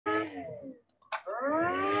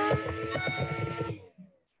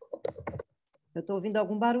Eu estou ouvindo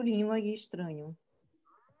algum barulhinho aí estranho.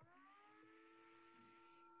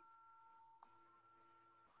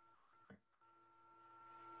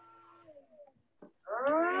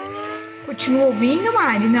 Continua ouvindo,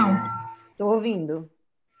 Mari? Não. Estou ouvindo.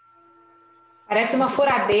 Parece uma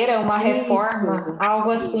furadeira, uma reforma,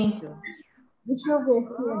 algo isso. assim. Deixa eu ver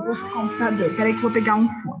se é desse computador. Peraí que eu vou pegar um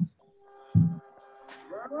fone.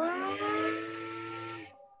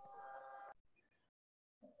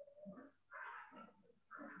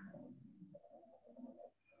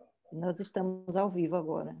 Nós estamos ao vivo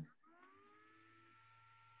agora.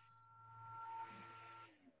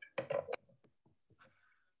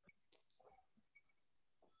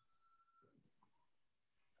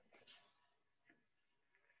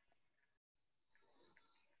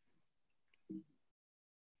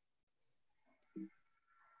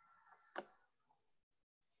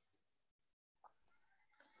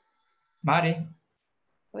 Mari.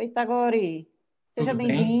 Oi, Tagore. Seja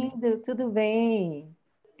bem-vindo, tudo bem?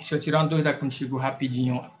 Deixa eu tirar uma dúvida contigo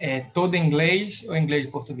rapidinho. É todo em inglês ou inglês e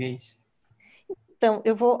português? Então,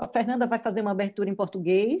 a Fernanda vai fazer uma abertura em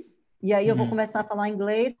português, e aí eu vou começar a falar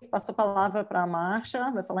inglês, passo a palavra para a Marsha,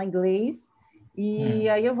 vai falar inglês, e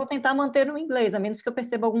aí eu vou tentar manter no inglês, a menos que eu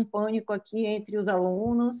perceba algum pânico aqui entre os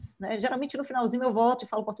alunos, né? Geralmente no finalzinho eu volto e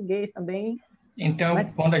falo português também. Então, Mas...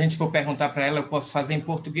 quando a gente for perguntar para ela, eu posso fazer em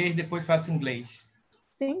português e depois faço em inglês?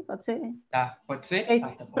 Sim, pode ser. Tá, pode ser?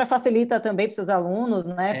 Tá, para facilitar também para os seus alunos,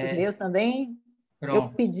 né? Para os meus também. Pronto. Eu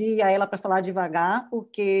pedi a ela para falar devagar,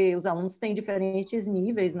 porque os alunos têm diferentes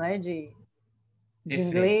níveis, né, de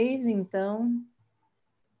inglês, então...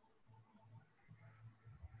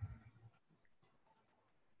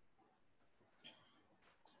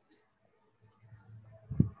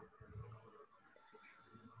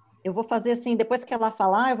 Eu vou fazer assim, depois que ela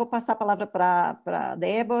falar, eu vou passar a palavra para a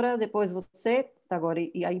Déborah, depois você,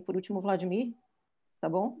 Tagore, e aí por último o Vladmir, tá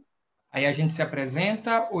bom? Aí a gente se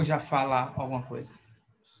apresenta ou já fala alguma coisa?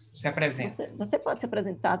 Se apresenta. Você pode se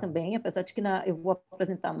apresentar também, apesar de que eu vou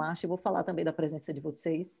apresentar a Marsha, eu vou falar também da presença de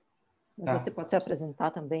vocês. Mas Tá. você pode se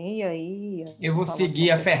apresentar também, e aí... Eu vou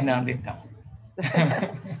seguir a Fernanda, então.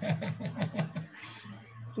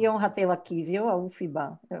 Que honra tê-la aqui, viu? A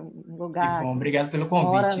UFBA. É um lugar que bom, obrigado pelo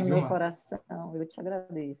convite, mora no viu, meu coração. Eu te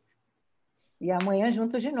agradeço. E amanhã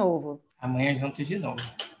juntos de novo. Amanhã juntos de novo.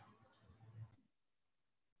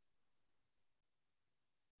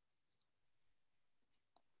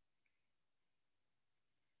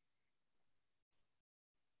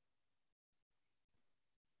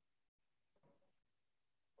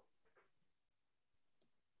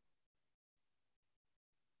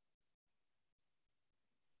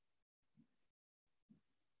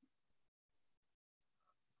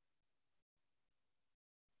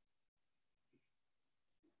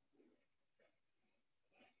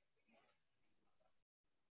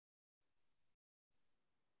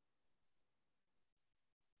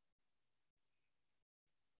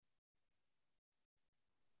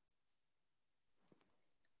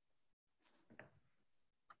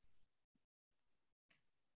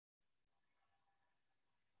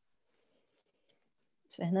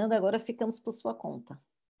 Fernanda, agora ficamos por sua conta.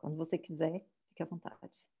 Quando você quiser, fique à vontade.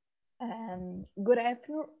 Good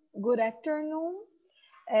afternoon.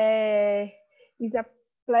 It's a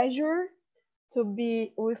pleasure to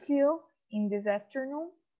be with you in this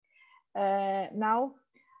afternoon. Now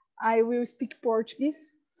I will speak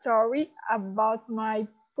Portuguese. Sorry about my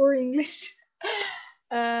poor English.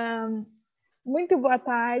 Muito boa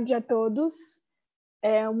tarde a todos.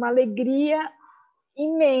 É uma alegria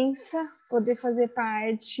imensa poder fazer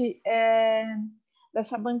parte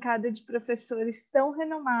dessa bancada de professores tão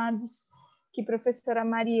renomados que a professora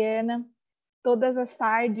Mariana, todas as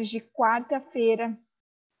tardes de quarta-feira,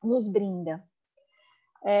 nos brinda.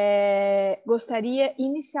 Gostaria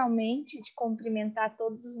inicialmente de cumprimentar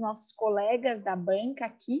todos os nossos colegas da banca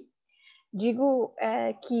aqui. Digo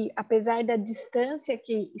que, apesar da distância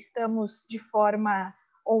que estamos de forma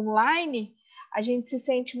online, a gente se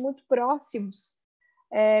sente muito próximos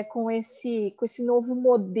com esse novo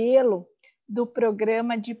modelo do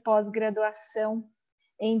programa de pós-graduação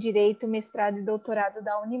em Direito, Mestrado e Doutorado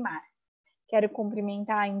da Unimar. Quero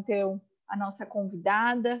cumprimentar, então, a nossa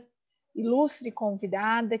convidada, ilustre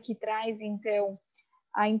convidada, que traz, então,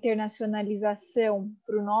 a internacionalização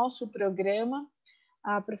para o nosso programa,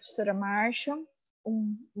 a professora Marsha.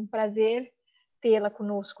 Um prazer tê-la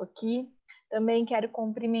conosco aqui. Também quero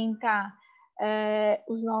cumprimentar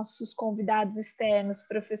os nossos convidados externos,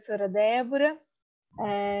 professora Déborah,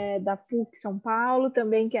 da PUC São Paulo.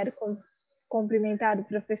 Também quero cumprimentar o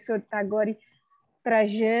professor Tagore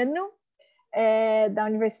Trajano, da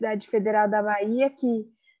Universidade Federal da Bahia,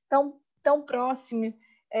 que tão tão próximo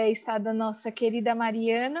está da nossa querida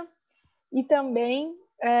Mariana, e também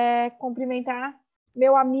cumprimentar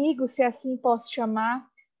meu amigo, se assim posso chamar,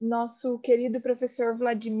 nosso querido professor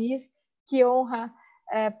Vladmir. Que honra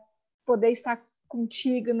poder estar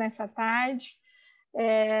contigo nessa tarde.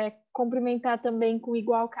 Cumprimentar também com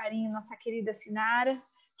igual carinho nossa querida Sinara,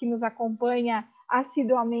 que nos acompanha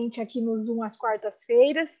assiduamente aqui no Zoom às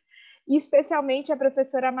quartas-feiras, e especialmente a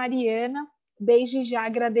professora Mariana. Desde já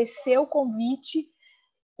agradecer o convite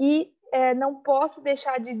e não posso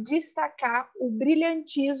deixar de destacar o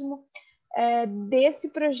brilhantismo desse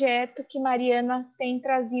projeto que Mariana tem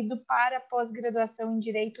trazido para a pós-graduação em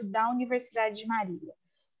Direito da Universidade de Marília.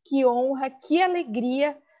 Que honra, que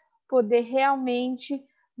alegria poder realmente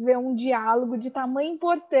ver um diálogo de tamanha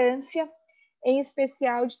importância, em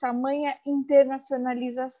especial de tamanha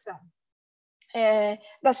internacionalização.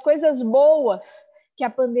 Das coisas boas que a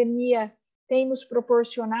pandemia tem nos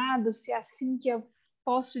proporcionado, se é assim que eu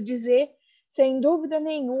posso dizer, sem dúvida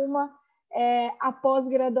nenhuma, a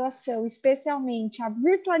pós-graduação, especialmente a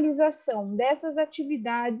virtualização dessas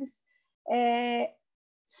atividades,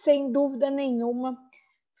 sem dúvida nenhuma,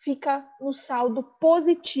 fica no saldo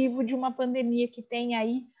positivo de uma pandemia que tem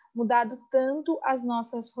aí mudado tanto as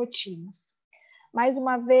nossas rotinas. Mais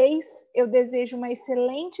uma vez, eu desejo uma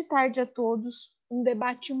excelente tarde a todos, um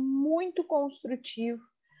debate muito construtivo.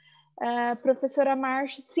 Professora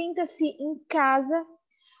Marsha, sinta-se em casa.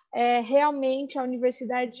 Realmente, a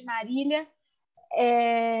Universidade de Marília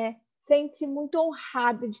sente-se muito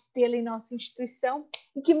honrada de tê-la em nossa instituição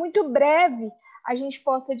e que muito breve a gente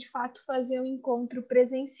possa, de fato, fazer um encontro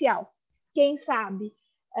presencial. Quem sabe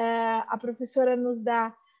a professora nos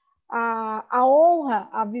dá a honra,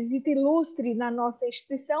 a visita ilustre na nossa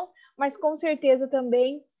instituição, mas com certeza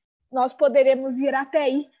também nós poderemos ir até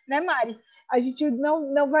aí, né, Mari? A gente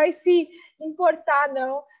não vai se importar,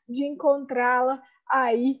 não, de encontrá-la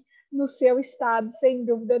aí no seu estado, sem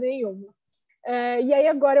dúvida nenhuma. E aí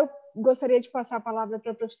agora eu gostaria de passar a palavra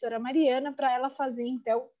para a professora Mariana, para ela fazer,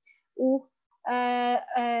 então, o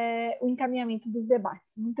encaminhamento dos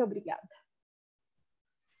debates. Muito obrigada.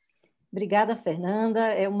 Obrigada, Fernanda.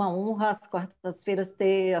 É uma honra, às quartas-feiras,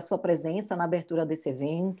 ter a sua presença na abertura desse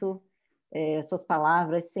evento. Suas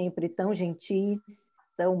palavras sempre tão gentis,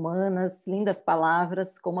 tão humanas, lindas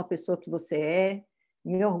palavras, como a pessoa que você é.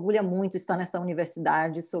 Me orgulha muito estar nessa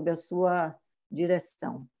universidade sob a sua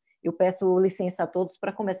direção. Eu peço licença a todos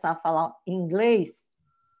para começar a falar em inglês,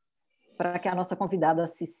 para que a nossa convidada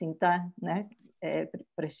se sinta, né,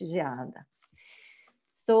 prestigiada.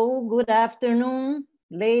 So, good afternoon,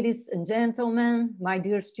 ladies and gentlemen, my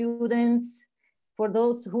dear students. For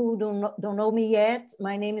those who don't know me yet,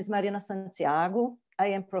 my name is Mariana Santiago.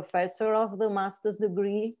 I am professor of the master's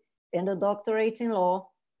degree and a doctorate in law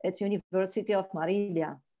at University of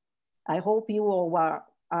Marília. I hope you all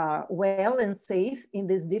are well and safe in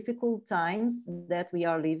these difficult times that we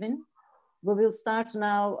are living. We will start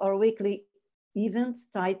now our weekly event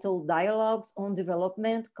titled Dialogues on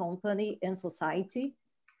Development, Company and Society.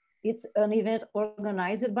 It's an event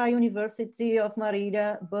organized by University of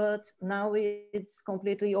Marília, but now it's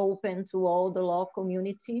completely open to all the law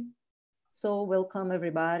community. So welcome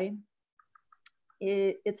everybody.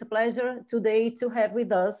 It's a pleasure today to have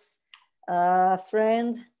with us my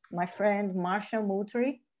friend Marsha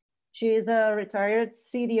Moutrie. She is a retired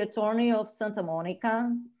city attorney of Santa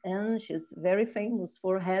Monica, and she's very famous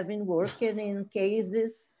for having worked in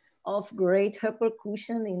cases of great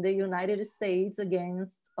repercussion in the United States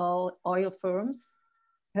against oil firms.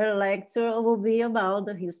 Her lecture will be about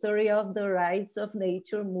the history of the rights of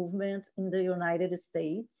nature movement in the United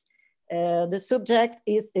States. The subject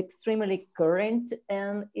is extremely current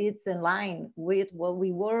and it's in line with what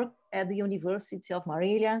we work at the University of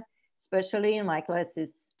Marília, especially in my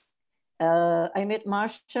classes. I met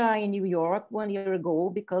Marsha in New York 1 year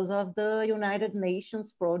ago because of the United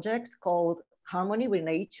Nations project called Harmony with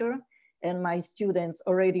Nature, and my students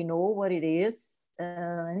already know what it is,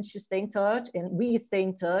 and she stay in touch, and we stay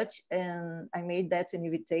in touch, and I made that an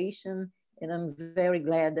invitation, and I'm very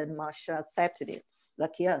glad that Marsha accepted it,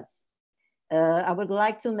 lucky us. I would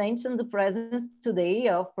like to mention the presence today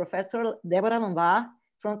of Professor Déborah Lambach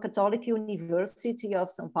from Catholic University of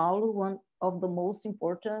São Paulo, one of the most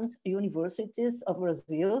important universities of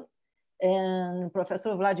Brazil, and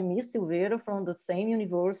Professor Vladmir Silveira from the same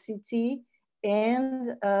university,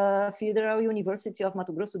 and Federal University of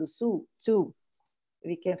Mato Grosso do Sul, too.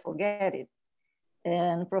 We can't forget it.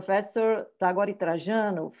 And Professor Tagore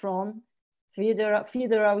Trajano from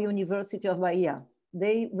Federal University of Bahia.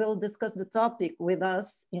 They will discuss the topic with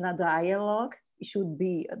us in a dialogue. It should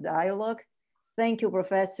be a dialogue. Thank you,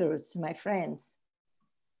 professors, my friends.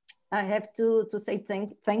 I have to say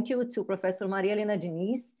thank you to Professor Maria Helena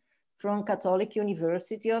Diniz from Catholic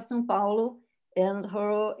University of São Paulo and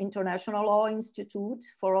her International Law Institute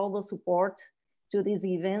for all the support to this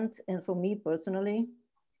event and for me personally.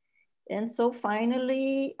 And so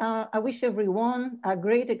finally, I wish everyone a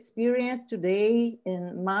great experience today.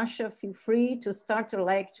 And Marsha, feel free to start your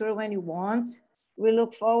lecture when you want. We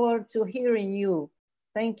look forward to hearing you.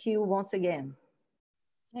 Thank you once again.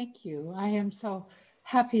 Thank you. I am so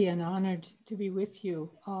happy and honored to be with you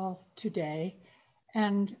all today.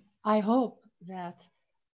 And I hope that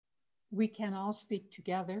we can all speak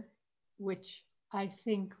together, which I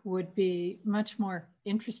think would be much more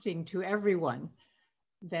interesting to everyone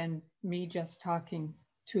than me just talking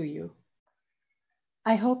to you.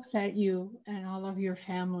 I hope that you and all of your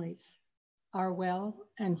families are well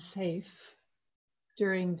and safe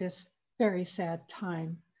during this very sad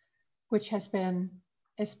time, which has been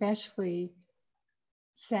especially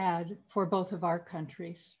sad for both of our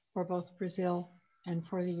countries, for both Brazil and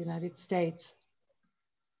for the United States.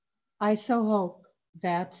 I so hope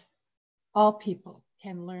that all people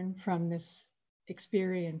can learn from this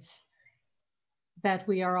experience that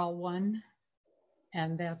we are all one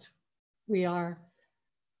and that we are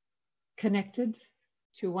connected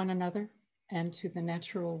to one another and to the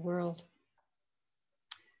natural world.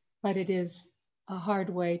 But it is a hard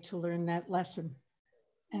way to learn that lesson.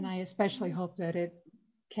 And I especially hope that it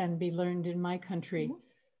can be learned in my country,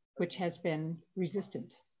 which has been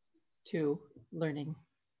resistant to learning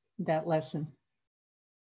that lesson.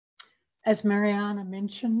 As Mariana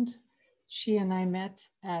mentioned, she and I met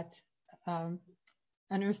at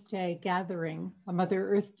an Earth Day gathering, a Mother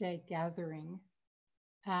Earth Day gathering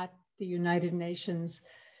at the United Nations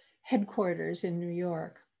headquarters in New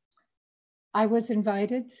York. I was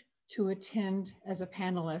invited to attend as a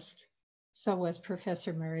panelist, so was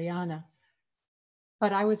Professor Mariana,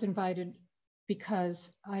 but I was invited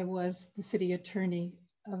because I was the city attorney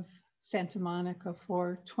of Santa Monica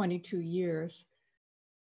for 22 years.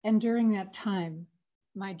 And during that time,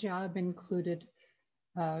 my job included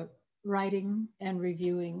writing and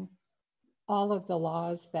reviewing all of the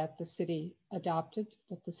laws that the city adopted,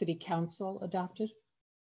 that the city council adopted.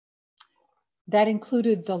 That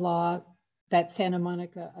included the law that Santa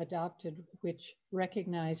Monica adopted, which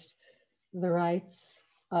recognized the rights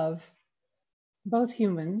of both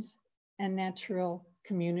humans and natural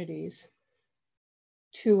communities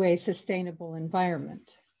to a sustainable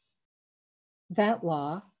environment. That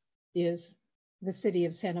law is the City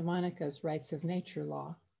of Santa Monica's Rights of Nature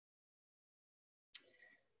law.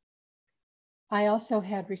 I also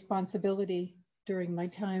had responsibility during my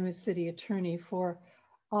time as city attorney for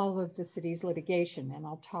all of the city's litigation, and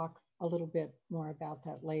I'll talk a little bit more about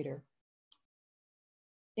that later.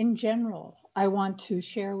 In general, I want to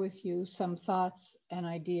share with you some thoughts and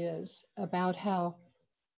ideas about how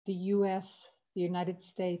the US, the United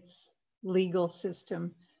States legal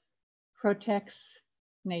system protects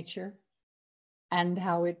nature and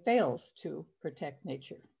how it fails to protect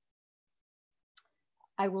nature.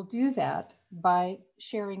 I will do that by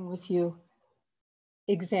sharing with you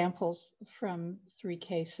examples from 3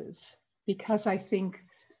 cases, because I think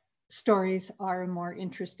stories are a more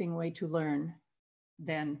interesting way to learn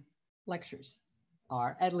than lectures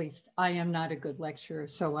are. At least I am not a good lecturer,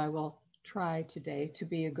 so I will try today to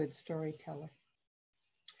be a good storyteller.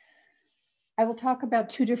 I will talk about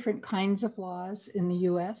 2 different kinds of laws in the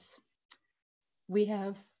US. We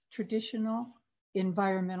have traditional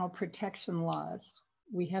environmental protection laws.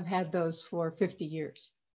 We have had those for 50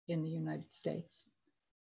 years in the United States.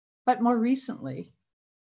 But more recently,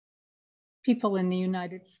 people in the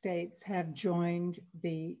United States have joined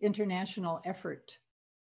the international effort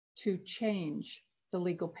to change the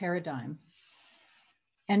legal paradigm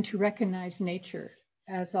and to recognize nature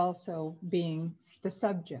as also being the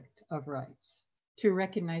subject of rights, to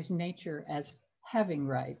recognize nature as having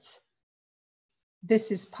rights.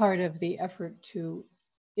 This is part of the effort to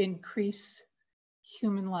increase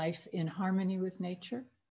human life in harmony with nature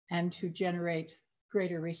and to generate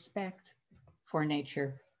greater respect for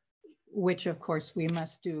nature, which of course we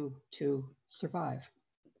must do to survive.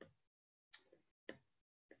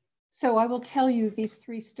 So I will tell you these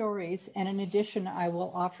 3 stories, and in addition, I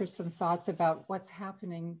will offer some thoughts about what's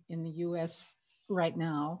happening in the US right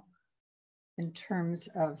now in terms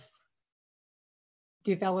of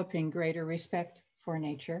developing greater respect for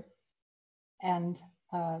nature, and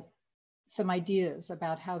some ideas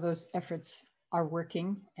about how those efforts are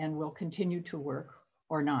working and will continue to work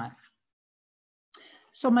or not.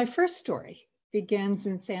 So my first story begins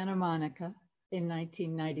in Santa Monica in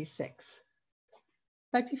 1996.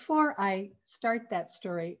 But before I start that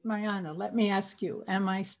story, Mariana, let me ask you, am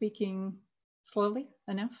I speaking slowly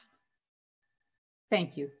enough?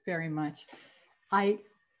 Thank you very much.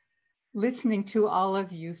 Listening to all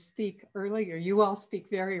of you speak earlier, you all speak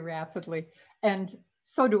very rapidly, and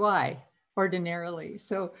so do I ordinarily.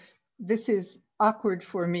 So this is awkward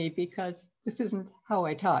for me because this isn't how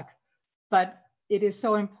I talk, but it is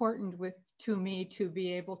so important to me to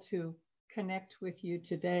be able to connect with you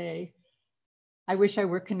today. I wish I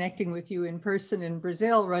were connecting with you in person in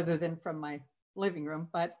Brazil rather than from my living room,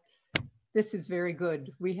 but this is very good.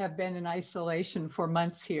 We have been in isolation for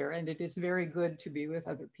months here, and it is very good to be with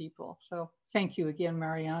other people. So thank you again,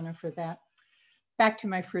 Mariana, for that. Back to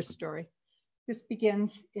my first story. This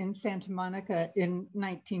begins in Santa Monica in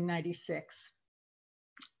 1996.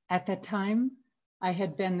 At that time, I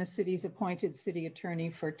had been the city's appointed city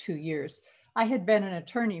attorney for 2 years. I had been an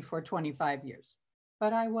attorney for 25 years,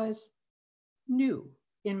 but I was new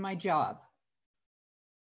in my job.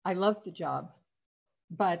 I loved the job,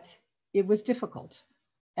 but it was difficult,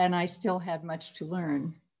 and I still had much to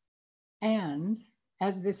learn. And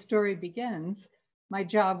as this story begins, my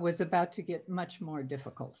job was about to get much more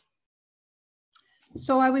difficult.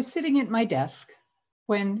 So I was sitting at my desk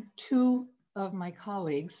when 2 of my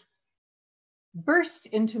colleagues burst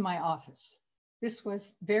into my office. This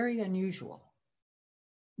was very unusual.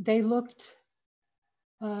 They looked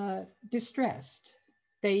distressed.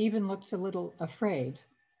 They even looked a little afraid.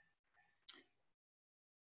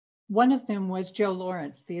 One of them was Joe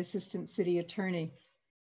Lawrence, the assistant city attorney.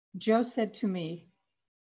 Joe said to me,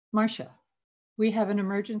 "Marsha, we have an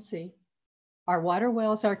emergency. Our water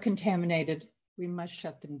wells are contaminated. We must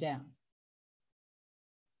shut them down."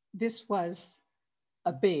 This was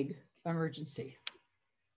a big emergency.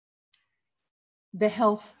 The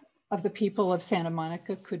health of the people of Santa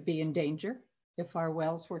Monica could be in danger if our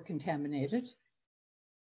wells were contaminated.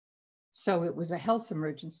 So it was a health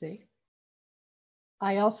emergency.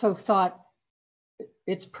 I also thought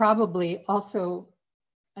it's probably also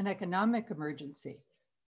an economic emergency.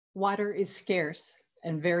 Water is scarce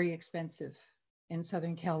and very expensive in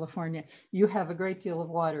Southern California. You have a great deal of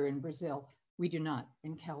water in Brazil. We do not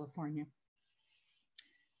in California.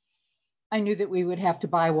 I knew that we would have to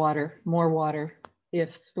buy water, more water,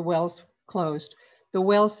 if the wells closed. The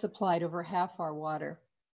wells supplied over half our water.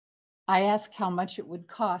 I asked how much it would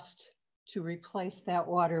cost to replace that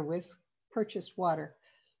water with purchased water.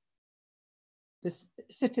 The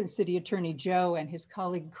assistant city attorney, Joe, and his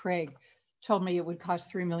colleague, Craig, told me it would cost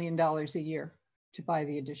 $3 million a year to buy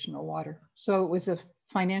the additional water. So it was a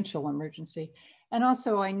financial emergency. And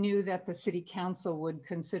also I knew that the city council would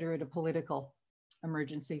consider it a political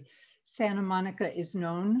emergency. Santa Monica is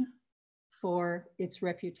known for its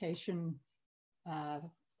reputation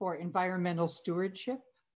for environmental stewardship.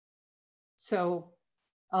 So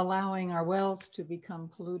allowing our wells to become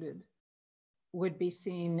polluted would be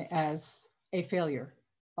seen as a failure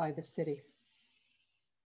by the city.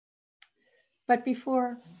 But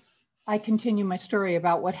before I continue my story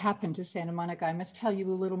about what happened to Santa Monica, I must tell you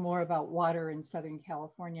a little more about water in Southern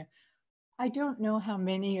California. I don't know how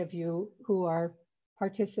many of you who are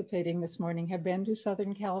participating this morning have been to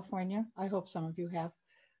Southern California. I hope some of you have.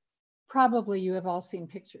 Probably you have all seen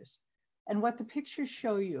pictures. And what the pictures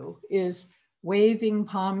show you is waving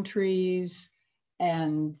palm trees,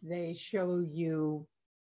 and they show you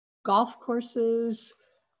golf courses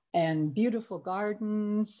and beautiful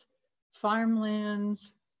gardens,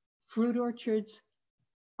 farmlands, fruit orchards.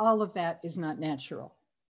 All of that is not natural.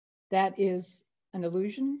 That is an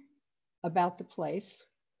illusion about the place,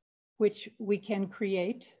 which we can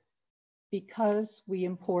create because we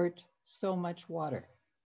import so much water.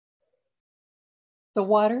 The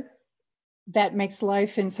water that makes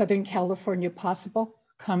life in Southern California possible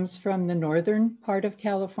comes from the northern part of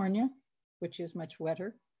California, which is much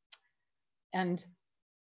wetter. And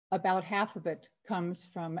about half of it comes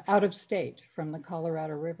from out of state, from the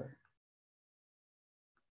Colorado River.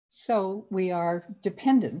 So we are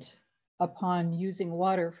dependent upon using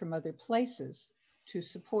water from other places to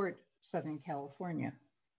support Southern California.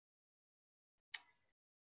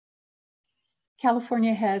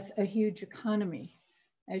 California has a huge economy.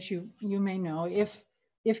 As you may know,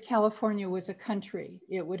 if California was a country,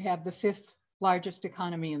 it would have the 5th largest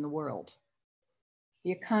economy in the world.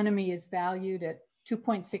 The economy is valued at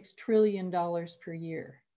 $2.6 trillion per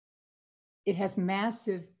year. It has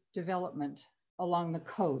massive development along the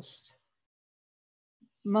coast.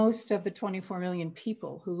 Most of the 24 million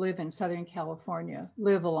people who live in Southern California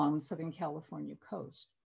live along the Southern California coast.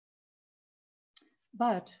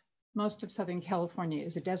 But most of Southern California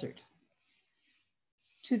is a desert.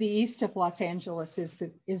 To the east of Los Angeles is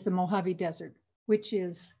the Mojave Desert, which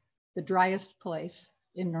is the driest place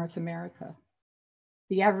in North America.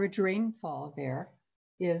 The average rainfall there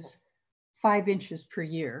is 5 inches per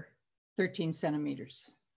year, 13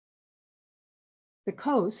 centimeters. The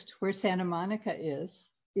coast, where Santa Monica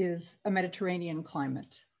is a Mediterranean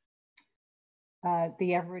climate.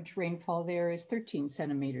 The average rainfall there is 13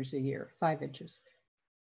 centimeters a year, 5 inches.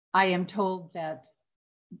 I am told that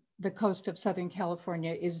the coast of Southern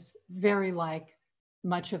California is very like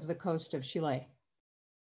much of the coast of Chile.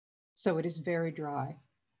 So it is very dry.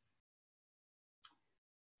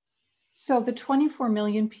 So the 24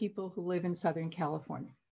 million people who live in Southern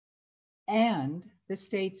California and the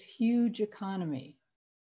state's huge economy,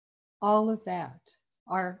 all of that,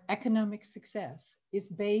 our economic success is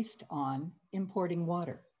based on importing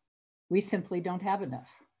water. We simply don't have enough.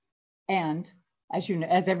 And as you know,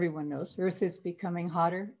 as everyone knows, Earth is becoming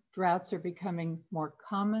hotter, droughts are becoming more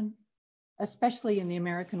common, especially in the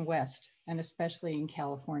American West and especially in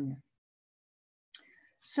California.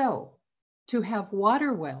 So to have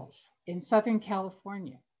water wells in Southern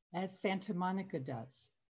California, as Santa Monica does,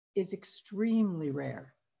 is extremely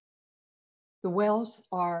rare. The wells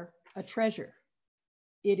are a treasure.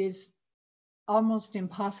 It is almost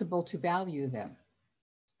impossible to value them.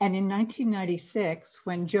 And in 1996,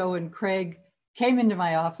 when Joe and Craig came into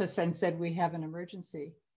my office and said, we have an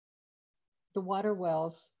emergency, the water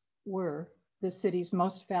wells were the city's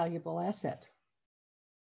most valuable asset.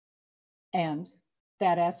 And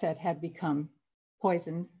that asset had become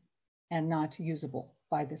poisoned and not usable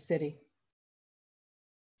by the city.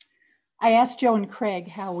 I asked Joe and Craig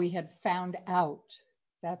how we had found out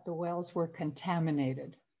that the wells were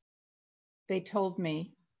contaminated. They told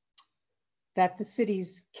me that the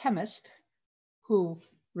city's chemist, who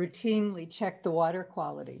routinely checked the water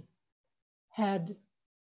quality, had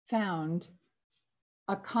found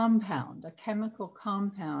a compound, a chemical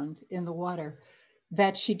compound in the water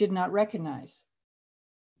that she did not recognize.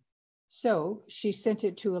 So she sent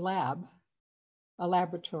it to a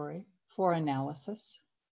laboratory for analysis.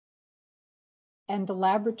 And the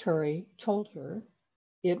laboratory told her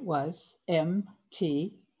it was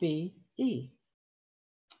MTBE.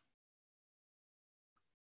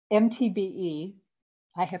 MTBE,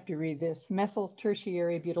 I have to read this, methyl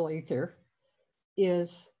tertiary butyl ether,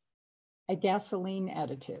 is a gasoline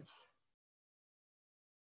additive.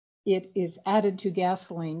 It is added to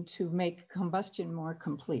gasoline to make combustion more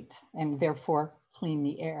complete and therefore clean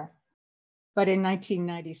the air. But in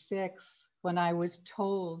 1996, when I was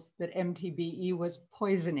told that MTBE was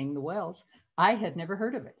poisoning the wells, I had never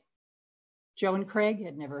heard of it. Joe and Craig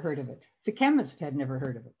had never heard of it. The chemist had never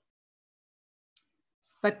heard of it.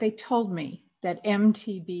 But they told me that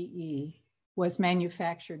MTBE was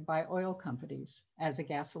manufactured by oil companies as a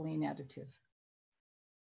gasoline additive.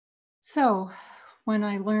 So when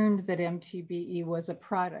I learned that MTBE was a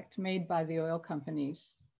product made by the oil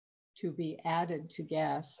companies to be added to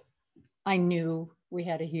gas, I knew we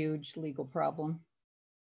had a huge legal problem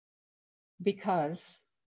because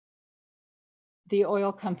the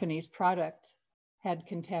oil company's product had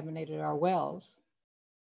contaminated our wells.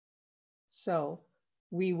 So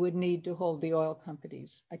we would need to hold the oil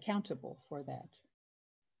companies accountable for that.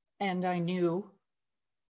 And I knew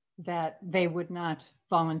that they would not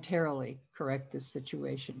voluntarily correct this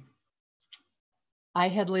situation. I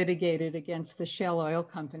had litigated against the Shell Oil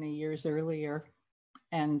Company years earlier,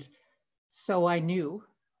 and so I knew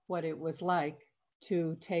what it was like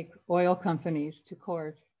to take oil companies to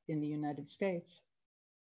court in the United States.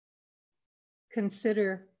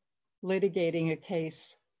 Consider litigating a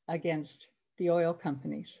case against the oil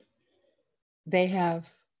companies. They have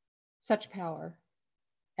such power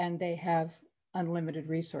and they have unlimited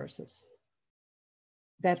resources.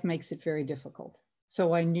 That makes it very difficult.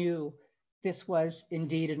 So I knew this was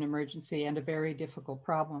indeed an emergency and a very difficult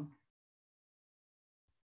problem.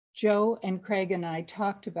 Joe and Craig and I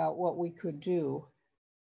talked about what we could do.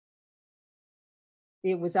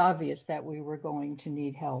 It was obvious that we were going to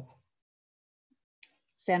need help.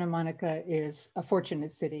 Santa Monica is a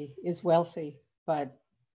fortunate city, is wealthy, but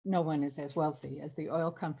no one is as wealthy as the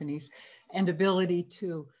oil companies, and ability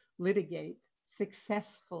to litigate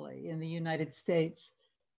successfully in the United States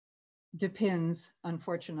depends,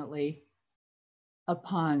 unfortunately,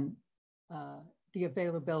 upon the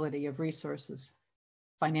availability of resources,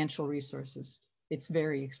 financial resources. It's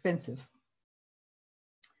very expensive.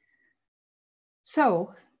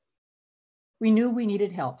 So we knew we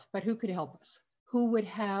needed help, but who could help us? Who would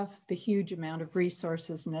have the huge amount of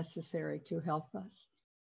resources necessary to help us?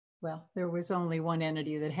 Well, there was only one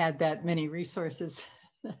entity that had that many resources,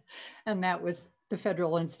 and that was the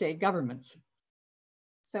federal and state governments.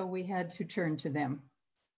 So we had to turn to them.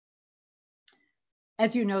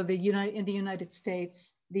 As you know, in the United States,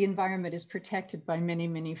 the environment is protected by many,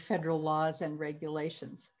 many federal laws and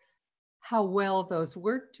regulations. How well those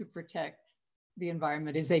work to protect the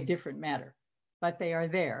environment is a different matter, but they are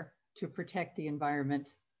there to protect the environment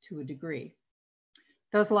to a degree.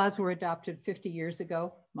 Those laws were adopted 50 years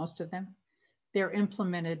ago, most of them. They're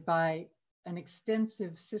implemented by an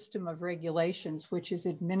extensive system of regulations, which is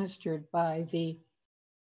administered by the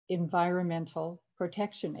Environmental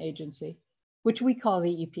Protection Agency, which we call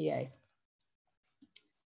the EPA.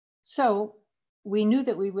 So we knew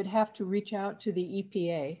that we would have to reach out to the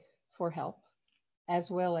EPA for help,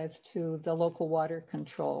 as well as to the local water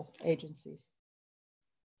control agencies.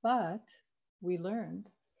 But we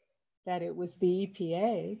learned that it was the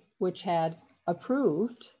EPA which had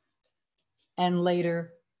approved and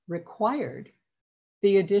later required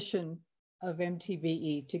the addition of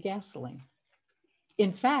MTBE to gasoline.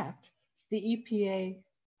 In fact, the EPA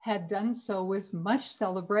had done so with much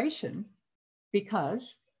celebration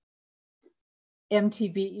because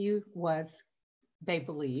MTBE was, they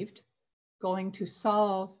believed, going to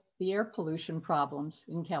solve the air pollution problems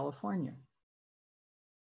in California.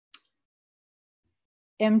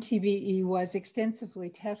 MTBE was extensively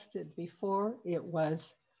tested before it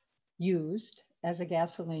was used as a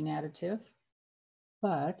gasoline additive,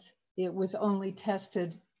 but it was only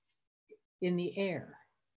tested in the air.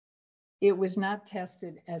 It was not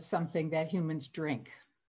tested as something that humans drink.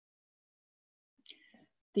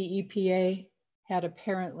 The EPA had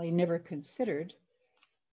apparently never considered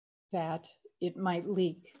that it might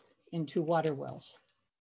leak into water wells.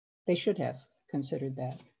 They should have considered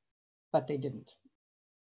that, but they didn't.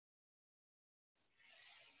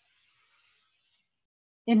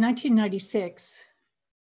 In 1996,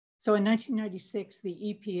 the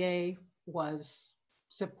EPA was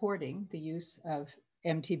supporting the use of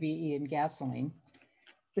MTBE in gasoline.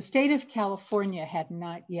 The state of California had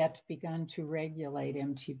not yet begun to regulate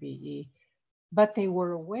MTBE, but they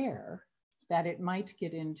were aware that it might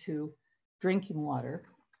get into drinking water.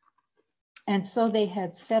 And so they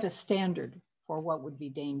had set a standard for what would be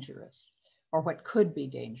dangerous or what could be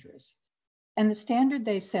dangerous. And the standard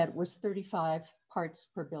they set was 35 parts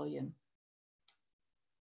per billion.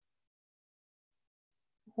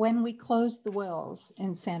 When we closed the wells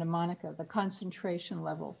in Santa Monica, the concentration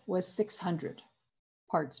level was 600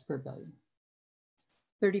 parts per billion.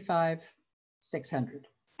 35, 600.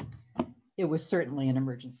 It was certainly an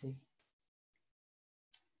emergency.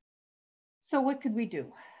 So what could we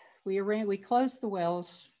do? We closed the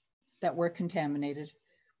wells that were contaminated.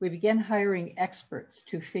 We began hiring experts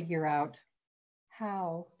to figure out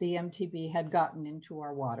how the MTBE had gotten into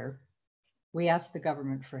our water. We asked the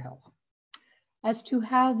government for help. As to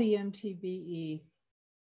how the MTBE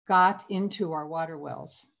got into our water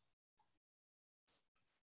wells,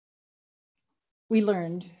 we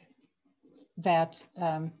learned that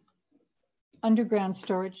underground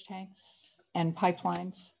storage tanks and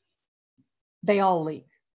pipelines, they all leak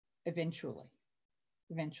eventually.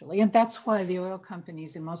 And that's why the oil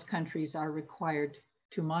companies in most countries are required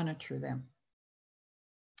to monitor them.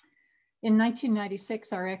 In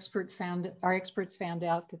 1996, our experts found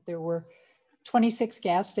out that there were 26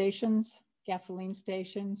 gasoline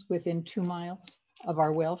stations within 2 miles of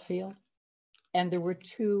our well field. And there were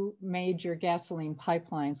 2 major gasoline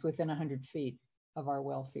pipelines within 100 feet of our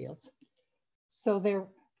well fields. So there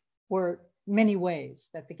were many ways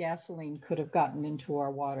that the gasoline could have gotten into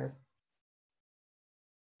our water.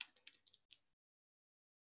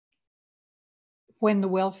 When the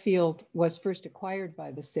well field was first acquired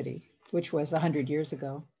by the city, which was 100 years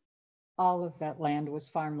ago, all of that land was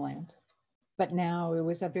farmland. But now it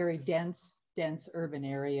was a very dense urban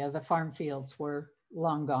area. The farm fields were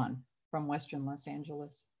long gone from Western Los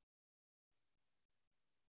Angeles.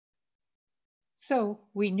 So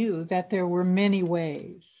we knew that there were many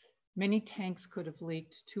ways. Many tanks could have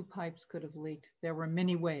leaked, 2 pipes could have leaked. There were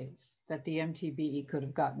many ways that the MTBE could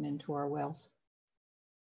have gotten into our wells.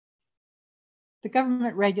 The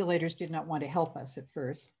government regulators did not want to help us at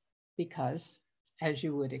first because, as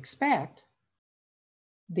you would expect,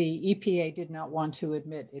 the EPA did not want to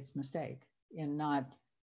admit its mistake in not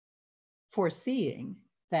foreseeing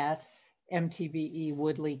that MTBE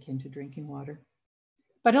would leak into drinking water.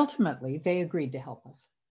 But ultimately, they agreed to help us.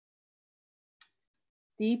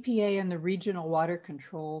 The EPA and the Regional Water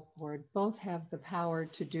Control Board both have the power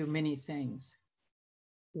to do many things.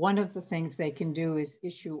 One of the things they can do is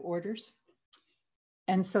issue orders.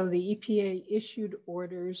 And so the EPA issued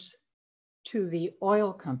orders to the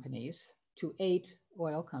oil companies, to 8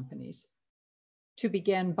 oil companies, to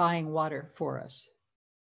begin buying water for us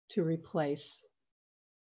to replace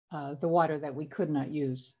the water that we could not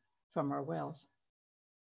use from our wells.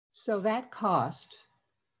 So that cost,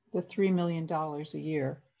 the $3 million a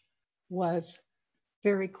year, was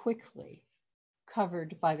very quickly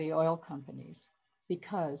covered by the oil companies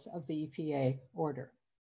because of the EPA order.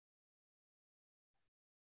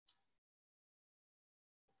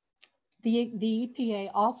 The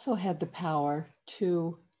EPA also had the power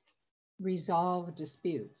to resolve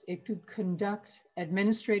disputes. It could conduct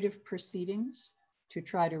administrative proceedings to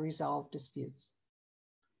try to resolve disputes.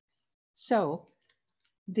 So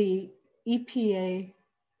the EPA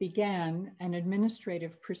began an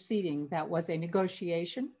administrative proceeding that was a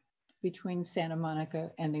negotiation between Santa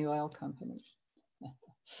Monica and the oil companies.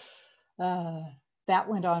 That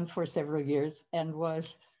went on for several years and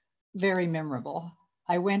was very memorable.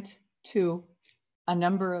 I went to a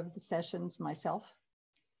number of the sessions myself.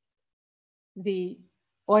 The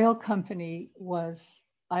oil companies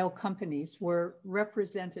were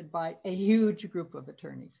represented by a huge group of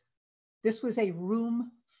attorneys. This was a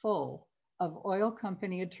room full of oil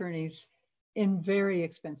company attorneys in very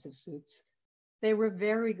expensive suits. They were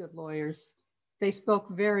very good lawyers. They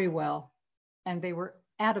spoke very well, and they were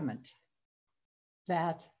adamant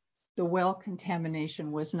that the well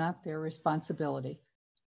contamination was not their responsibility.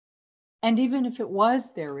 And even if it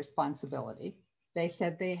was their responsibility, they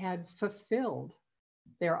said they had fulfilled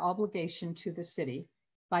their obligation to the city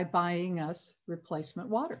by buying us replacement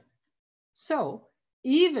water. So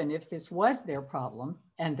even if this was their problem,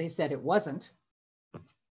 and they said it wasn't,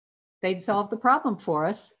 they'd solve the problem for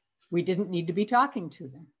us. We didn't need to be talking to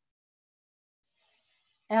them.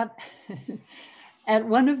 At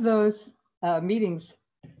one of those meetings,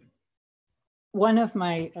 one of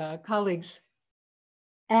my colleagues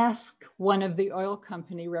asked one of the oil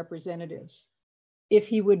company representatives if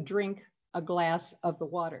he would drink a glass of the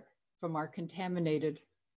water from our contaminated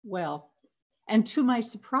well. And to my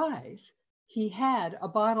surprise, he had a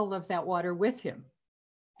bottle of that water with him.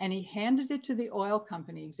 And he handed it to the oil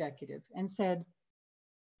company executive and said,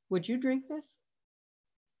 "Would you drink this?"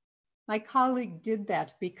 My colleague did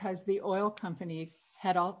that because the oil companies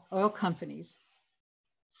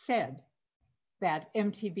said that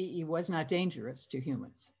MTBE was not dangerous to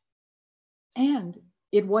humans. And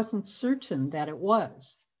it wasn't certain that it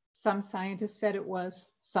was. Some scientists said it was,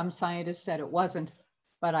 some scientists said it wasn't,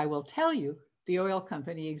 but I will tell you, the oil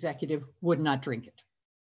company executive would not drink it.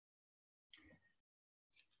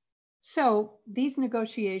 So these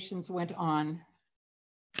negotiations went on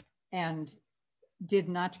and did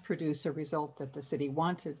not produce a result that the city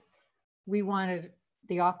wanted. We wanted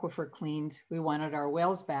the aquifer cleaned. We wanted our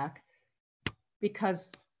wells back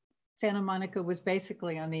because Santa Monica was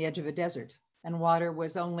basically on the edge of a desert and water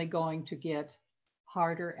was only going to get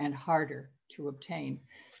harder and harder to obtain.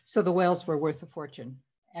 So the wells were worth a fortune,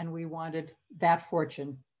 and we wanted that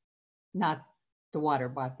fortune, not the water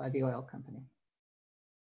bought by the oil company.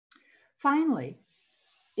 Finally,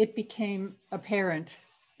 it became apparent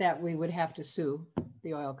that we would have to sue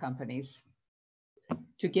the oil companies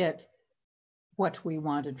to get what we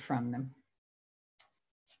wanted from them.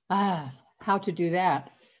 How to do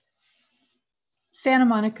that? Santa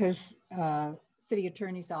Monica's city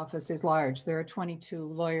attorney's office is large. There are 22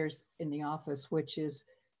 lawyers in the office, which is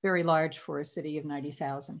very large for a city of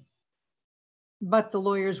 90,000. But the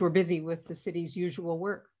lawyers were busy with the city's usual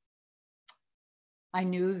work. I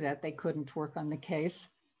knew that they couldn't work on the case,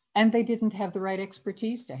 and they didn't have the right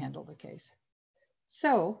expertise to handle the case.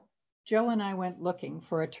 So Joe and I went looking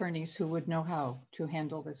for attorneys who would know how to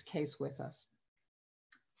handle this case with us.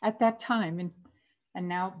 At that time, and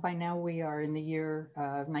now by now we are in the year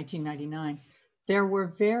 1999, there were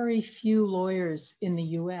very few lawyers in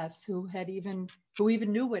the US who even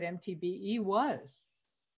knew what MTBE was,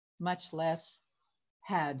 much less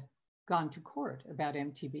had gone to court about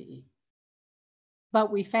MTBE. But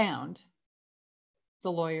we found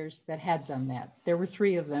the lawyers that had done that. There were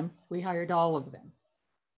 3 of them. We hired all of them.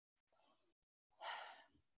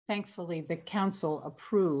 Thankfully, the council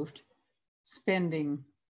approved spending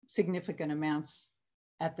significant amounts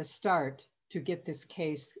at the start to get this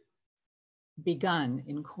case begun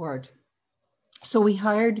in court. So we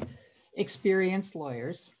hired experienced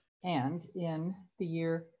lawyers, and in the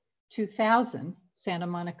year 2000, Santa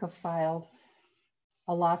Monica filed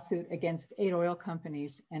a lawsuit against 8 oil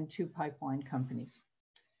companies and 2 pipeline companies.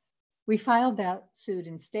 We filed that suit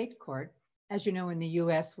in state court. As you know, in the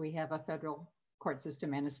US, we have a federal court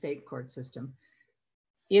system and a state court system.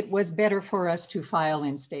 It was better for us to file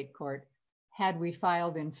in state court. Had we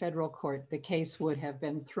filed in federal court, the case would have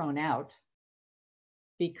been thrown out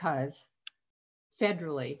because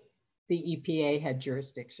federally, the EPA had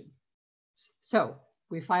jurisdiction. So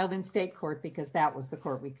we filed in state court because that was the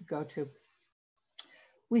court we could go to.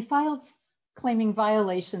 We filed claiming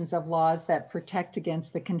violations of laws that protect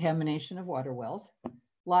against the contamination of water wells,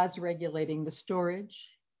 laws regulating the storage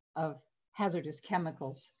of hazardous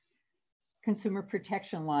chemicals, consumer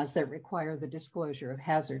protection laws that require the disclosure of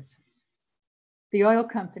hazards. The oil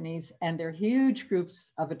companies and their huge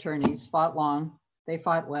groups of attorneys fought long, they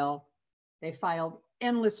fought well, they filed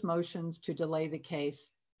endless motions to delay the case.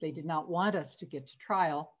 They did not want us to get to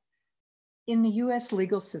trial. In the US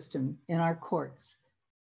legal system, in our courts,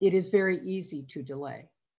 it is very easy to delay.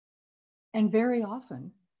 And very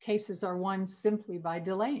often, cases are won simply by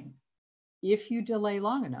delaying. If you delay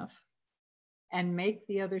long enough and make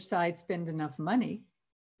the other side spend enough money,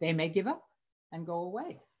 they may give up and go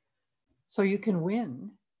away. So you can win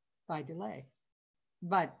by delay.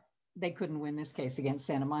 But they couldn't win this case against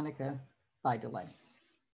Santa Monica by delay.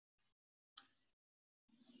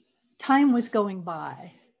 Time was going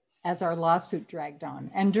by as our lawsuit dragged on.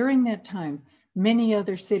 And during that time, many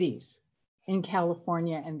other cities in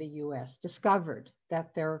California and the US discovered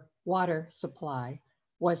that their water supply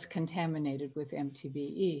was contaminated with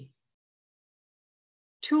MTBE.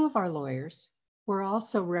 Two of our lawyers were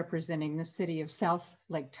also representing the city of South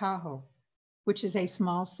Lake Tahoe, which is a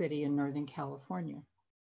small city in Northern California.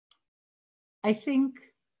 I think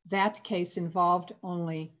that case involved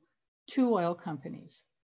only two oil companies,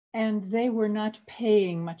 and they were not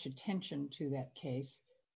paying much attention to that case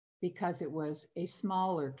because it was a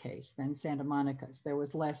smaller case than Santa Monica's. There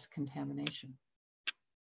was less contamination.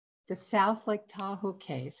 The South Lake Tahoe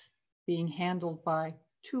case, being handled by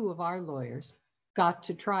two of our lawyers, got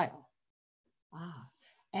to trial.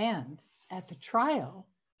 And at the trial,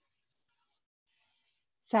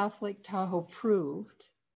 South Lake Tahoe proved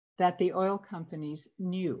that the oil companies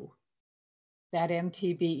knew that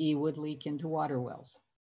MTBE would leak into water wells.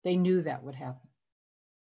 They knew that would happen,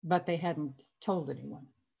 but they hadn't told anyone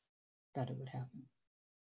that it would happen.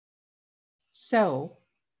 So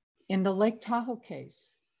in the Lake Tahoe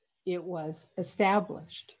case, it was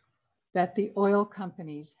established that the oil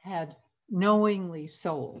companies had knowingly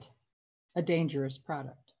sold a dangerous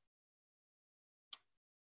product.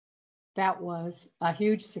 That was a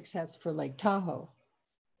huge success for Lake Tahoe,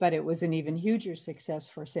 but it was an even huger success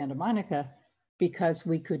for Santa Monica because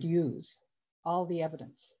we could use all the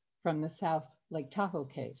evidence from the South Lake Tahoe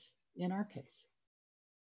case in our case.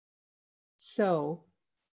 So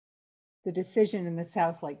the decision in the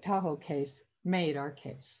South Lake Tahoe case made our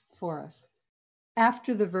case for us.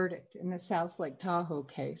 After the verdict in the South Lake Tahoe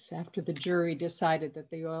case, after the jury decided that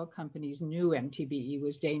the oil companies knew MTBE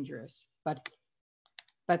was dangerous, but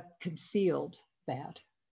concealed that,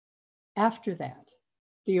 after that,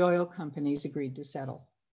 the oil companies agreed to settle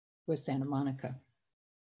with Santa Monica.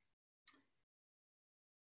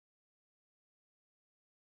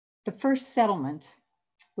 The first settlement,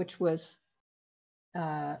 which was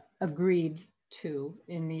agreed to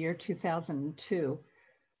in the year 2002,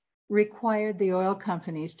 required the oil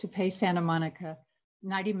companies to pay Santa Monica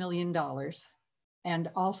 $90 million and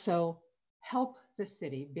also help the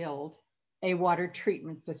city build a water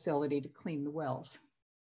treatment facility to clean the wells.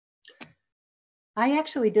 I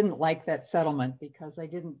actually didn't like that settlement because I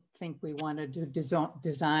didn't think we wanted to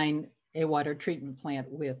design a water treatment plant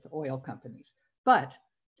with oil companies. But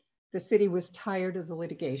the city was tired of the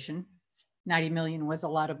litigation. 90 million was a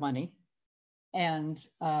lot of money. And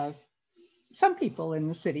some people in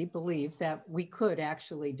the city believed that we could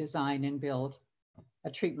actually design and build a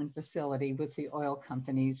treatment facility with the oil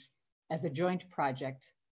companies as a joint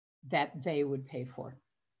project that they would pay for.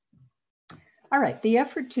 All right, the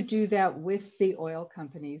effort to do that with the oil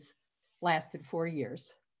companies lasted 4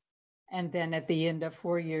 years. And then at the end of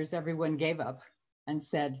 4 years, everyone gave up and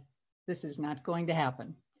said, this is not going to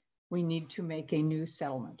happen. We need to make a new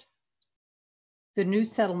settlement. The new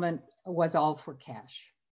settlement was all for cash.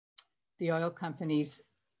 The oil companies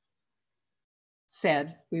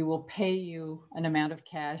said, we will pay you an amount of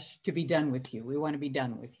cash to be done with you. We want to be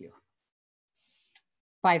done with you.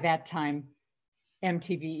 By that time,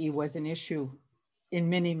 MTBE was an issue in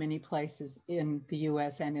many, many places in the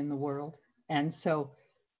US and in the world. And so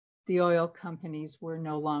the oil companies were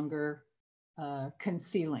no longer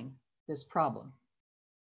concealing this problem.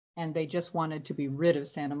 And they just wanted to be rid of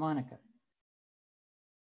Santa Monica.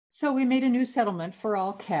 So we made a new settlement for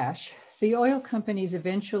all cash. The oil companies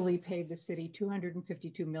eventually paid the city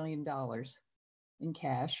 $252 million in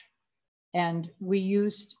cash. And we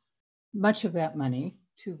used much of that money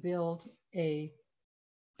to build the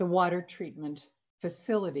water treatment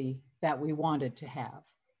facility that we wanted to have.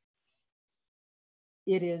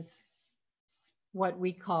 It is what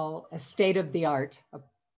we call a state-of-the-art,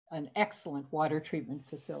 an excellent water treatment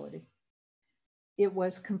facility. It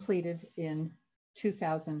was completed in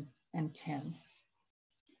 2000 2010.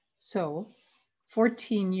 So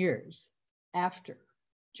 14 years after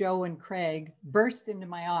Joe and Craig burst into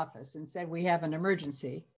my office and said, we have an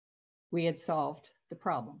emergency, we had solved the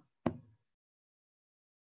problem.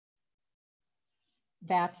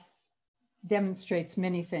 That demonstrates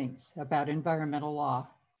many things about environmental law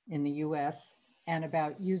in the US and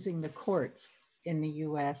about using the courts in the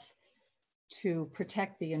US to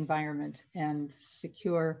protect the environment and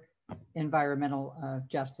secure environmental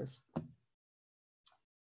justice.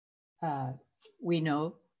 We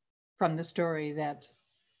know from the story that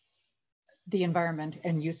the environment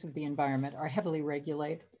and use of the environment are heavily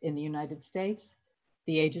regulated in the United States.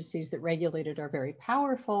 The agencies that regulate it are very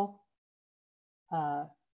powerful.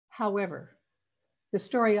 However, the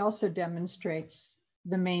story also demonstrates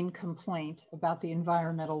the main complaint about the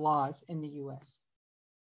environmental laws in the US.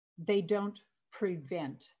 They don't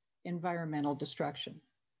prevent environmental destruction.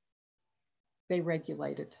 They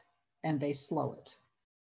regulate it and they slow it.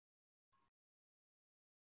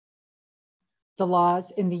 The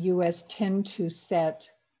laws in the US tend to set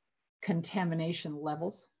contamination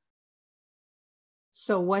levels.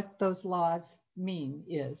 So what those laws mean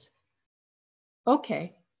is,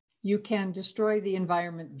 okay, you can destroy the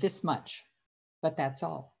environment this much, but that's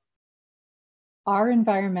all. Our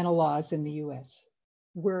environmental laws in the US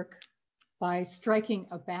work by striking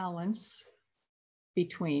a balance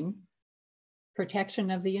between protection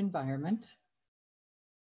of the environment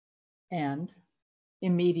and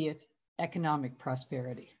immediate economic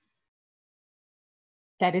prosperity.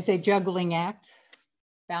 That is a juggling act,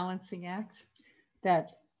 balancing act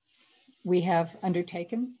that we have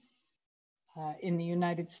undertaken in the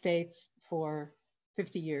United States for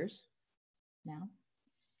 50 years now.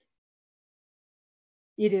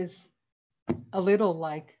 It is a little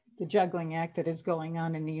like the juggling act that is going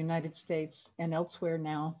on in the United States and elsewhere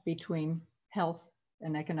now between health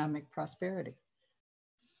and economic prosperity.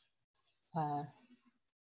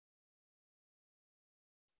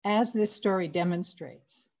 As this story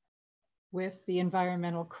demonstrates, with the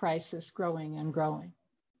environmental crisis growing and growing,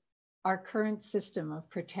 our current system of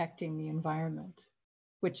protecting the environment,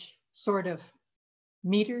 which sort of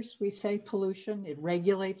meters, we say, pollution, it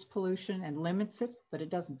regulates pollution and limits it, but it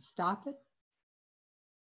doesn't stop it.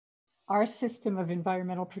 Our system of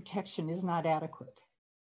environmental protection is not adequate,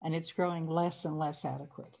 and it's growing less and less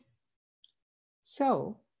adequate.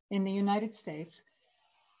 So in the United States,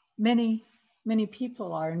 many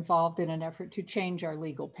people are involved in an effort to change our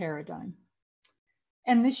legal paradigm.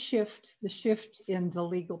 And this shift, the shift in the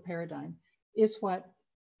legal paradigm, is what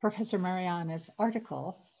Professor Mariana's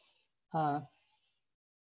article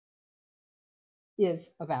is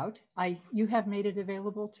about. You have made it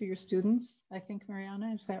available to your students, I think,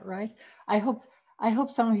 Mariana, is that right? I hope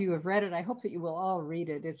some of you have read it. I hope that you will all read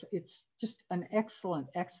it. It's just an excellent,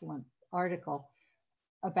 excellent article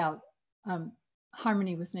about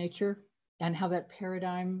harmony with nature and how that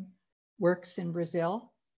paradigm works in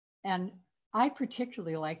Brazil. And I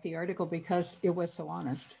particularly like the article because it was so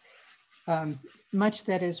honest. Much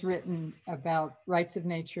that is written about rights of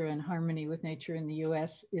nature and harmony with nature in the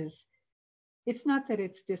US it's not that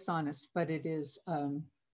it's dishonest, but it is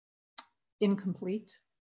incomplete.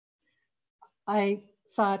 I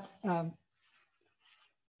thought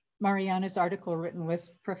Mariana's article written with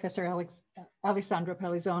Professor Alessandro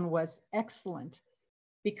Pellizzone was excellent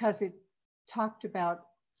because it talked about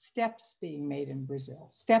steps being made in Brazil,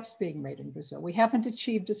 We haven't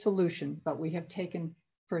achieved a solution, but we have taken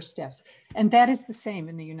first steps. And that is the same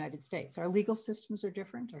in the United States. Our legal systems are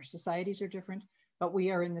different, our societies are different, but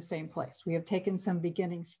we are in the same place. We have taken some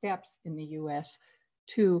beginning steps in the US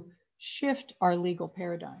to shift our legal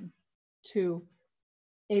paradigm to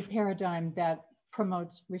a paradigm that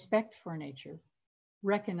promotes respect for nature,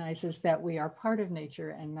 recognizes that we are part of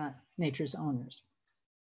nature and not nature's owners.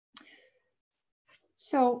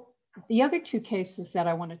 So the other two cases that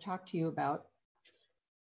I want to talk to you about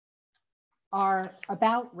are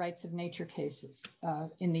about rights of nature cases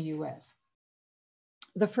in the US.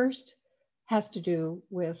 The first has to do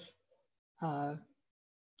with a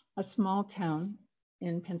small town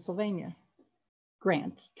in Pennsylvania,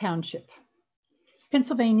 Grant Township.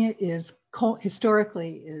 Pennsylvania is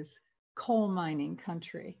historically coal mining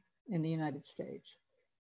country in the United States.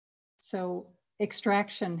 So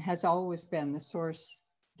extraction has always been the source,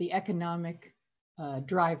 the economic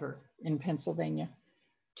driver in Pennsylvania.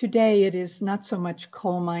 Today, it is not so much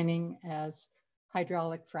coal mining as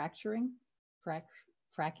hydraulic fracturing,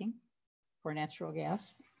 fracking for natural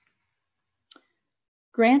gas.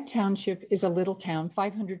 Grant Township is a little town,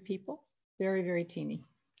 500 people, very, very teeny.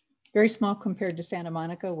 Very small compared to Santa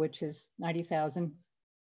Monica, which is 90,000.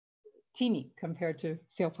 teeny compared to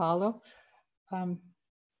Sao Paulo.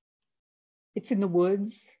 It's in the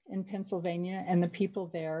woods in Pennsylvania, and the people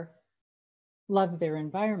there love their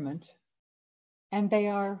environment, and they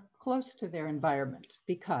are close to their environment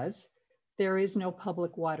because there is no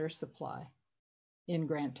public water supply in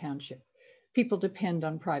Grant Township. People depend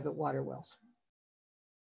on private water wells.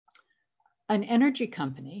 An energy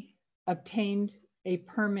company obtained a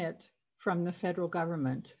permit from the federal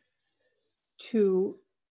government to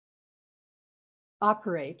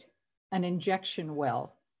operate an injection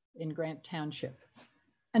well in Grant Township.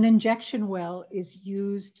 An injection well is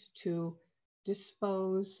used to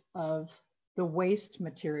dispose of the waste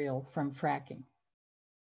material from fracking.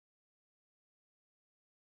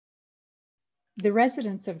 The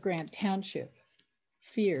residents of Grant Township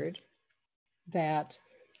feared that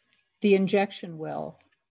the injection well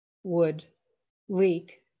would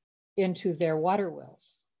leak into their water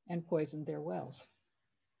wells and poison their wells.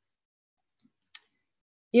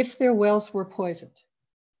 If their wells were poisoned,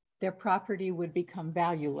 their property would become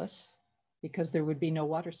valueless because there would be no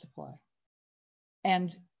water supply.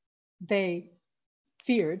 And they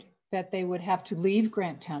feared that they would have to leave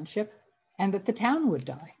Grant Township and that the town would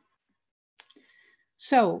die.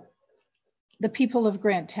 So the people of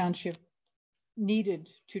Grant Township needed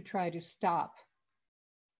to try to stop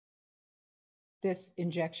this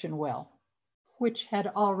injection well, which had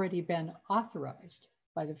already been authorized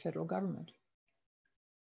by the federal government.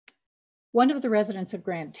 One of the residents of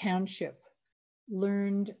Grant Township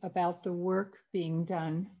learned about the work being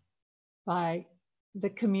done by the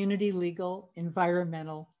Community Legal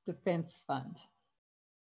Environmental Defense Fund.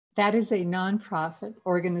 That is a nonprofit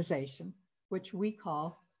organization, which we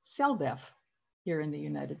call CELDEF here in the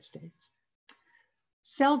United States.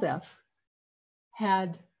 CELDEF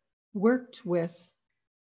had worked with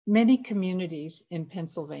many communities in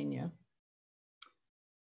Pennsylvania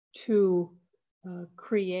to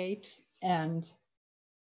create and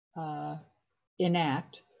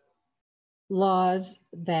enact laws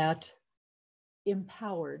that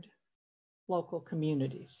empowered local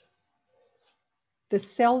communities. The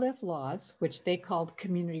CELDEF laws, which they called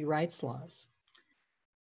community rights laws,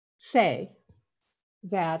 say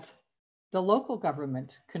that the local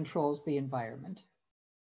government controls the environment.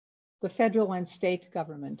 The federal and state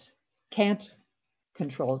government can't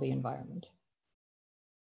control the environment.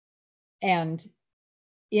 And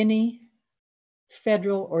any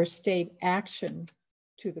federal or state action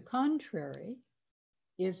to the contrary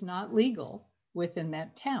is not legal within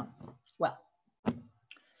that town. Well,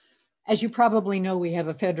 as you probably know, we have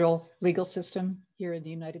a federal legal system here in the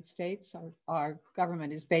United States. Our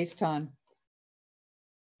government is based on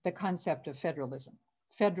the concept of federalism.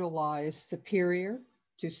 Federal law is superior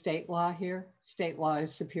to state law here. State law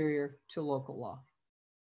is superior to local law.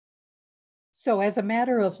 So as a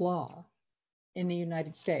matter of law in the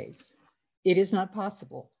United States, it is not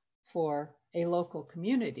possible for a local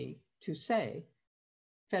community to say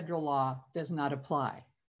federal law does not apply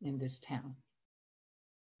in this town.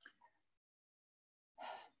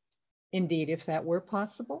 Indeed, if that were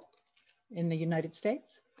possible in the United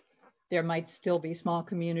States, there might still be small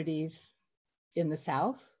communities in the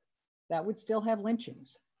South that would still have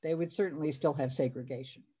lynchings. They would certainly still have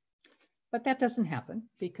segregation. But that doesn't happen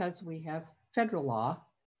because we have federal law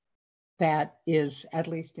that is at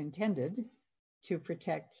least intended to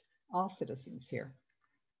protect all citizens here.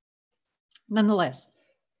 Nonetheless,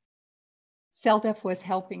 CELDEF was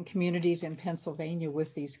helping communities in Pennsylvania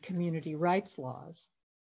with these community rights laws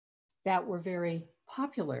that were very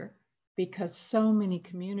popular because so many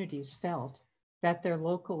communities felt that their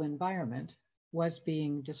local environment was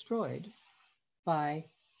being destroyed by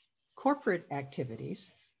corporate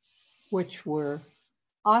activities, which were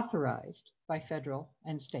authorized by federal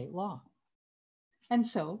and state law. And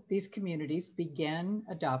so these communities began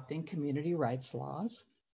adopting community rights laws.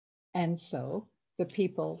 And so the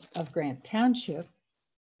people of Grant Township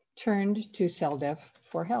turned to CELDEF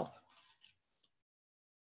for help.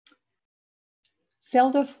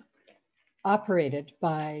 CELDEF operated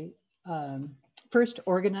by first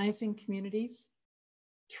organizing communities,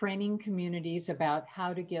 training communities about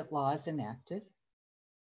how to get laws enacted,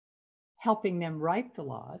 helping them write the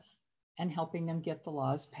laws, and helping them get the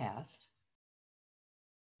laws passed.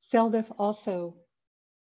 CELDEF also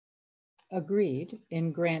agreed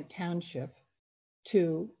in Grant Township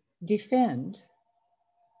to defend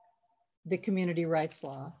the community rights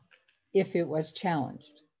law if it was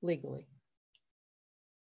challenged legally.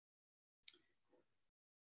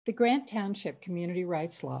 The Grant Township community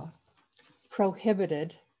rights law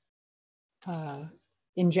prohibited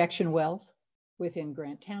injection wells within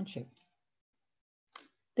Grant Township.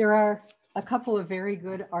 There are a couple of very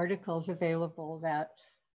good articles available that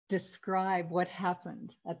describe what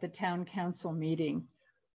happened at the town council meeting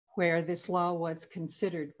where this law was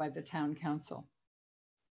considered by the town council.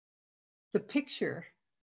 The picture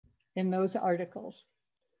in those articles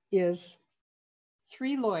is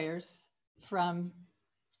 3 lawyers from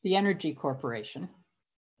the Energy Corporation.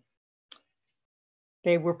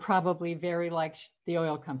 They were probably very like the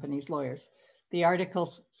oil company's lawyers. The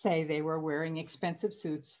articles say they were wearing expensive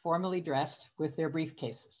suits, formally dressed with their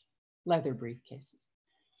briefcases, leather briefcases.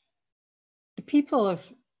 The people of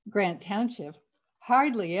Grant Township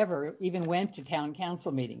hardly ever even went to town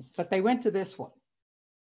council meetings, but they went to this one.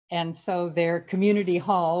 And so their community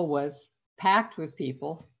hall was packed with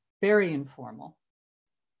people, very informal.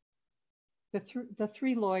 The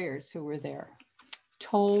 3 lawyers who were there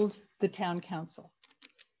told the town council,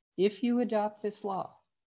 if you adopt this law,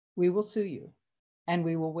 we will sue you and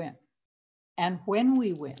we will win. And when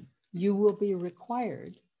we win, you will be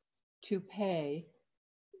required to pay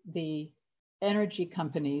the energy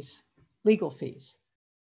company's legal fees,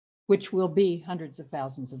 which will be hundreds of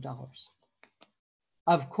thousands of dollars.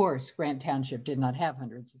 Of course, Grant Township did not have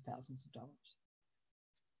hundreds of thousands of dollars.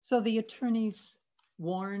 So the attorneys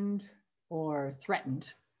warned or threatened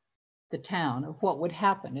the town of what would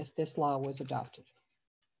happen if this law was adopted.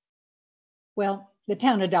 Well, the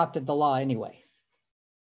town adopted the law anyway.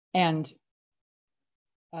 And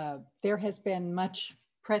there has been much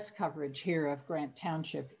press coverage here of Grant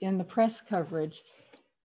Township. In the press coverage,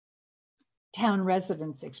 town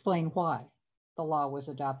residents explain why the law was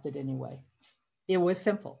adopted anyway. It was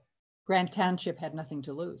simple. Grant Township had nothing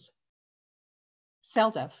to lose.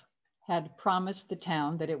 CELDF had promised the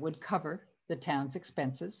town that it would cover the town's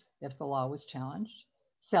expenses if the law was challenged.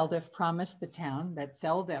 CELDF promised the town that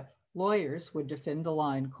CELDF lawyers would defend the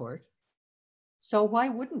law in court. So why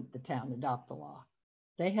wouldn't the town adopt the law?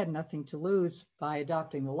 They had nothing to lose by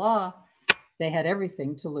adopting the law. They had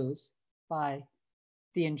everything to lose by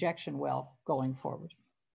the injection well going forward.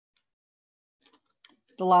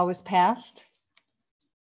 The law was passed.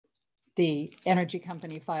 The energy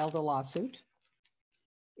company filed a lawsuit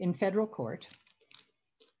in federal court.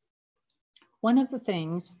 One of the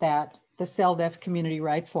things that the CELDF community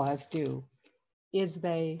rights laws do is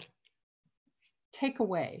they take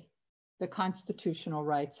away the constitutional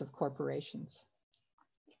rights of corporations.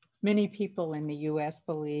 Many people in the US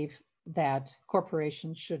believe that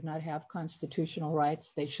corporations should not have constitutional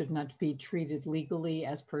rights. They should not be treated legally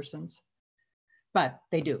as persons, but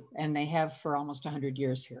they do, and they have for almost 100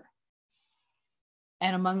 years here.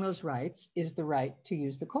 And among those rights is the right to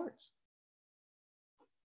use the courts.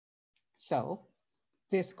 So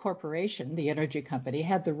this corporation, the energy company,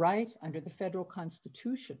 had the right under the federal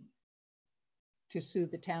constitution to sue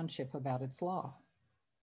the township about its law.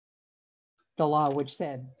 The law which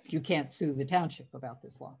said you can't sue the township about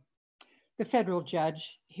this law. The federal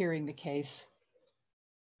judge hearing the case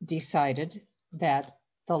decided that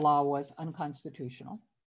the law was unconstitutional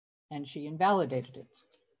and she invalidated it.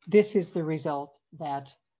 This is the result that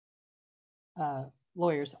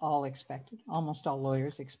lawyers all expected. Almost all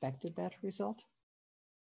lawyers expected that result.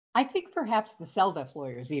 I think perhaps the CELDF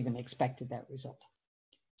lawyers even expected that result,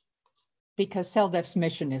 because CELDF's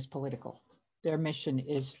mission is political. Their mission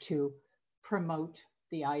is to promote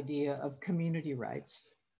the idea of community rights,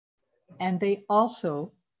 and they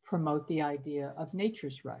also promote the idea of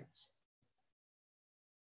nature's rights.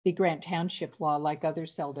 The Grant Township law, like other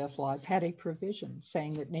CELDF laws, had a provision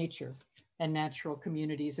saying that nature and natural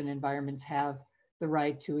communities and environments have the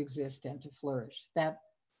right to exist and to flourish.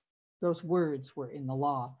 Those words were in the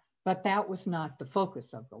law, but that was not the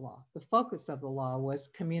focus of the law. The focus of the law was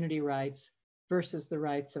community rights versus the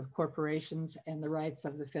rights of corporations and the rights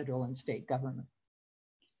of the federal and state government.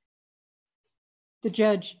 The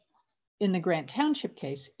judge in the Grant Township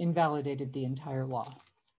case invalidated the entire law.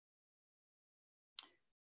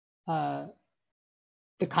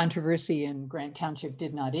 The controversy in Grant Township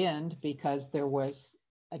did not end because there was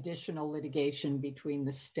additional litigation between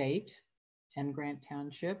the state and Grant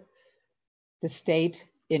Township. The state,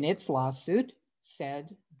 in its lawsuit,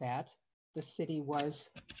 said that the city was,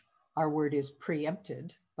 our word is,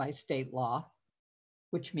 preempted by state law,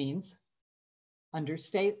 which means under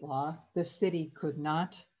state law, the city could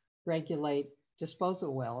not regulate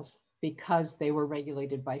disposal wells because they were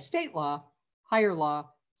regulated by state law, higher law,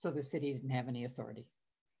 so the city didn't have any authority.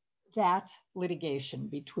 That litigation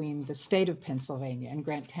between the state of Pennsylvania and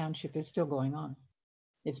Grant Township is still going on.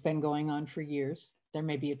 It's been going on for years. There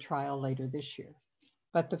may be a trial later this year.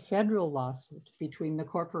 But the federal lawsuit between the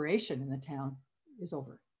corporation and the town is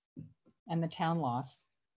over. And the town lost.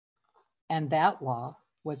 And that law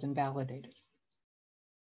was invalidated.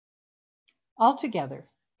 Altogether,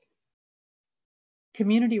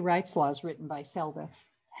 community rights laws written by CELDA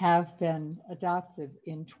have been adopted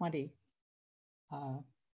in 20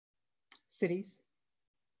 cities,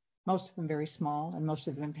 most of them very small, and most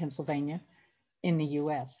of them in Pennsylvania, in the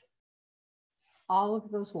US. All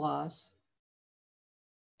of those laws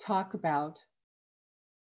talk about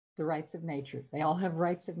the rights of nature. They all have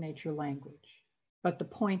rights of nature language. But the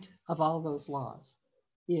point of all those laws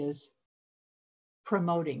is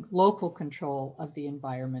promoting local control of the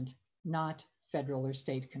environment, not federal or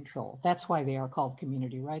state control. That's why they are called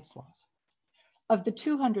community rights laws. Of the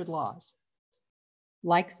 200 laws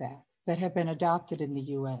like that that have been adopted in the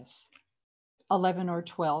US, 11 or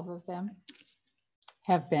 12 of them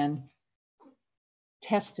have been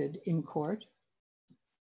tested in court.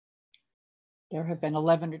 There have been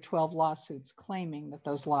 11 or 12 lawsuits claiming that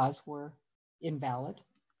those laws were invalid.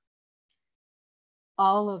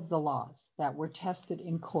 All of the laws that were tested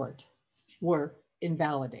in court were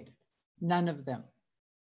invalidated. None of them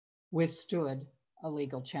withstood a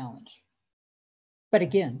legal challenge. But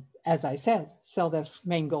again, as I said, CELDA's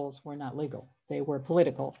main goals were not legal. They were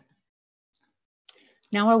political.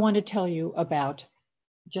 Now I want to tell you about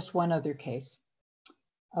just one other case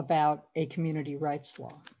about a community rights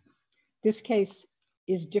law. This case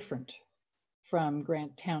is different from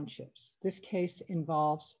Grant Township's. This case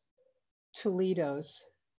involves Toledo's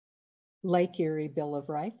Lake Erie Bill of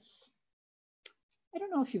Rights. I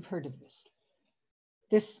don't know if you've heard of this.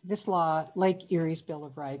 This law, Lake Erie's Bill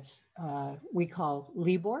of Rights, we call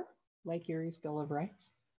LEBOR, Lake Erie's Bill of Rights.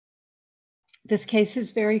 This case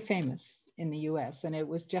is very famous in the US, and it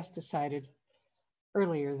was just decided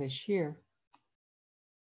earlier this year.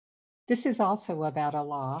 This is also about a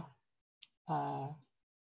law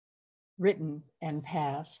written and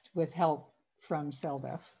passed with help from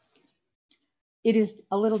CELDA. It is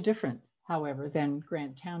a little different, however, than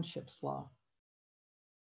Grant Township's law.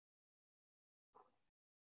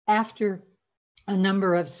 After a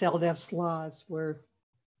number of CELDA's laws were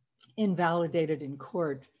invalidated in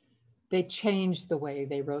court, they changed the way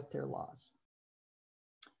they wrote their laws.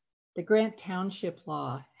 The Grant Township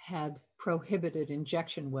law had prohibited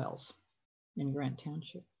injection wells in Grant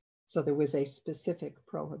Township, so there was a specific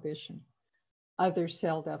prohibition. Other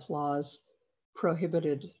CELDA laws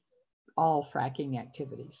prohibited all fracking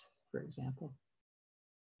activities, for example.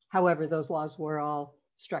 However, those laws were all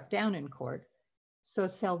struck down in court, so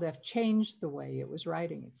CELDA changed the way it was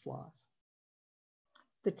writing its laws.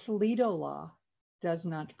 The Toledo law does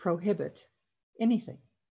not prohibit anything.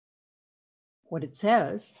 What it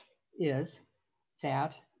says is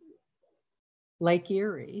that Lake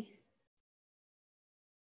Erie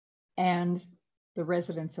and the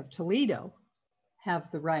residents of Toledo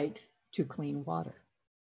have the right to clean water.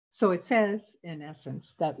 So it says, in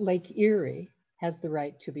essence, that Lake Erie has the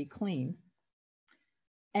right to be clean,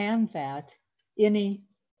 and that any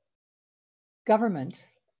government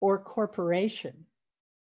or corporation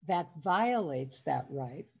that violates that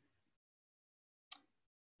right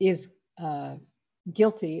is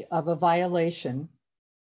guilty of a violation,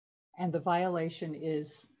 and the violation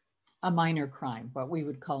is a minor crime, what we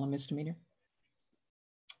would call a misdemeanor.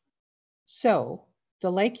 So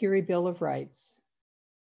the Lake Erie Bill of Rights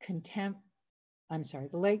the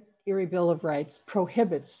Lake Erie Bill of Rights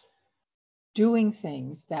prohibits doing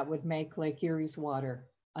things that would make Lake Erie's water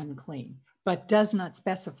unclean, but does not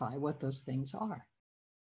specify what those things are.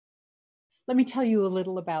 Let me tell you a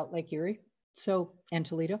little about Lake Erie and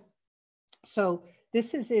Toledo. So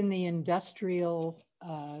this is in the industrial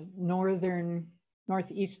northeastern,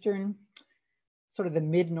 sort of the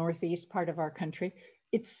mid-northeast part of our country.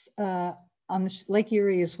 It's Lake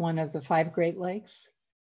Erie is one of the 5 Great Lakes.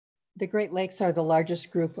 The Great Lakes are the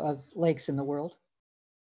largest group of lakes in the world.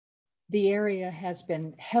 The area has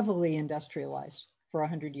been heavily industrialized for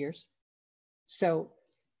 100 years. So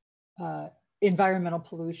environmental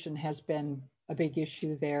pollution has been a big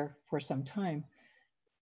issue there for some time.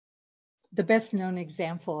 The best known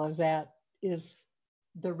example of that is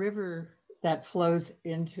the river that flows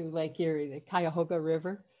into Lake Erie, the Cuyahoga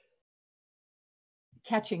River,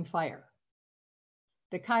 catching fire.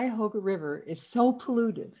 The Cuyahoga River is so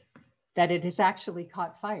polluted that it has actually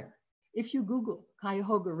caught fire. If you Google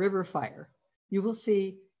Cuyahoga River fire, you will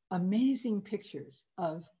see amazing pictures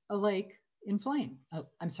of a lake in flame. A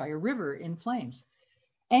river in flames.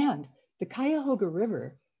 And the Cuyahoga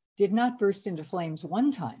River did not burst into flames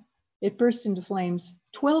one time. It burst into flames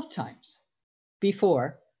 12 times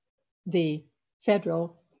before the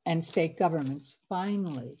federal and state governments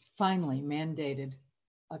finally mandated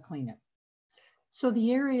a cleanup. So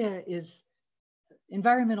the area is,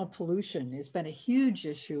 environmental pollution has been a huge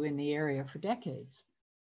issue in the area for decades.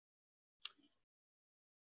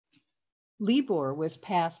 Libor was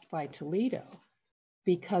passed by Toledo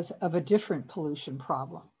because of a different pollution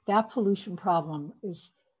problem. That pollution problem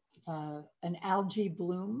is an algae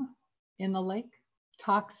bloom in the lake.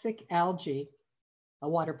 Toxic algae, a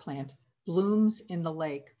water plant, blooms in the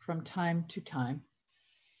lake from time to time,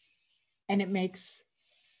 and it makes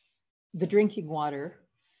the drinking water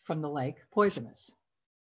from the lake poisonous.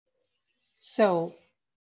 So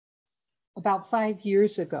about 5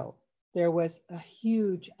 years ago, there was a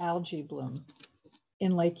huge algae bloom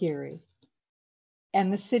in Lake Erie.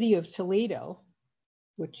 And the city of Toledo,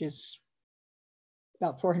 which is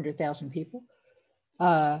about 400,000 people,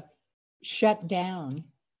 shut down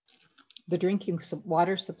the drinking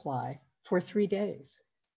water supply for 3 days.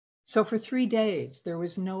 So for 3 days, there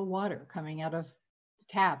was no water coming out of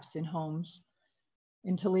taps in homes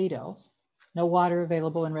in Toledo, no water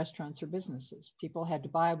available in restaurants or businesses. People had to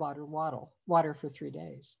buy water for 3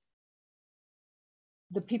 days.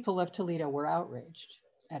 The people of Toledo were outraged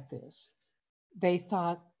at this. They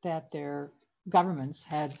thought that their governments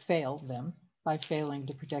had failed them by failing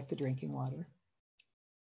to protect the drinking water.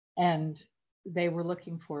 And they were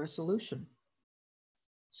looking for a solution.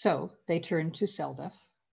 So they turned to CELDF,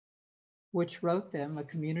 which wrote them a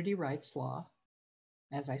community rights law.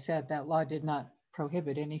 As I said, that law did not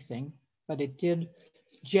prohibit anything, but it did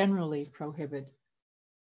generally prohibit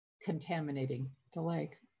contaminating the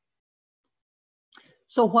lake.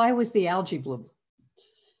 So why was the algae bloom?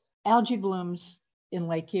 Algae blooms in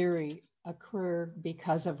Lake Erie occur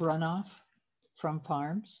because of runoff from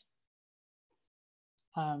farms.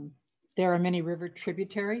 There are many river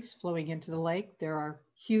tributaries flowing into the lake. There are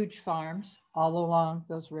huge farms all along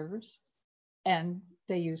those rivers, and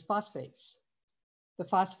they use phosphates. The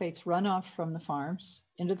phosphates run off from the farms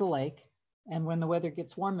into the lake, and when the weather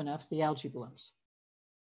gets warm enough, the algae blooms.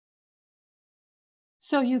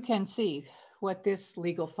 So you can see what this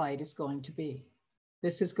legal fight is going to be.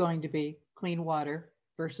 This is going to be clean water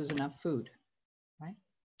versus enough food, right?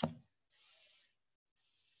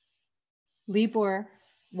 Libor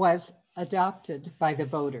was adopted by the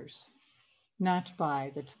voters, not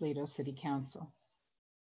by the Toledo City Council.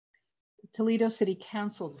 The Toledo City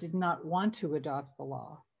Council did not want to adopt the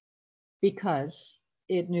law because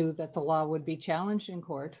it knew that the law would be challenged in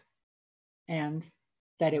court and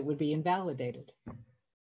that it would be invalidated.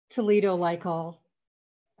 Toledo, like all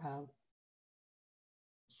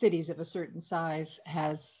cities of a certain size,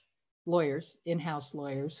 has lawyers, in-house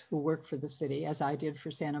lawyers who work for the city, as I did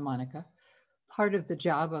for Santa Monica. Part of the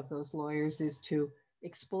job of those lawyers is to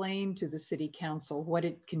explain to the city council what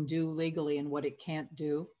it can do legally and what it can't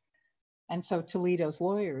do. And so Toledo's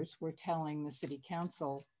lawyers were telling the city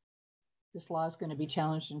council, this law is going to be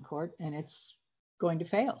challenged in court and it's going to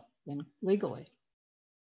fail legally.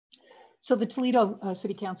 So the Toledo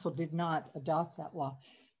City Council did not adopt that law.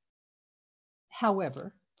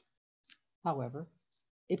 However,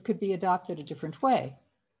 it could be adopted a different way.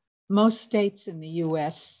 Most states in the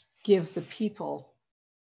US give the people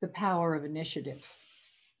the power of initiative.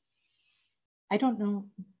 I don't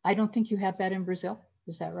think you have that in Brazil.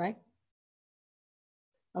 Is that right?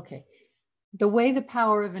 Okay. The way the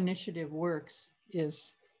power of initiative works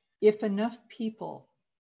is if enough people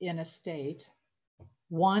in a state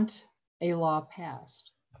want a law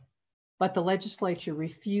passed, but the legislature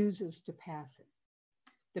refuses to pass it,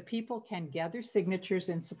 the people can gather signatures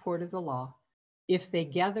in support of the law. If they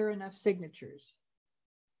gather enough signatures,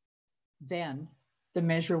 then the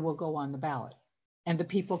measure will go on the ballot and the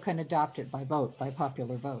people can adopt it by vote, by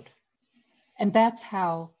popular vote. And that's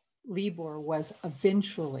how Libor was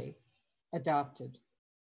eventually adopted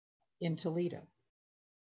in Toledo.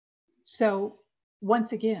 So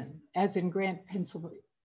once again, as in Grant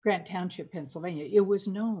Township, Pennsylvania, it was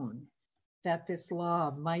known that this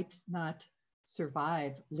law might not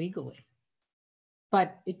survive legally,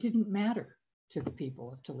 but it didn't matter to the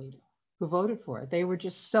people of Toledo who voted for it. They were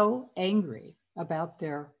just so angry about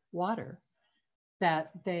their water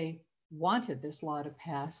that they wanted this law to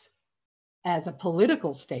pass as a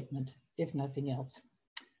political statement, if nothing else.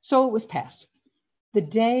 So it was passed. The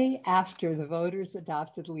day after the voters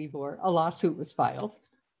adopted Libor, a lawsuit was filed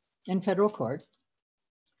in federal court,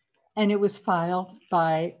 and it was filed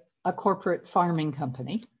by a corporate farming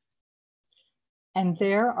company. And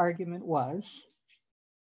their argument was,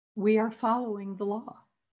 we are following the law.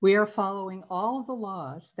 We are following all the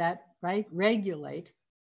laws that regulate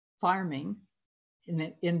farming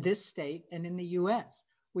in this state and in the US.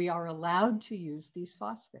 We are allowed to use these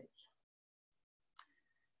phosphates.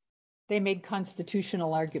 They made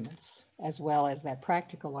constitutional arguments as well as that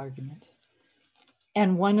practical argument.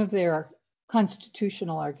 And one of their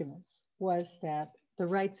constitutional arguments was that the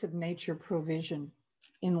rights of nature provision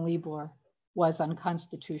in Libor was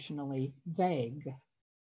unconstitutionally vague.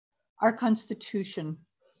 Our Constitution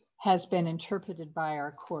has been interpreted by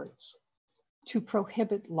our courts to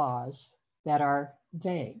prohibit laws that are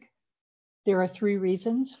vague. There are 3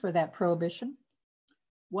 reasons for that prohibition.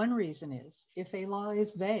 One reason is if a law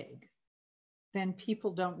is vague, then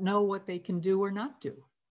people don't know what they can do or not do.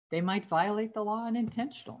 They might violate the law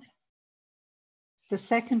unintentionally. The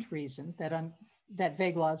second reason that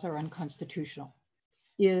vague laws are unconstitutional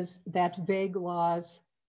is that vague laws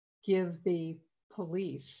give the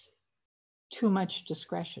police too much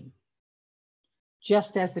discretion.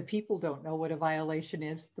 Just as the people don't know what a violation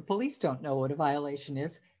is, the police don't know what a violation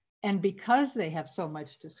is. And because they have so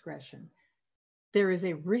much discretion, there is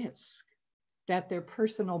a risk that their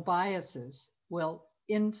personal biases will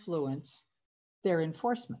influence their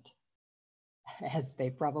enforcement, as they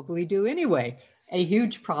probably do anyway. A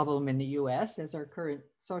huge problem in the US, as our current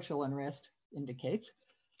social unrest indicates.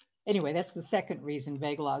 Anyway, that's the second reason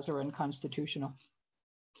vague laws are unconstitutional.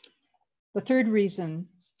 The third reason,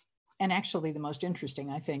 and actually the most interesting,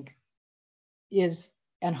 I think, is,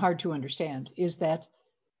 and hard to understand, is that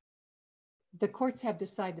the courts have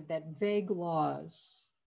decided that vague laws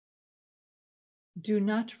do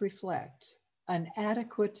not reflect an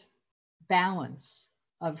adequate balance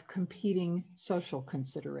of competing social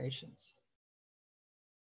considerations.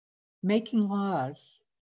 Making laws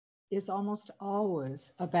is almost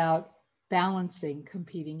always about balancing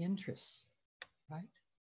competing interests, right?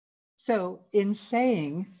 So in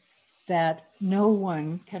saying that no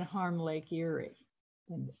one can harm Lake Erie,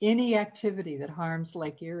 and any activity that harms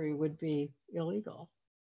Lake Erie would be illegal,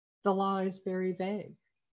 the law is very vague,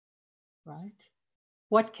 right?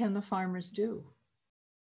 What can the farmers do?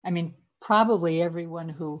 I mean, probably everyone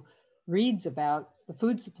who reads about the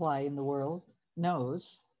food supply in the world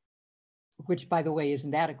knows, which by the way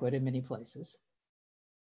isn't adequate in many places,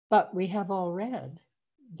 but we have all read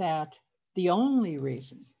that the only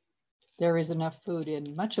reason there is enough food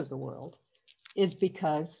in much of the world is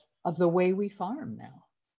because of the way we farm now.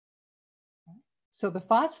 So the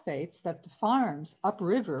phosphates that the farms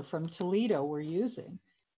upriver from Toledo were using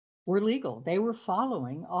were legal. They were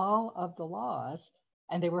following all of the laws,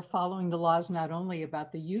 and they were following the laws not only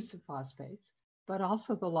about the use of phosphates, but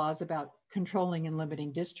also the laws about controlling and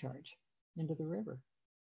limiting discharge into the river.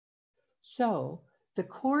 So the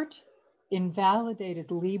court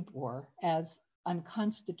invalidated Libor as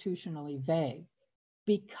unconstitutionally vague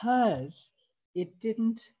because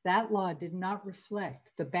that law did not reflect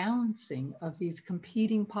the balancing of these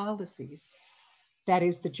competing policies. That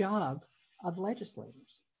is the job of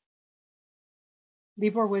legislators.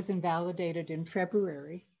 Libor was invalidated in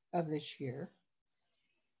February of this year.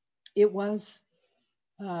 It was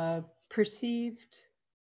perceived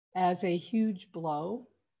as a huge blow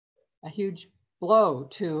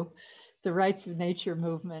to the rights of nature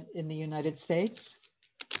movement in the United States.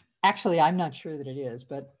 Actually, I'm not sure that it is,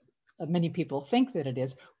 but many people think that it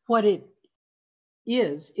is. What it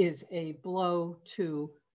is a blow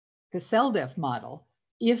to the CELDEF model,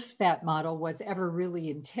 if that model was ever really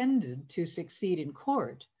intended to succeed in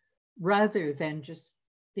court, rather than just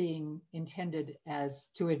being intended as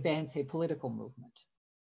to advance a political movement,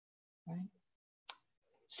 right?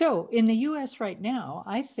 So in the US right now,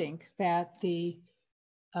 I think that the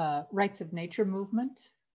rights of nature movement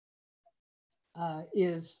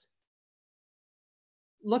is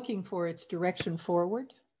looking for its direction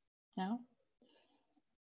forward now.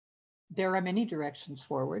 There are many directions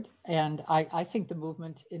forward, and I think the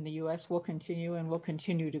movement in the US will continue and will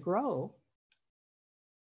continue to grow.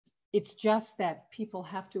 It's just that people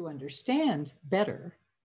have to understand better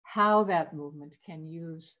how that movement can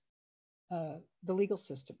use the legal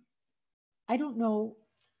system. I don't know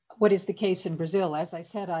what is the case in Brazil. As I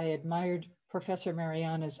said, I admired Professor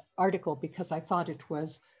Mariana's article because I thought it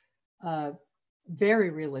was very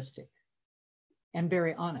realistic and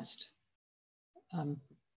very honest.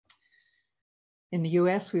 In the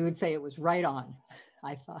US, we would say it was right on,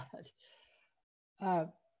 I thought.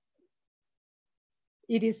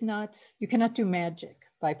 It is not, you cannot do magic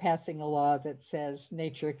by passing a law that says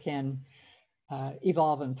nature can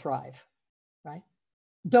evolve and thrive, right?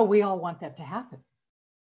 Though we all want that to happen.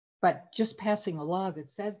 But just passing a law that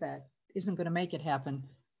says that isn't going to make it happen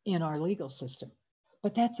in our legal system.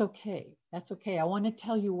 But that's okay. That's okay. I want to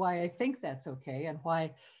tell you why I think that's okay and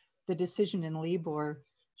why the decision in Libor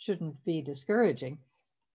shouldn't be discouraging.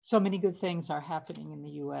 So many good things are happening in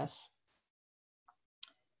the US.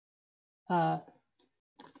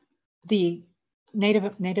 The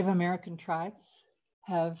Native American tribes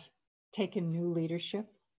have taken new leadership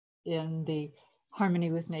in the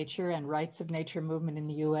Harmony with Nature and Rights of Nature movement in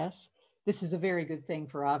the US. This is a very good thing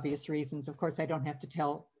for obvious reasons. Of course, I don't have to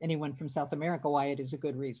tell anyone from South America why it is a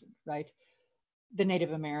good reason, right? The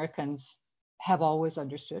Native Americans have always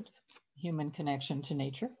understood human connection to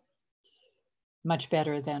nature much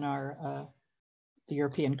better than the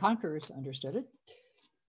European conquerors understood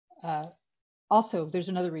it. Also, there's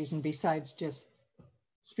another reason besides just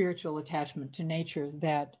spiritual attachment to nature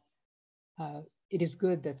that it is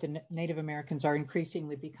good that the Native Americans are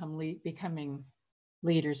increasingly becoming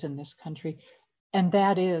leaders in this country. And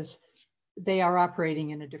that is, they are operating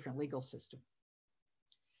in a different legal system.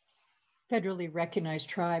 Federally recognized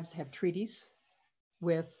tribes have treaties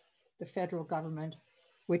with the federal government,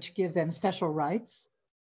 which give them special rights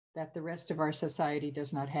that the rest of our society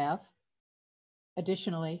does not have.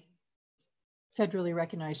 Additionally, federally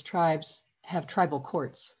recognized tribes have tribal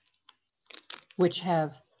courts, which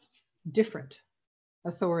have different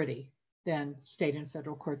authority than state and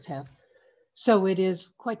federal courts have. So it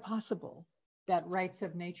is quite possible that rights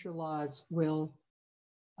of nature laws will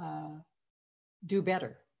do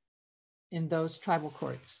better in those tribal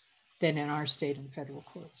courts than in our state and federal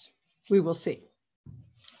courts. We will see.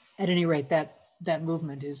 At any rate, that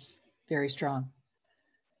movement is very strong.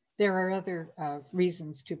 There are other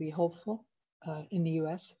reasons to be hopeful in the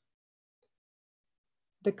US.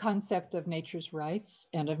 The concept of nature's rights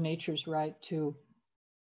and of nature's right to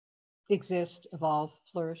exist, evolve,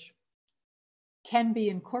 flourish can be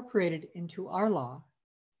incorporated into our law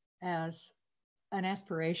as an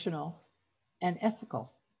aspirational and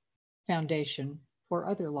ethical foundation for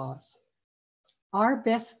other laws. Our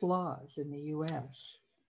best laws in the US,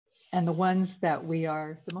 and the ones that we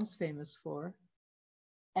are the most famous for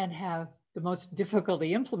and have the most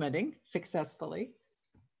difficulty implementing successfully,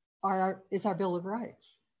 is our Bill of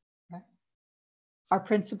Rights. Right? Our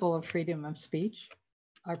principle of freedom of speech,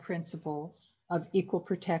 our principles of equal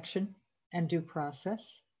protection and due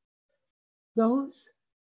process. Those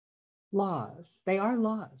laws, they are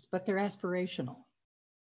laws, but they're aspirational,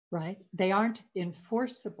 right? They aren't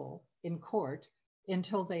enforceable in court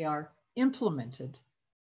until they are implemented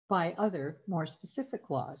by other more specific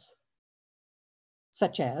laws,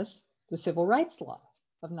 such as the Civil Rights Law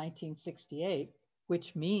of 1968,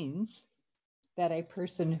 which means that a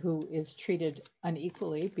person who is treated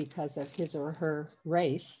unequally because of his or her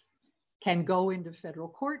race can go into federal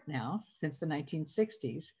court now since the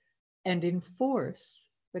 1960s and enforce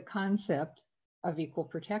the concept of equal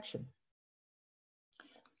protection.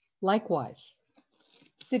 Likewise,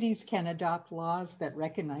 cities can adopt laws that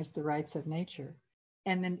recognize the rights of nature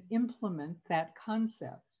and then implement that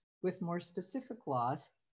concept with more specific laws.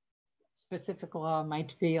 Specific law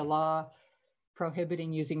might be a law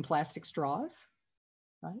prohibiting using plastic straws,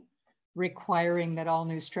 right? Requiring that all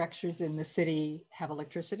new structures in the city have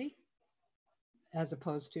electricity as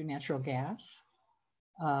opposed to natural gas,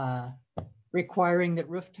 requiring that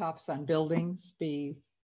rooftops on buildings be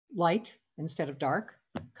light instead of dark,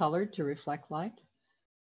 colored to reflect light.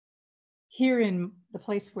 Here in the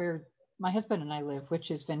place where my husband and I live,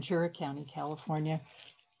 which is Ventura County, California,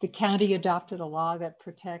 the county adopted a law that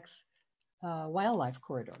protects wildlife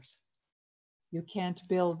corridors. You can't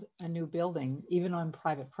build a new building, even on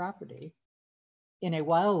private property, in a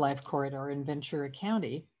wildlife corridor in Ventura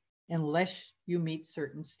County unless you meet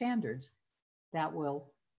certain standards that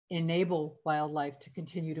will enable wildlife to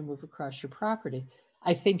continue to move across your property.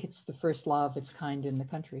 I think it's the first law of its kind in the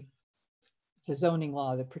country. It's a zoning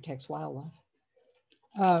law that protects wildlife.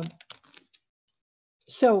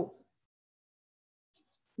 So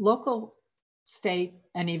local, state,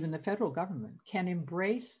 and even the federal government can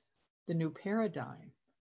embrace the new paradigm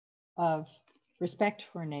of respect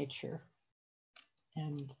for nature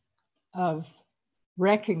and of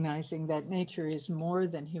recognizing that nature is more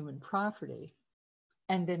than human property,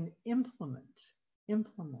 and then implement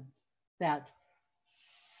that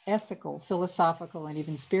ethical, philosophical, and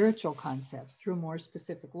even spiritual concepts through more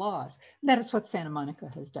specific laws. And that is what Santa Monica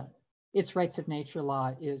has done. Its rights of nature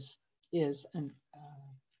law is an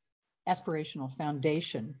aspirational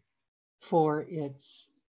foundation for its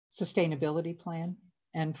sustainability plan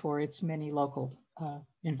and for its many local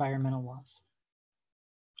environmental laws.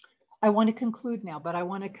 I want to conclude now, but I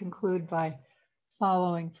want to conclude by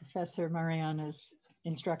following Professor Mariana's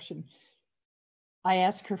instruction. I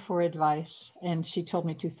asked her for advice, and she told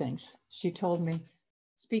me two things. She told me,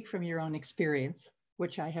 speak from your own experience,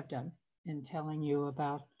 which I have done in telling you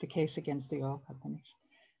about the case against the oil companies.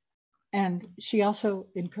 And she also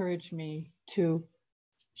encouraged me to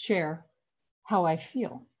share how I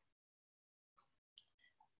feel.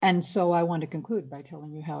 And so I want to conclude by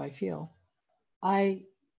telling you how I feel. I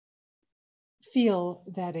feel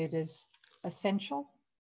that it is essential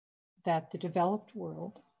that the developed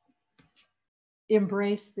world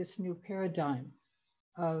embrace this new paradigm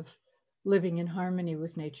of living in harmony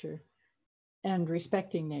with nature and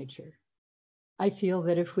respecting nature, I feel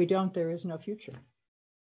that if we don't, there is no future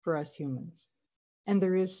for us humans. And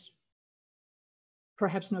there is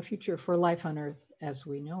perhaps no future for life on Earth as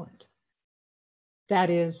we know it. That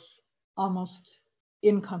is almost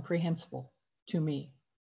incomprehensible to me,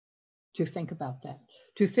 to think about that.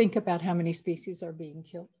 To think about how many species are being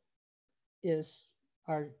killed,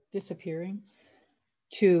 are disappearing.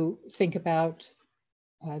 To think about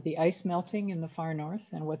the ice melting in the far north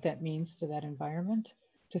and what that means to that environment.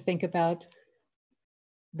 To think about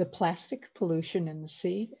the plastic pollution in the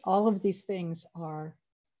sea. All of these things are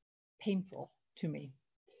painful to me.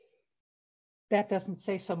 That doesn't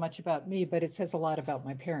say so much about me, but it says a lot about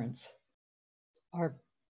my parents.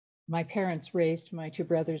 My parents raised my two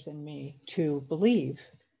brothers and me to believe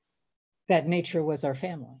that nature was our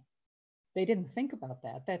family. They didn't think about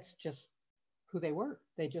that. That's just who they were.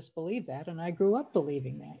 They just believed that, and I grew up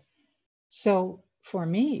believing that. So for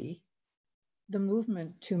me, the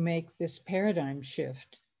movement to make this paradigm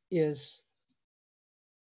shift is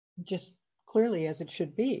just clearly as it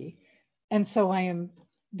should be. And so I am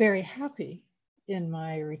very happy in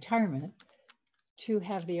my retirement to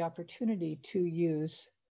have the opportunity to use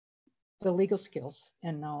the legal skills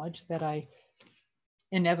and knowledge that I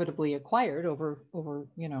inevitably acquired over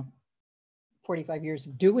 45 years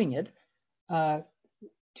of doing it,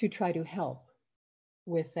 to try to help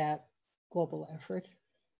with that global effort.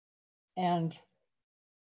 And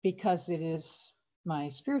because it is my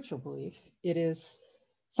spiritual belief, it is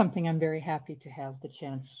something I'm very happy to have the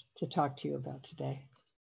chance to talk to you about today.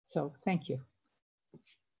 So thank you.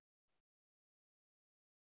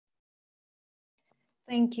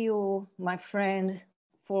 Thank you, my friend,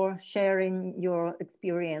 for sharing your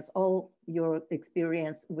experience, all your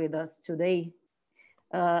experience with us today.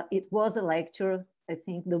 It was a lecture, I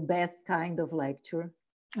think the best kind of lecture.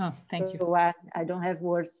 Oh, thank you. So I don't have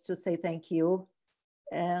words to say thank you.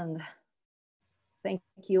 And thank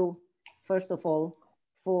you, first of all,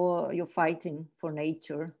 for your fighting for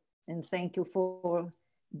nature. And thank you for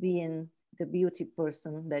being the beauty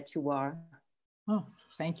person that you are. Oh,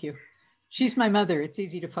 thank you. She's my mother. It's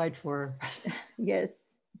easy to fight for her.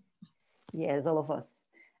 Yes. Yes, all of us.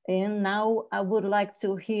 And now I would like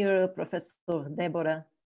to hear Professor Déborah.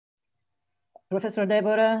 Professor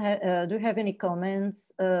Déborah, do you have any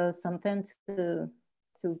comments, something to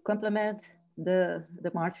complement the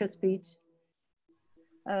Marsha speech?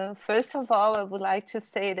 First of all, I would like to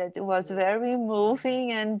say that it was very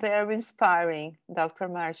moving and very inspiring, Dr.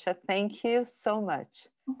 Marsha. Thank you so much.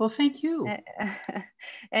 Well, thank you.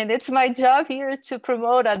 And it's my job here to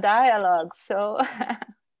promote a dialogue. So,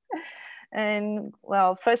 and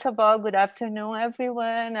well, first of all, good afternoon,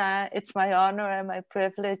 everyone. It's my honor and my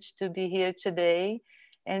privilege to be here today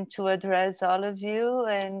and to address all of you.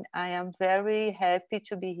 And I am very happy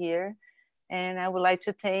to be here. And I would like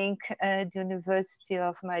to thank the University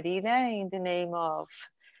of Marília in the name of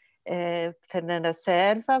Fernanda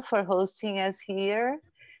Serva for hosting us here.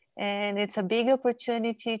 And it's a big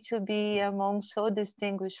opportunity to be among so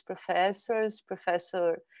distinguished professors,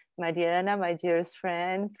 Professor Mariana, my dearest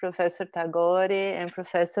friend, Professor Tagore, and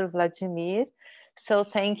Professor Vladmir. So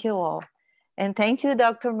thank you all. And thank you,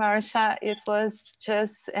 Dr. Marsha. It was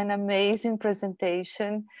just an amazing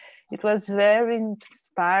presentation. It was very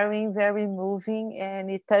inspiring, very moving,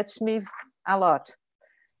 and it touched me a lot.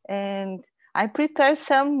 And I prepared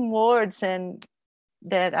some words and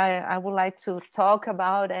that I would like to talk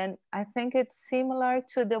about, and I think it's similar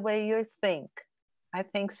to the way you think. I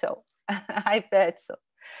think so. I bet so.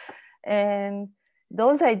 And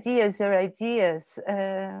those ideas, your ideas,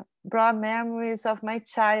 brought memories of my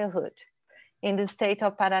childhood in the state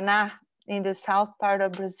of Paraná, in the south part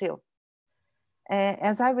of Brazil.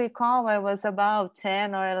 As I recall, I was about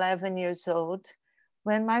 10 or 11 years old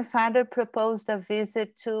when my father proposed a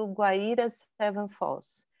visit to Guaíra's Seven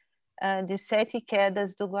Falls, the Sete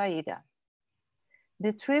Quedas do Guaíra.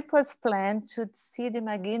 The trip was planned to see the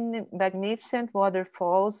magnificent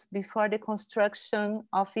waterfalls before the construction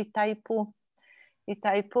of Itaipu.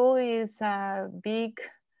 Itaipu is a big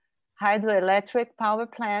hydroelectric power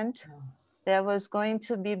plant that was going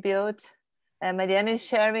to be built. Mariana is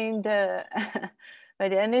sharing the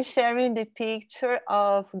picture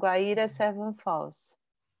of Guaíra Seven Falls.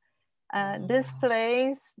 This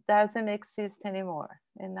place doesn't exist anymore,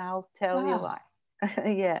 and I'll tell you why.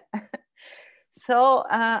 Yeah. So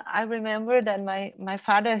I remember that my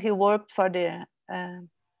father, he worked for the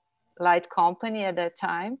light company at that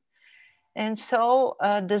time. And so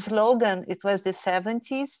the slogan, it was the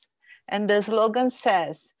 70s, and the slogan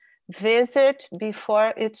says, visit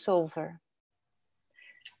before it's over.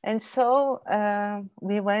 And so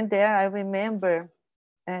we went there. I remember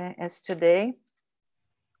as today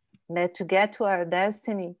that to get to our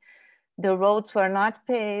destiny, the roads were not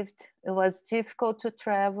paved. It was difficult to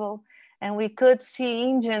travel, and we could see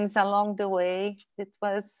Indians along the way. It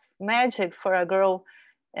was magic for a girl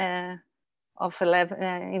of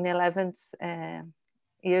 11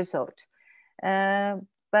 years old.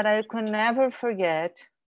 But I could never forget,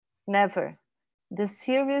 never, the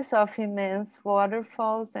series of immense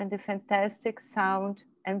waterfalls and the fantastic sound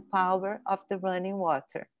and power of the running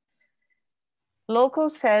water.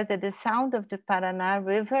 Locals said that the sound of the Paraná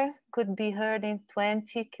River could be heard in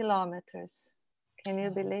 20 kilometers. Can you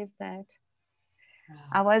believe that?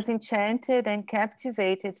 I was enchanted and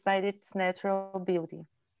captivated by its natural beauty.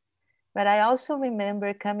 But I also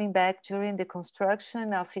remember coming back during the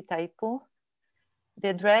construction of Itaipu,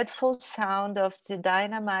 the dreadful sound of the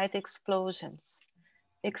dynamite explosions,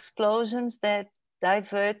 explosions that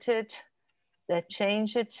diverted, that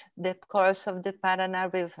changed the course of the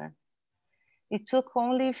Paraná River. It took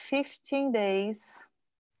only 15 days,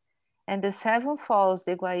 and the 7 falls,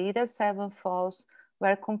 the Guaíra 7 falls,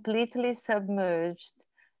 were completely submerged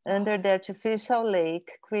under the artificial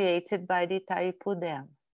lake created by the Itaipu Dam.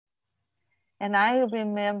 And I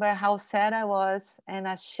remember how sad I was and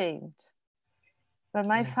ashamed. But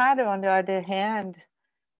my father, on the other hand,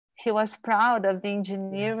 he was proud of the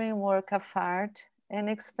engineering work of art and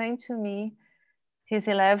explained to me, his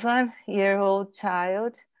 11-year-old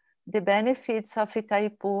child, the benefits of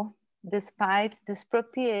Itaipu despite the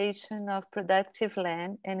expropriation of productive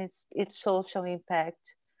land and its social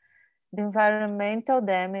impact, the environmental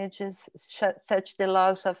damages such the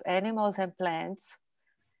loss of animals and plants,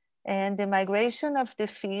 and the migration of the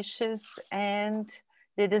fishes and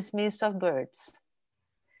the dismissal of birds.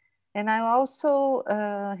 And I also,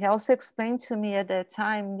 he also explained to me at that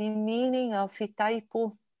time the meaning of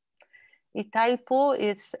Itaipu. Itaipu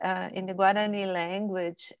is in the Guarani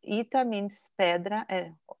language, Ita means pedra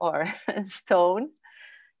or stone,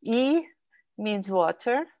 I means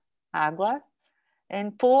water, agua,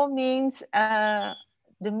 and Pu means the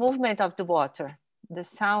movement of the water, the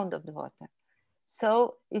sound of the water.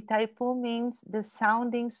 So Itaipu means the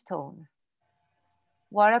sounding stone.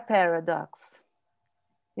 What a paradox.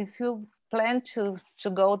 If you plan to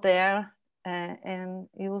go there, and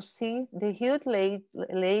you will see the huge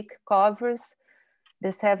lake covers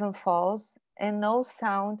the 7 falls and no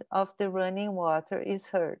sound of the running water is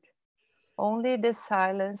heard, only the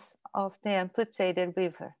silence of the amputated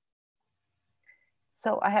river.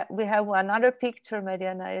 So we have another picture,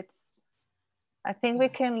 Mariana. I think we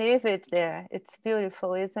can leave it there. It's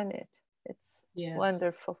beautiful, isn't it? It's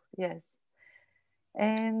wonderful, yes.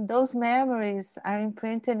 And those memories are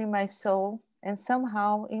imprinted in my soul and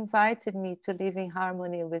somehow invited me to live in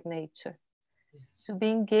harmony with nature, to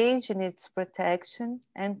be engaged in its protection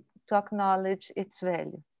and to acknowledge its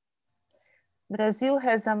value. Brazil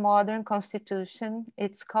has a modern constitution.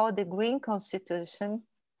 It's called the Green Constitution.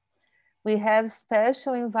 We have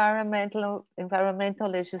special environmental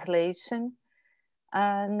legislation.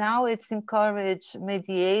 Now it's encouraged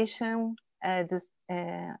mediation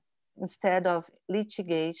instead of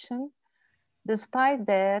litigation. Despite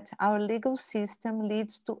that, our legal system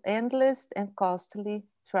leads to endless and costly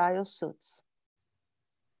trial suits.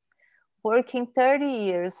 Working 30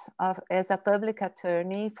 years as a public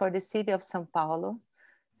attorney for the city of São Paulo.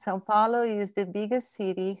 São Paulo is the biggest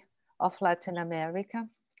city of Latin America.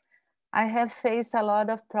 I have faced a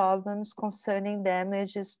lot of problems concerning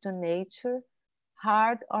damages to nature,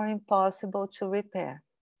 hard or impossible to repair,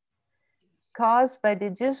 caused by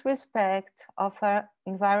the disrespect of our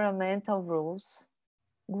environmental rules,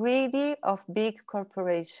 greedy of big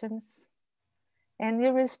corporations, and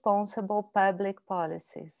irresponsible public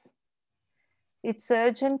policies. It's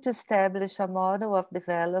urgent to establish a model of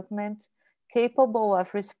development capable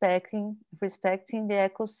of respecting the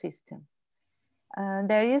ecosystem.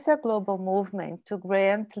 There is a global movement to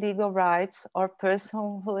grant legal rights or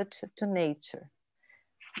personhood to nature.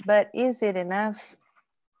 But is it enough?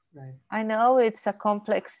 Right. I know it's a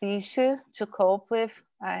complex issue to cope with.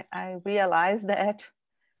 I realize that.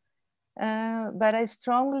 But I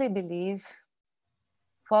strongly believe,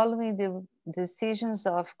 following the decisions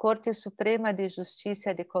of Corte Suprema de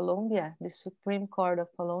Justicia de Colombia, the Supreme Court of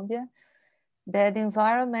Colombia, that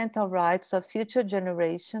environmental rights of future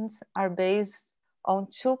generations are based on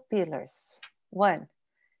 2 pillars. 1,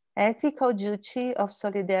 ethical duty of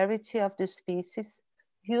solidarity of the species,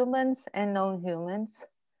 humans and non-humans.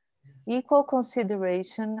 Equal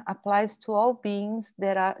consideration applies to all beings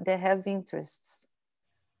that have interests.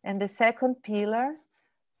 And the 2nd pillar,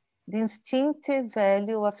 the instinctive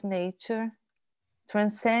value of nature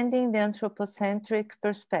transcending the anthropocentric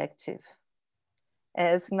perspective.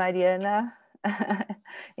 As Mariana,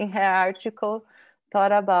 in her article,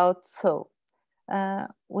 thought about so.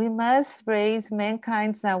 We must raise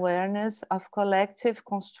mankind's awareness of collective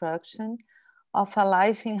construction, of a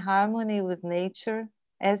life in harmony with nature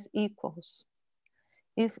as equals.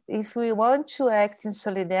 If we want to act in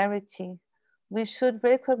solidarity, we should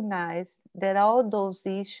recognize that all those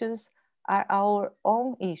issues are our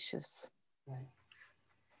own issues. Right.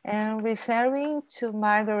 And referring to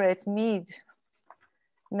Margaret Mead,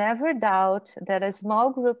 never doubt that a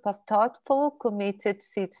small group of thoughtful, committed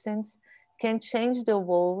citizens can change the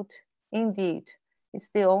world. Indeed, it's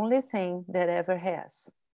the only thing that ever has.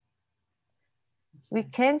 We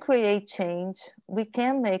can create change, we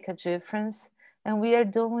can make a difference, and we are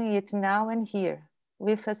doing it now and here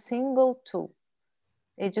with a single tool,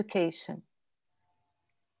 education.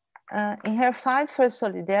 In her fight for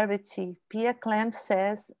solidarity, Pia Klemp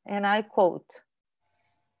says, and I quote,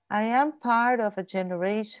 "I am part of a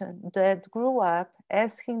generation that grew up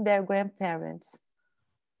asking their grandparents,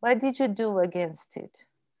 what did you do against it?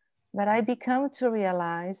 But I become to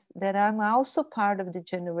realize that I'm also part of the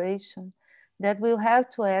generation that will have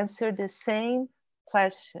to answer the same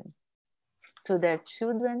question to their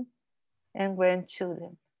children and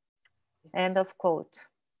grandchildren." End of quote.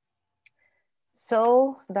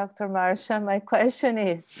 So, Dr. Marsha, my question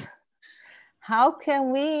is, how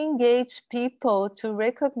can we engage people to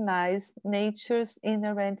recognize nature's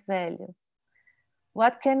inherent value?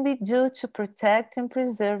 What can we do to protect and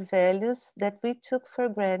preserve values that we took for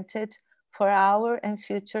granted for our and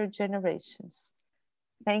future generations?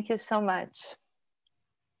 Thank you so much.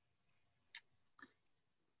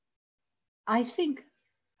 I think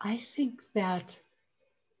that,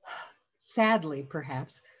 sadly,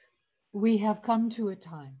 perhaps, we have come to a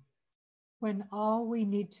time when all we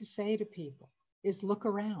need to say to people is look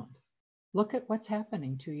around. Look at what's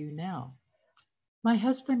happening to you now. My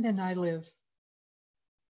husband and I live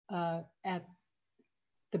at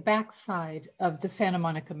the backside of the Santa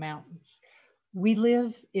Monica Mountains. We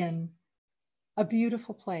live in a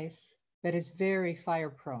beautiful place that is very fire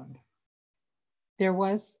prone. There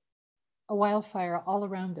was a wildfire all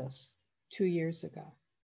around us 2 years ago.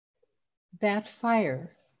 That fire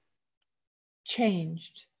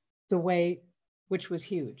changed the way, which was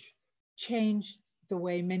huge, changed the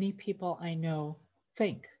way many people I know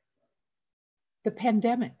think. The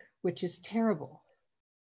pandemic, which is terrible,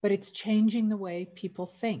 but it's changing the way people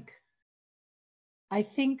think. I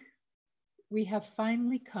think we have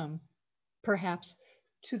finally come, perhaps,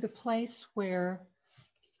 to the place where,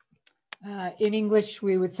 in English,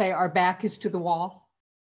 we would say our back is to the wall.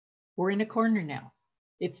 We're in a corner now.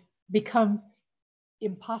 It's become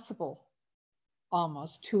impossible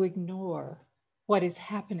almost to ignore what is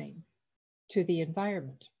happening to the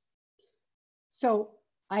environment. So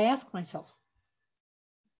I ask myself,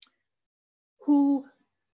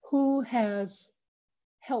 who has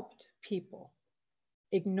helped people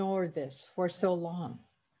ignore this for so long?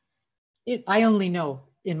 I only know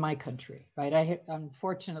in my country, right?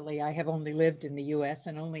 Unfortunately, I have only lived in the US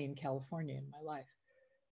and only in California in my life.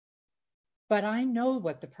 But I know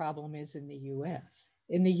what the problem is in the US.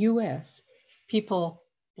 In the US, people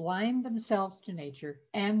blind themselves to nature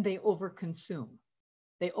and they overconsume.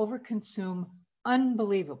 They overconsume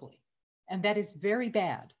unbelievably. And that is very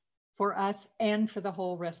bad for us and for the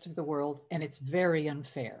whole rest of the world. And it's very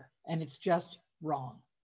unfair and it's just wrong.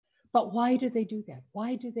 But why do they do that?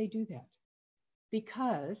 Why do they do that?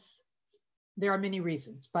 Because there are many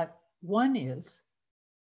reasons, but one is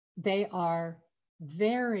they are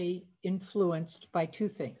very influenced by two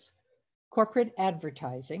things: corporate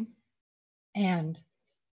advertising and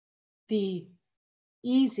the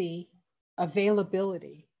easy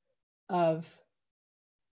availability of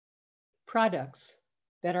products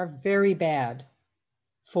that are very bad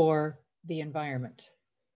for the environment.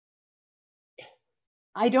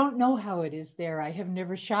 I don't know how it is there. I have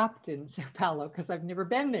never shopped in Sao Paulo because I've never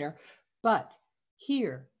been there. But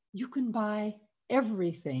here, you can buy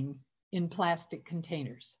everything in plastic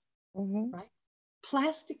containers, right?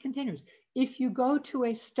 Plastic containers. If you go to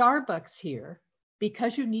a Starbucks here,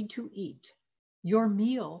 because you need to eat, your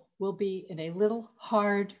meal will be in a little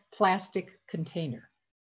hard plastic container.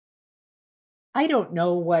 I don't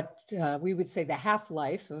know what we would say the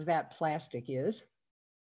half-life of that plastic is,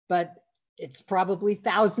 but it's probably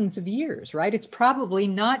thousands of years, right? It's probably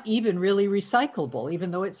not even really recyclable, even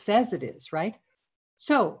though it says it is, right?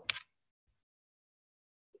 So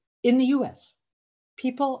in the US,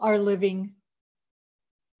 people are living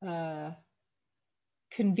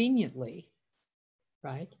conveniently,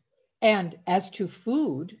 right? And as to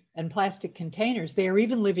food and plastic containers, they are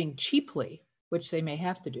even living cheaply, which they may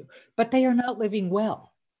have to do, but they are not living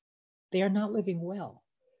well. They are not living well.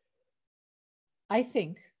 I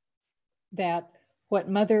think that what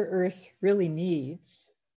Mother Earth really needs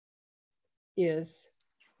is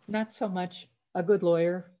not so much a good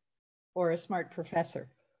lawyer or a smart professor.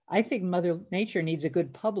 I think Mother Nature needs a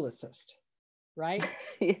good publicist, right?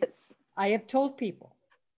 Yes. I have told people,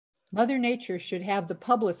 Mother Nature should have the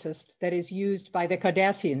publicist that is used by the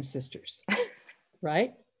Kardashian sisters,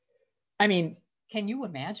 right? I mean, can you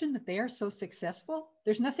imagine that they are so successful?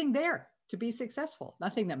 There's nothing there to be successful,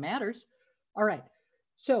 nothing that matters. All right.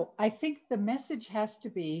 So I think the message has to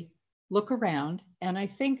be look around, and I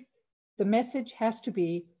think the message has to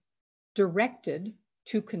be directed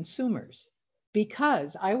to consumers,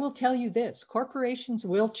 because I will tell you this, corporations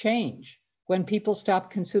will change when people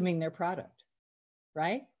stop consuming their product,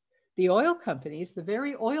 right? The oil companies, the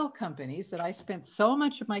very oil companies that I spent so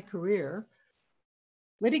much of my career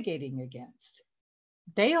litigating against,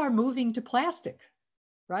 they are moving to plastic,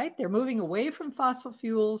 right? They're moving away from fossil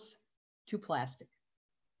fuels to plastic,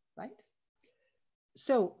 right?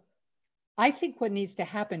 So I think what needs to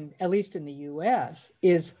happen, at least in the US,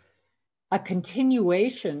 is a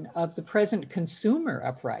continuation of the present consumer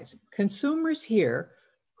uprising. Consumers here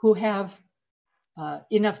who have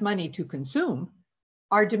enough money to consume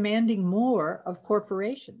are demanding more of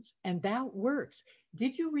corporations, and that works.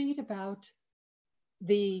 Did you read about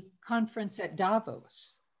the conference at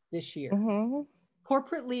Davos this year? Mm-hmm.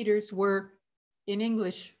 Corporate leaders were, in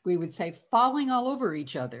English, we would say, falling all over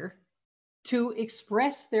each other to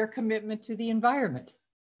express their commitment to the environment.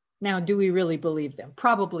 Now, do we really believe them?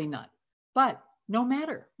 Probably not. But no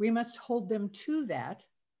matter, we must hold them to that.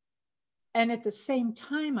 And at the same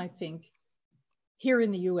time, I think, here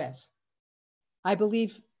in the US, I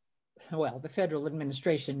believe, well, the federal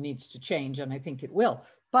administration needs to change, and I think it will,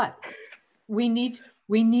 but we need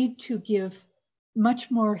to give much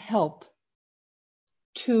more help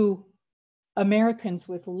to Americans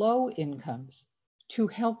with low incomes to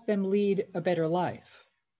help them lead a better life.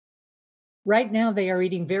 Right now, they are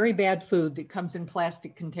eating very bad food that comes in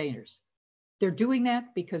plastic containers. They're doing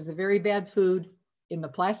that because the very bad food in the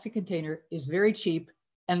plastic container is very cheap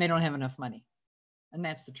and they don't have enough money. And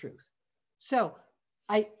that's the truth. So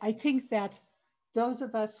I think that those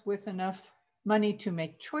of us with enough money to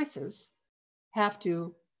make choices have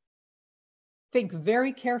to think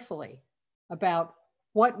very carefully about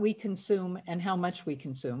what we consume and how much we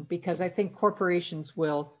consume, because I think corporations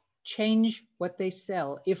will change what they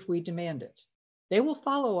sell if we demand it. They will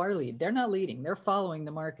follow our lead. They're not leading, they're following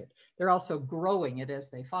the market. They're also growing it as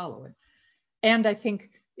they follow it. And I think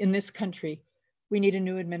in this country, we need a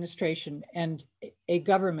new administration and a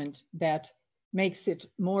government that makes it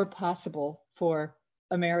more possible for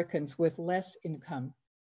Americans with less income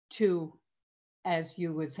to, as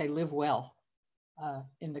you would say, live well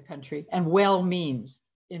in the country. And well means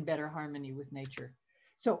in better harmony with nature.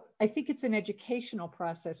 So I think it's an educational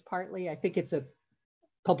process partly. I think it's a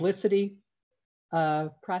publicity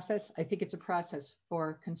process. I think it's a process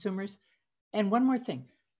for consumers. And one more thing.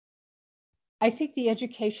 I think the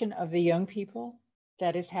education of the young people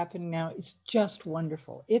that is happening now is just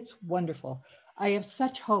wonderful. It's wonderful. I have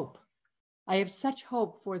such hope. I have such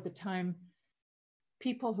hope for the time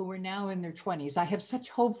people who are now in their 20s. I have such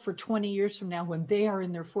hope for 20 years from now when they are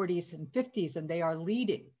in their 40s and 50s and they are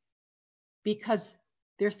leading, because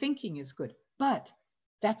their thinking is good. But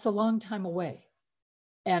that's a long time away.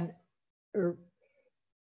 And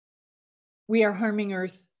we are harming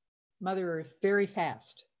Earth, Mother Earth, very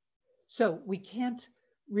fast. So we can't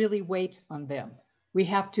really wait on them. We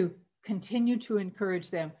have to continue to encourage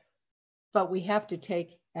them, but we have to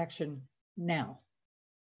take action now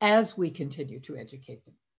as we continue to educate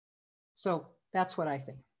them. So that's what I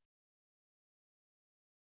think.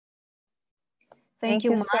 Thank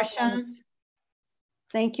you, Marsha.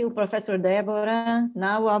 Thank you, Professor Déborah.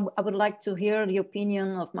 Now I would like to hear the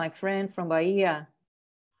opinion of my friend from Bahia.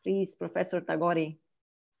 Please, Professor Tagore.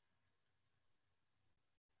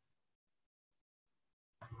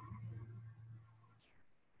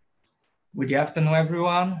 Good afternoon,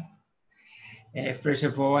 everyone. First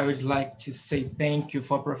of all, I would like to say thank you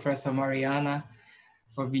for Professor Mariana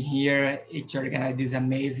for being here to organize this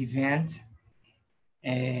amazing event.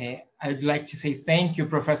 I would like to say thank you,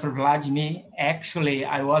 Professor Vladmir. Actually,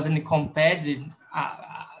 I was in the competitive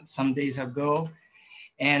some days ago,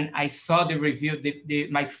 and I saw the review,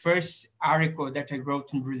 my first article that I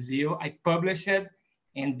wrote in Brazil. I published it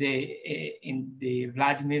in the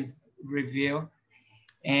Vladmir's review.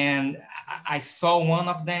 And I saw one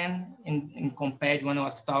of them in compared when I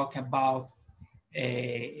was talking about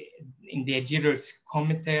in the editors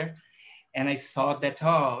committee, and I saw that,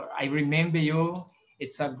 oh, I remember you.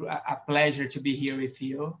 It's a pleasure to be here with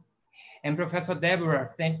you. And Professor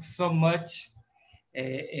Déborah, thanks so much.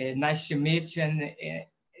 Nice to meet you,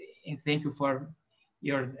 and thank you for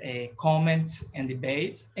your comments and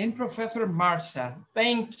debate. And Professor Marsha,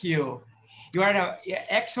 thank you. You are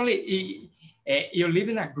actually, you live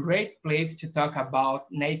in a great place to talk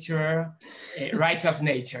about nature, right of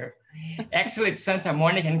nature. Actually, Santa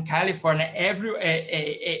Monica in California,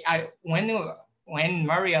 when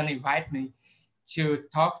Mariana invited me to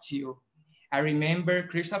talk to you, I remember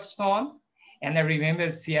Christoph Stone, and I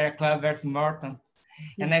remember Sierra Club versus Morton.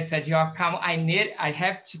 And I said, "Yo, come, I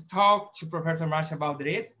have to talk to Professor Marsha about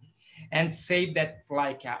it," and say that,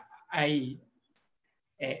 like, I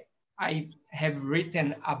have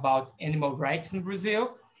written about animal rights in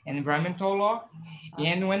Brazil and environmental law.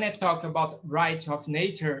 And when I talk about rights of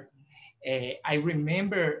nature, I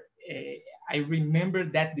remember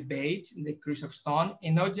that debate in the Christoph Stone,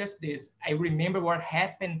 and not just this, I remember what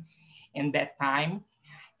happened in that time.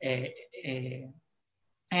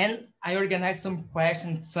 And I organized some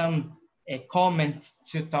questions, some comments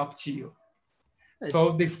to talk to you.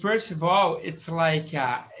 So the first of all, it's like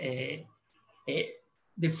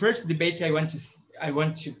the first debate I want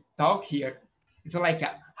to talk here is like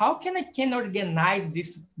how can I organize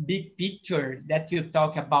this big picture that you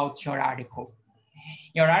talk about your article.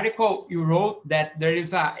 In your article, you wrote that there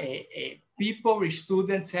is a people,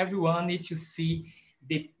 students, everyone need to see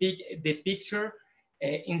the picture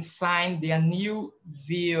inside the new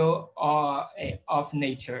view of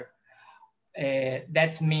nature.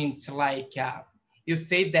 That means like you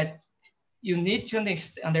say that you need to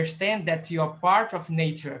understand that you're part of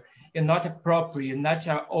nature. You're not a property, you're not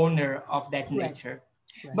an owner of that nature.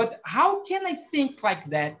 Right. But how can I think like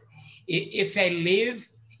that if I live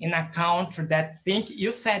in a country that think,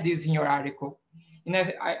 you said this in your article, you know,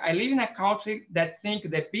 I live in a country that think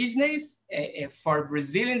that business for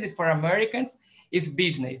Brazilians, for Americans, is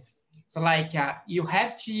business. So like you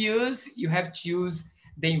have to use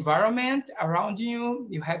the environment around you.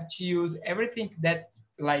 You have to use everything that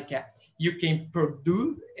like you can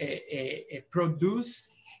produce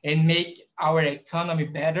and make our economy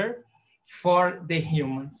better for the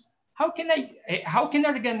humans. How can I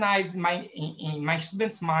organize in my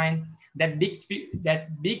students' mind that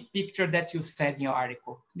big picture that you said in your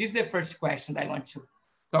article? This is the first question that I want to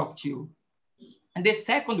talk to you. And the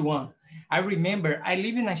second one, I remember I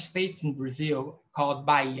live in a state in Brazil called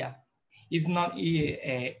Bahia.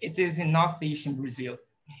 It is in northeastern Brazil.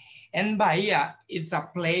 And Bahia is a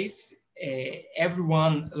place,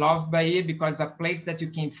 everyone loves Bahia because it's a place that you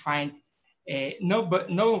can find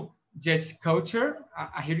no just culture,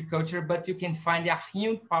 agriculture, but you can find a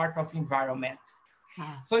huge part of environment.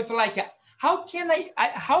 So it's like, how can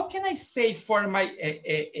I say for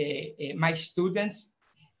my students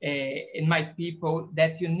and my people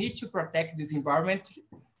that you need to protect this environment,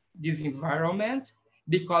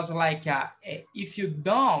 because like if you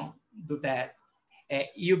don't do that,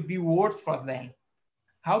 you'll be worse for them.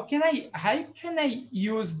 How can I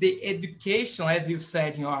use the education, as you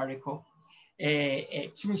said in your article,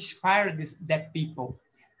 to inspire that people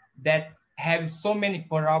that have so many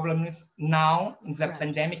problems now in the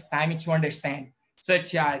pandemic time to understand,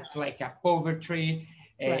 such as like poverty,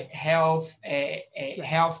 health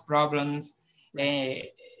problems,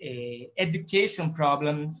 education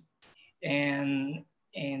problems, and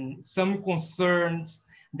some concerns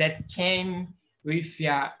that came with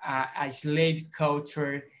a slave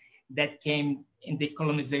culture that came in the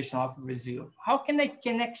colonization of Brazil. How can I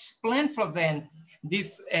explain for them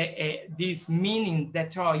this meaning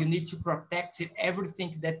that you need to protect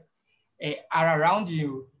everything that are around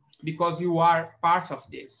you because you are part of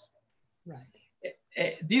this?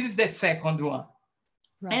 Right. This is the second one.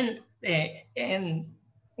 Right. And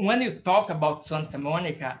when you talk about Santa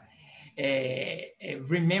Monica,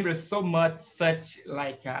 remember so much such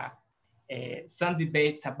like some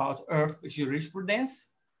debates about earth jurisprudence.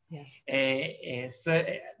 Yes. So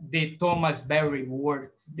the Thomas Berry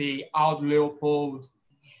works, the Aldo Leopold,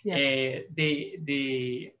 yes.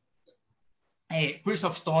 The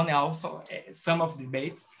Christoph Stone also, some of the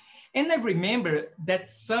debates. And I remember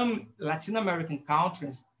that some Latin American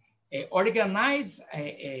countries organize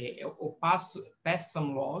or pass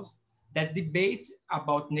some laws that debate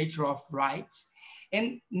about nature of rights.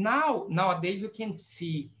 And nowadays you can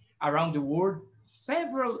see around the world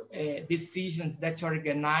several decisions that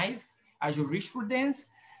organize a jurisprudence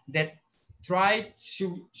that try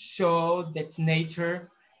to show that nature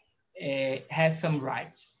has some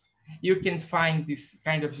rights. You can find this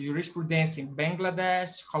kind of jurisprudence in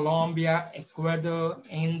Bangladesh, Colombia, Ecuador,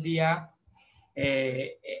 India.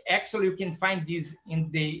 Actually, you can find this in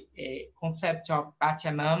the concept of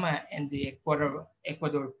Pachamama and the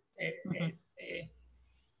Ecuador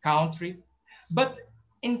country. But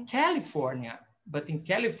in California,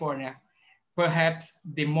 perhaps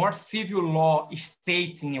the more civil law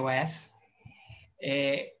state in US,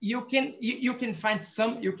 you can find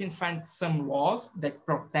some laws that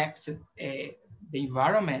protect the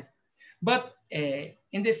environment, but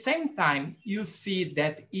in the same time you see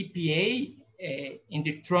that EPA in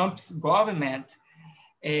the Trump's government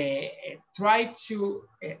try to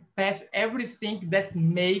pass everything that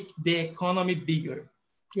make the economy bigger.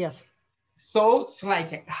 Yes. So it's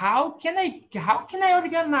like, how can I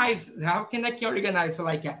organize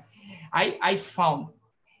like I found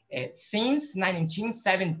since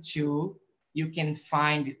 1972 you can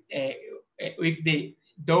find with the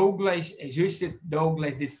Justice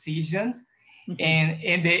Douglas decisions and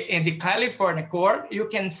in the California court you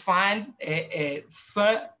can find a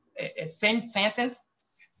same sentence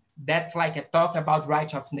that like talk about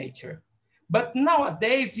right of nature. But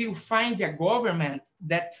nowadays you find a government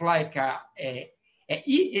that like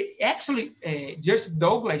actually Justice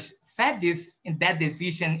Douglas said this in that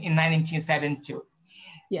decision in 1972.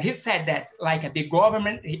 Yes. He said that like the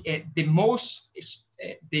government,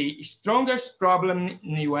 the strongest problem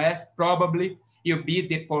in the US probably will be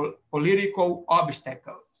the political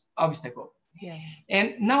obstacle. Yeah.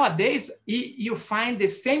 And nowadays you find the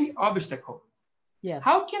same obstacle. Yes.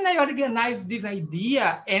 How can I organize this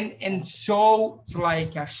idea and show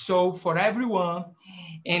like a show for everyone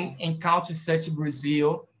in countries such as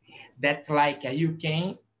Brazil that like you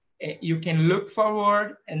can look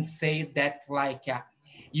forward and say that like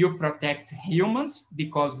you protect humans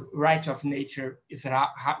because right of nature is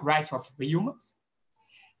right of humans.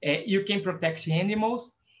 You can protect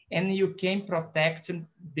animals and you can protect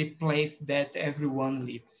the place that everyone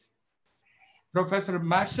lives. Professor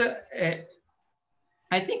Marsha,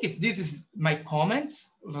 I think this is my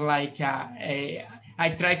comments. Like I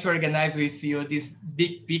try to organize with you these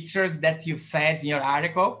big pictures that you said in your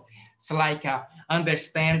article. It's like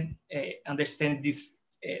understand this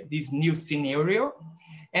new scenario,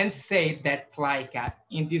 and say that like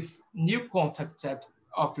in this new concept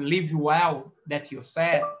of live well that you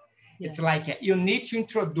said, it's like you need to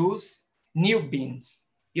introduce new beings.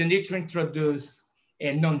 You need to introduce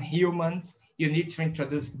non-humans. You need to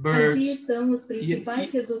introduce birds. Aqui estão os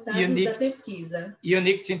principais resultados da pesquisa. You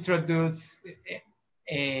need to introduce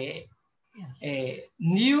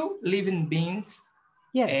new living beings.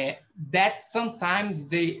 Yes. That sometimes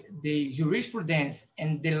the jurisprudence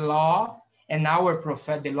and the law and our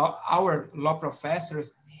law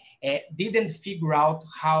professors didn't figure out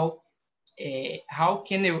how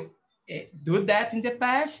can you do that in the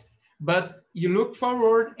past. But you look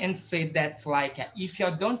forward and say that like, if I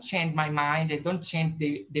don't change my mind, I don't change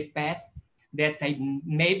the path that I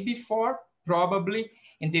made before, probably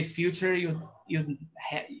in the future, you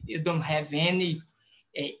don't have any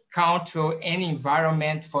country, any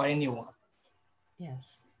environment for anyone.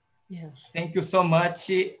 Yes, yes. Thank you so much.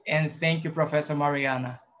 And thank you, Professor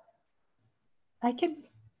Mariana. I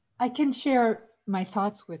can share my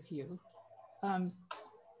thoughts with you.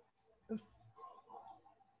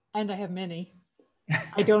 And I have many.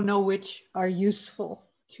 I don't know which are useful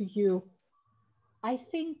to you. I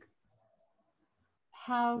think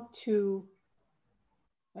how to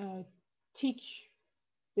teach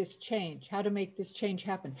this change, how to make this change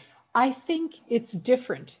happen. I think it's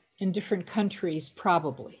different in different countries,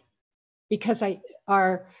 probably, because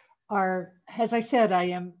as I said, I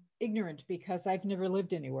am ignorant because I've never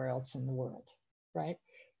lived anywhere else in the world, right?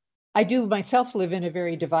 I do myself live in a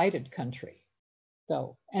very divided country.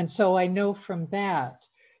 And so I know from that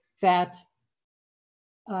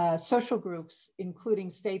social groups, including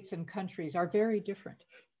states and countries, are very different.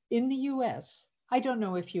 In the US, I don't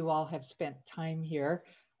know if you all have spent time here.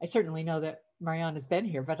 I certainly know that Mariana's been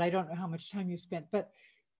here, but I don't know how much time you spent. But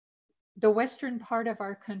the western part of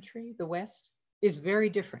our country, the West, is very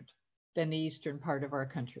different than the eastern part of our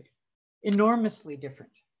country, enormously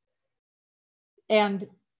different. And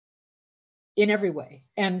in every way.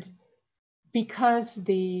 And because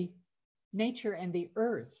the nature and the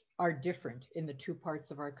earth are different in the two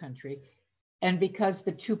parts of our country, and because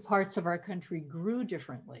the two parts of our country grew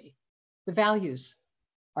differently, the values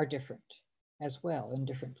are different as well in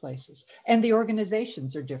different places, and the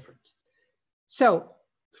organizations are different. So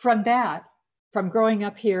from growing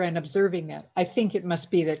up here and observing that, I think it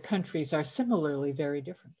must be that countries are similarly very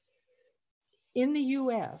different. In the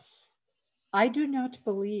US, I do not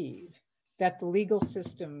believe that the legal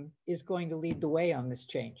system is going to lead the way on this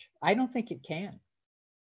change. I don't think it can.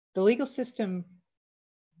 The legal system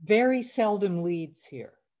very seldom leads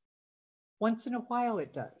here. Once in a while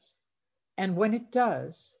it does. And when it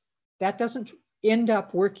does, that doesn't end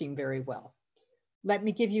up working very well. Let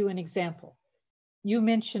me give you an example. You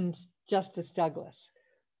mentioned Justice Douglas.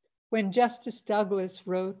 When Justice Douglas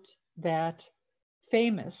wrote that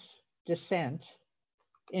famous dissent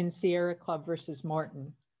in Sierra Club versus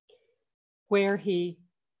Morton, where he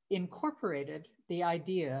incorporated the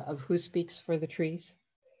idea of who speaks for the trees,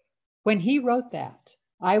 when he wrote that,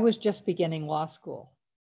 I was just beginning law school.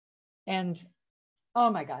 And oh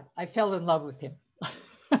my God, I fell in love with him.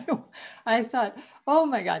 I thought, oh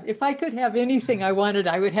my God, if I could have anything I wanted,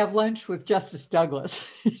 I would have lunch with Justice Douglas.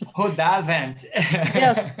 Who doesn't?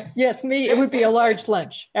 Yes, me. It would be a large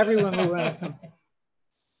lunch. Everyone would want to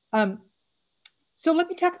come. So let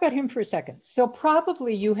me talk about him for a second. So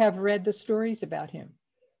probably you have read the stories about him.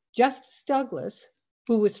 Justice Douglas,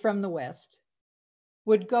 who was from the West,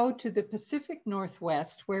 would go to the Pacific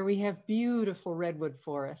Northwest, where we have beautiful redwood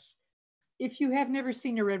forests. If you have never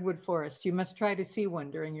seen a redwood forest, you must try to see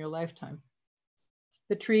one during your lifetime.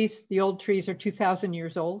 The trees, the old trees are 2,000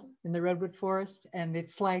 years old in the redwood forest. And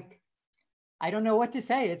it's like, I don't know what to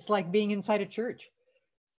say. It's like being inside a church.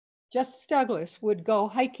 Justice Douglas would go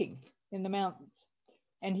hiking in the mountains.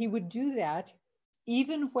 And he would do that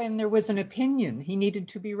even when there was an opinion he needed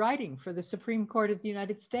to be writing for the Supreme Court of the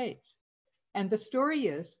United States. And the story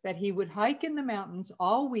is that he would hike in the mountains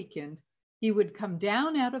all weekend. He would come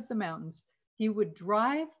down out of the mountains. He would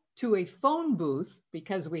drive to a phone booth,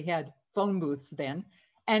 because we had phone booths then,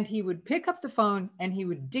 and he would pick up the phone and he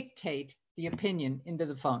would dictate the opinion into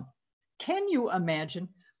the phone. Can you imagine?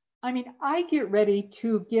 I mean, I get ready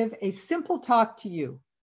to give a simple talk to you,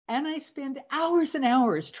 and I spend hours and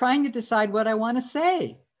hours trying to decide what I want to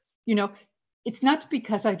say. You know, it's not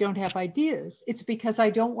because I don't have ideas. It's because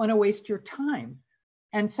I don't want to waste your time.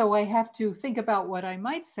 And so I have to think about what I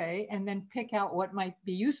might say and then pick out what might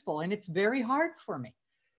be useful. And it's very hard for me.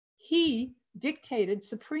 He dictated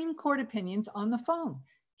Supreme Court opinions on the phone.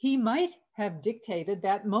 He might have dictated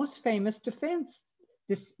that most famous dissent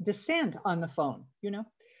on the phone, you know.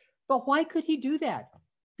 But why could he do that?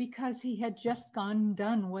 Because he had just gone and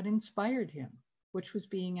done what inspired him, which was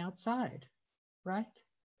being outside, right?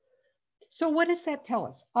 So what does that tell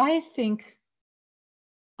us? I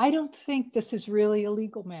don't think this is really a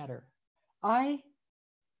legal matter. I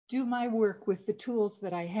do my work with the tools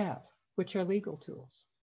that I have, which are legal tools.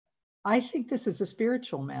 I think this is a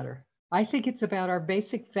spiritual matter. I think it's about our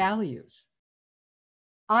basic values.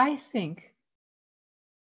 I think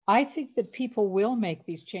that people will make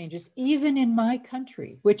these changes, even in my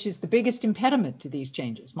country, which is the biggest impediment to these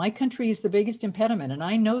changes. My country is the biggest impediment, and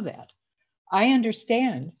I know that. I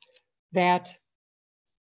understand that,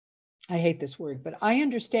 I hate this word, but I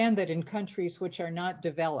understand that in countries which are not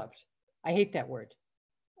developed, I hate that word.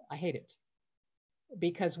 I hate it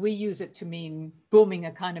because we use it to mean booming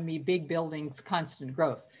economy, big buildings, constant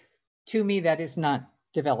growth. To me, that is not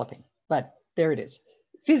developing, but there it is.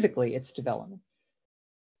 Physically, it's development.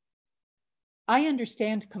 I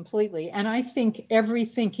understand completely, and I think every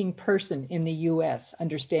thinking person in the US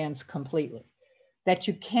understands completely that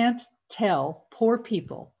you can't tell poor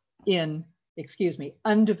people in,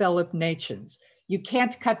 undeveloped nations, you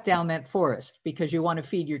can't cut down that forest because you want to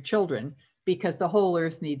feed your children because the whole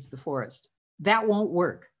earth needs the forest. That won't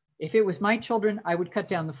work. If it was my children, I would cut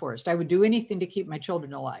down the forest. I would do anything to keep my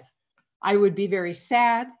children alive. I would be very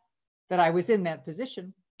sad that I was in that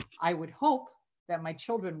position. I would hope that my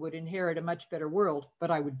children would inherit a much better world,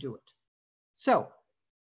 but I would do it. So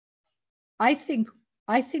I think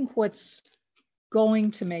what's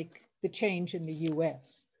going to make the change in the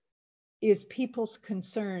US is people's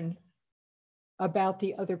concern about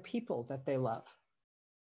the other people that they love.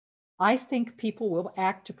 I think people will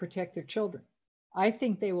act to protect their children. I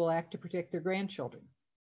think they will act to protect their grandchildren.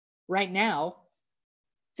 Right now,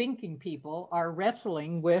 thinking people are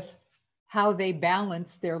wrestling with how they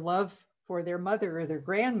balance their love for their mother or their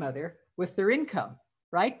grandmother with their income,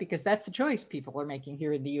 right? Because that's the choice people are making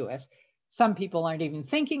here in the US. Some people aren't even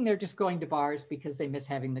thinking, they're just going to bars because they miss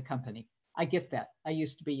having the company. I get that. I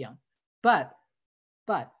used to be young. But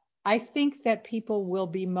I think that people will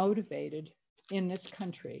be motivated in this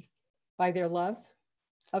country by their love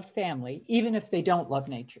of family, even if they don't love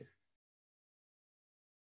nature.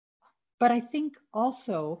 But I think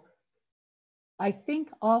also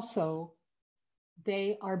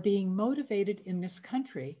they are being motivated in this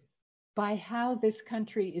country by how this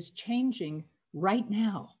country is changing right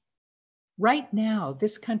now. Right now,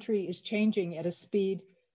 this country is changing at a speed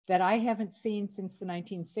that I haven't seen since the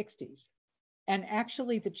 1960s. And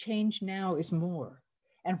actually the change now is more.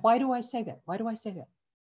 And why do I say that? Why do I say that?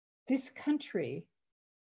 This country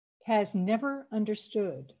has never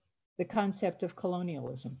understood the concept of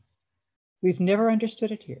colonialism. We've never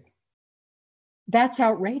understood it here. That's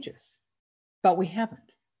outrageous, but we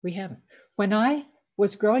haven't. We haven't. When I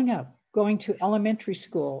was growing up, going to elementary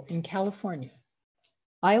school in California,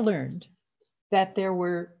 I learned that there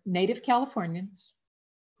were Native Californians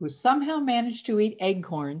who somehow managed to eat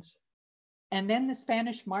acorns, and then the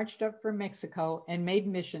Spanish marched up from Mexico and made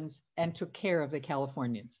missions and took care of the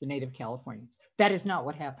Californians, the Native Californians. That is not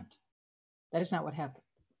what happened. That is not what happened.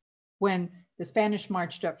 When the Spanish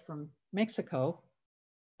marched up from Mexico,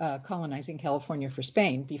 colonizing California for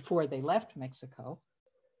Spain, before they left Mexico,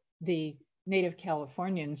 the Native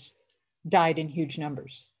Californians died in huge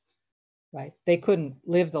numbers, right? They couldn't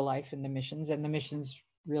live the life in the missions, and the missions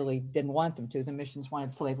really didn't want them to. The missions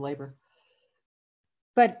wanted slave labor.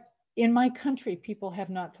 But in my country, people have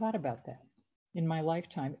not thought about that in my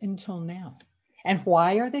lifetime until now. And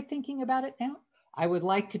why are they thinking about it now? I would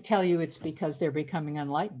like to tell you it's because they're becoming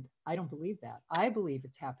enlightened. I don't believe that. I believe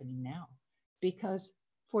it's happening now because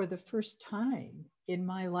for the first time in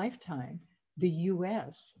my lifetime, the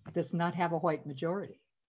US does not have a white majority.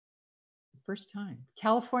 First time.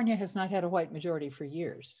 California has not had a white majority for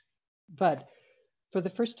years, but for the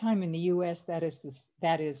first time in the US, that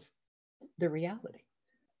is the reality.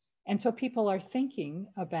 And so people are thinking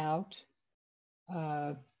about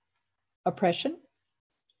oppression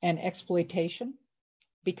and exploitation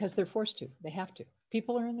because they're forced to. They have to.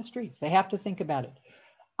 People are in the streets. They have to think about it.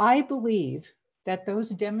 I believe that those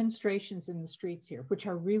demonstrations in the streets here, which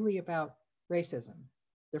are really about racism,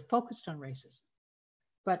 they're focused on racism.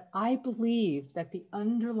 But I believe that the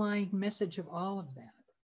underlying message of all of that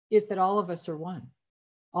is that all of us are one.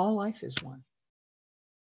 All life is one.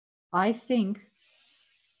 I think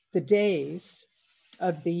the days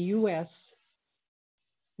of the US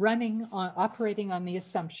operating on the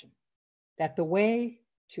assumption that the way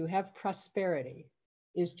to have prosperity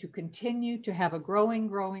is to continue to have a growing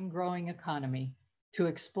economy, to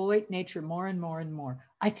exploit nature more and more and more.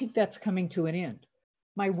 I think that's coming to an end.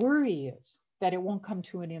 My worry is that it won't come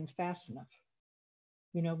to an end fast enough,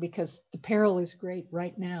 because the peril is great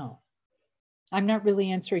right now. I'm not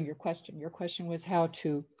really answering your question. Your question was how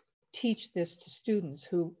to teach this to students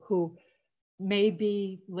who may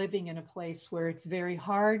be living in a place where it's very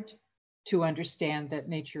hard to understand that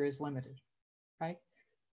nature is limited, right?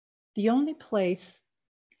 The only place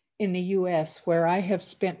in the US where I have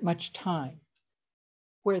spent much time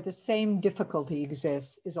where the same difficulty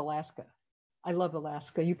exists is Alaska. I love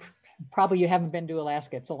Alaska. You haven't been to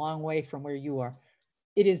Alaska. It's a long way from where you are.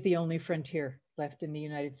 It is the only frontier left in the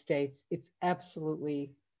United States. It's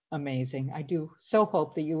absolutely amazing. I do so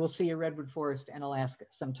hope that you will see a redwood forest in Alaska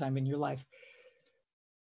sometime in your life.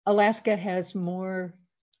 Alaska has more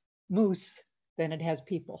moose than it has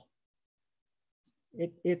people.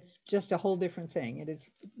 It's just a whole different thing. It is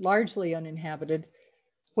largely uninhabited.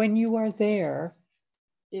 When you are there,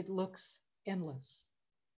 it looks endless.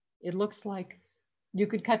 It looks like you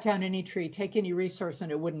could cut down any tree, take any resource, and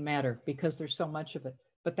it wouldn't matter because there's so much of it.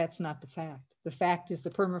 But that's not the fact. The fact is the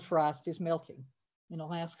permafrost is melting in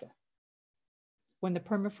Alaska. When the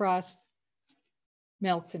permafrost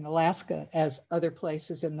melts in Alaska, as other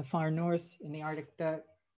places in the far north, in the Arctic,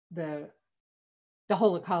 the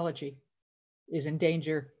whole ecology is in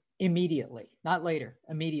danger immediately, not later,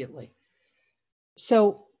 immediately.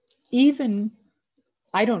 So even,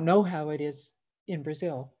 I don't know how it is in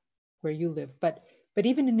Brazil, where you live, but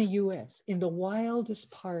even in the US, in the wildest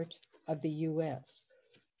part of the US,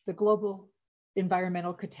 the global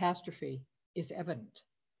environmental catastrophe is evident.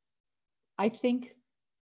 I think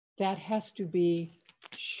that has to be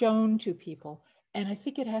shown to people, and I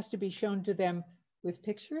think it has to be shown to them with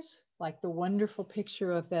pictures, like the wonderful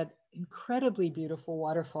picture of that incredibly beautiful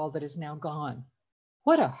waterfall that is now gone.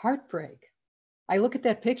 What a heartbreak. I look at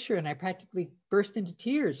that picture and I practically burst into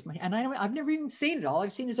tears. And I've never even seen it. All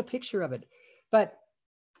I've seen is a picture of it. But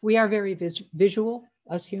we are very visual,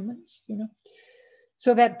 us humans,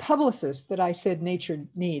 So that publicist that I said nature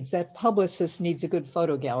needs, that publicist needs a good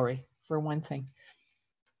photo gallery, for one thing.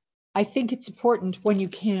 I think it's important when you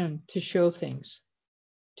can to show things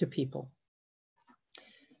to people,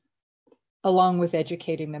 along with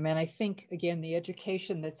educating them. And I think, again, the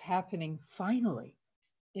education that's happening finally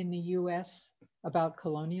in the US about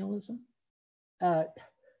colonialism,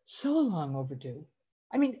 so long overdue.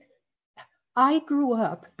 I mean, I grew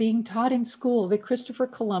up being taught in school that Christopher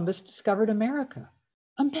Columbus discovered America.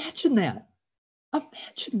 Imagine that.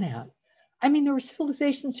 Imagine that. I mean, there were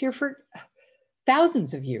civilizations here for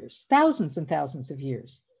thousands of years, thousands and thousands of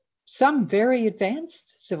years. some very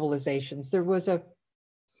advanced civilizations. There was a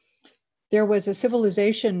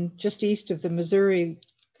civilization just east of the Missouri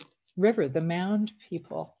River, the Mound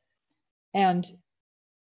people. And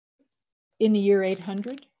in the year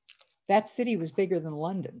 800, that city was bigger than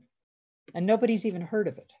London. And nobody's even heard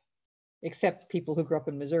of it, except people who grew up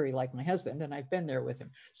in Missouri, like my husband, and I've been there with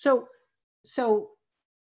him. So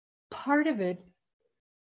part of it,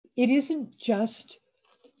 it isn't just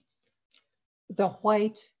the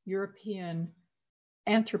white European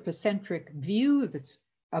anthropocentric view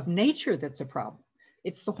of nature that's a problem.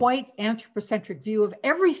 It's the white anthropocentric view of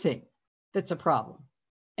everything that's a problem,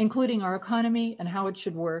 including our economy and how it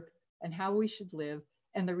should work and how we should live,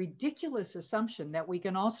 and the ridiculous assumption that we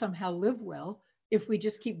can all somehow live well if we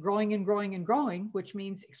just keep growing and growing and growing, which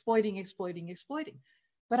means exploiting, exploiting, exploiting.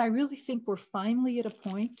 But I really think we're finally at a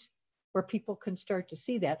point where people can start to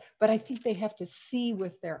see that, but I think they have to see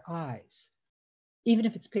with their eyes, even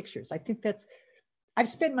if it's pictures. I think I've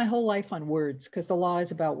spent my whole life on words because the law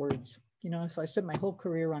is about words, so I spent my whole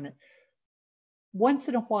career on it. Once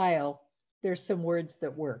in a while, there's some words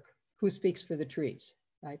that work. Who speaks for the trees,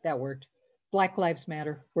 right? That worked. Black Lives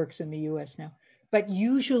Matter works in the US now, but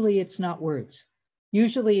usually it's not words.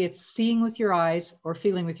 Usually it's seeing with your eyes or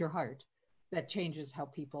feeling with your heart that changes how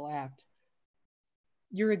people act.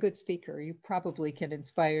 You're a good speaker. You probably can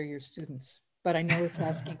inspire your students, but I know it's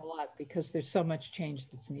asking a lot because there's so much change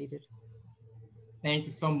that's needed. Thank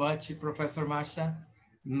you so much, Professor Marsha.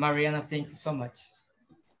 Mariana, thank you so much.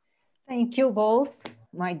 Thank you both,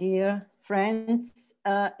 my dear friends.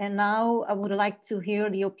 And now I would like to hear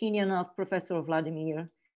the opinion of Professor Vladmir.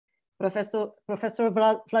 Professor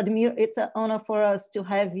Vladmir, it's an honor for us to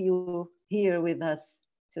have you here with us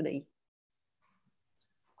today.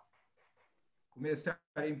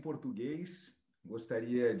 Começarei em português.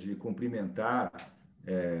 Gostaria de cumprimentar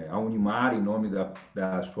a Unimar em nome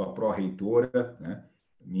da sua pró-reitora, né?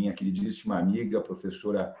 Minha queridíssima amiga, a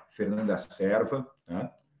professora Fernanda Serva,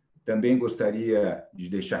 né? Também gostaria de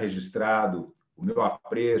deixar registrado o meu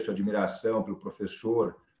apreço, admiração pelo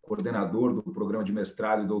professor, coordenador do programa de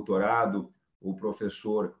mestrado e doutorado, o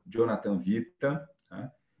professor Jonathan Vita,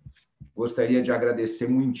 né? Gostaria de agradecer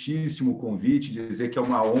muitíssimo o convite, dizer que é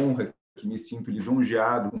uma honra, que me sinto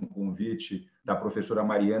lisonjeado com o convite da professora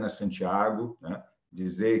Mariana Santiago, né?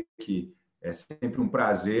 Dizer que é sempre um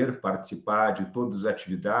prazer participar de todas as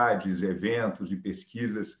atividades, eventos e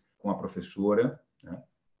pesquisas com a professora, né?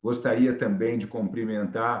 Gostaria também de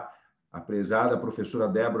cumprimentar a prezada professora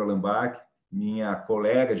Déborah Lambach, minha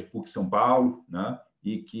colega de PUC São Paulo, né?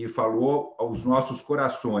 E que falou aos nossos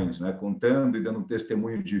corações, né? Contando e dando um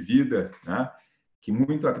testemunho de vida, né? Que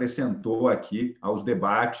muito acrescentou aqui aos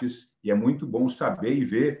debates, e é muito bom saber e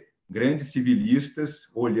ver grandes civilistas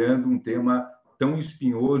olhando um tema tão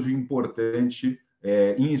espinhoso e importante,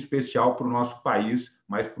 em especial para o nosso país,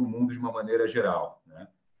 mas para o mundo de uma maneira geral, né?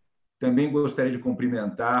 Também gostaria de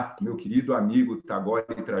cumprimentar meu querido amigo Tagore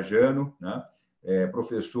Trajano, né?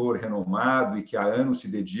 Professor renomado e que há anos se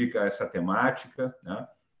dedica a essa temática, né?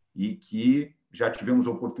 E que já tivemos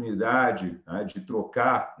a oportunidade, né, de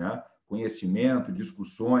trocar, né, conhecimento,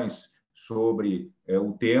 discussões sobre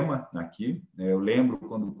o tema aqui. Eu lembro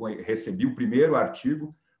quando recebi o primeiro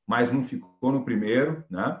artigo, mas não ficou no primeiro,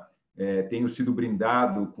 né? Tenho sido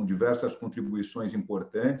brindado com diversas contribuições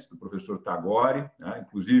importantes do professor Tagore, né?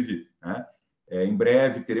 Inclusive, né, em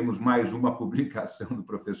breve teremos mais uma publicação do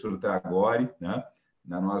professor Tagore, né,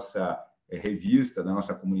 na nossa revista, da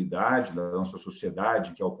nossa comunidade, da nossa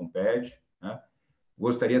sociedade, que é o Comped, né?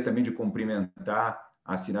 Gostaria também de cumprimentar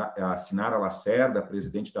a Sinara Lacerda,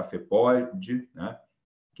 presidente da FEPOD, né,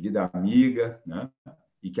 querida amiga, né,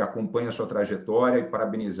 e que acompanha a sua trajetória, e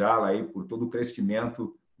parabenizá-la aí por todo o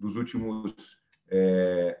crescimento dos últimos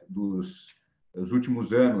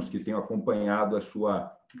anos que tenho acompanhado a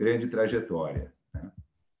sua grande trajetória, né?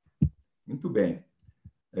 Muito bem.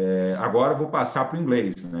 Agora eu vou passar para o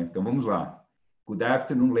inglês, né? Então vamos lá. Good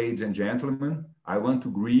afternoon, ladies and gentlemen. I want to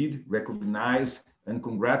greet, recognize, and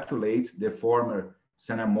congratulate the former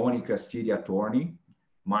Santa Monica City Attorney,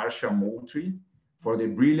 Marsha Moutrie, for the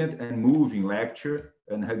brilliant and moving lecture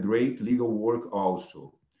and her great legal work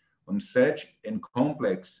also on such and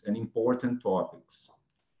complex and important topics.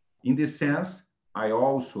 In this sense, I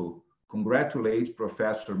also congratulate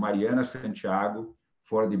Professor Mariana Santiago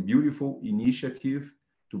for the beautiful initiative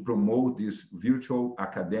to promote these virtual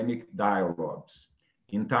academic dialogues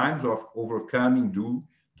in times of overcoming due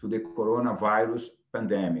to the coronavirus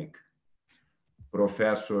pandemic.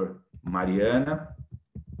 Professor Mariana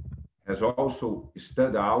has also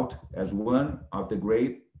stood out as one of the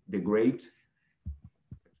great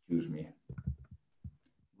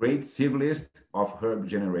great civilist of her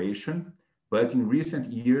generation, but in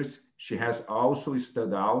recent years, she has also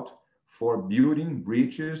stood out for building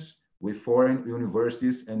bridges with foreign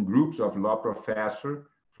universities and groups of law professors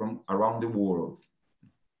from around the world.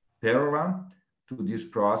 Parallel to this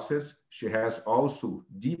process, she has also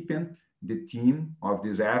deepened the theme of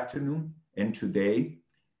this afternoon and today.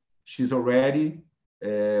 She's already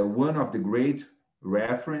one of the great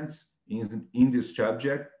reference in this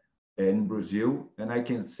subject in Brazil, and I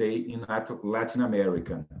can say in Latin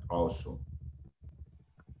America also.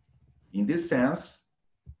 In this sense,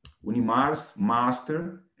 Unimar's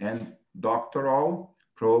master and doctoral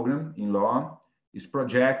program in law is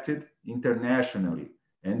projected internationally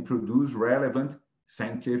and produce relevant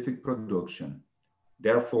scientific production.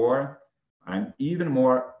 Therefore, I'm even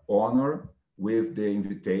more honored with the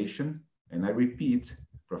invitation, and I repeat,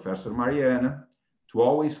 Professor Mariana, to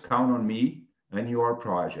always count on me and your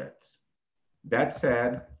projects. That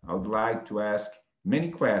said, I would like to ask many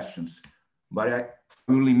questions, but I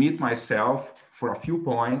will limit myself for a few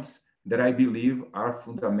points that I believe are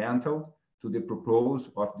fundamental to the purpose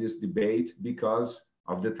of this debate because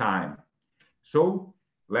of the time. So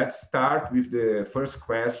let's start with the first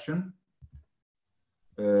question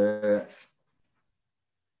to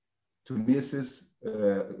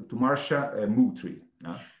Marsha Moutrie.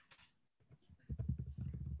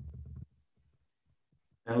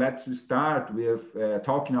 And let's start with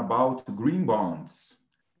talking about green bonds,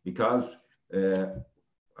 because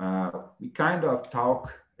we kind of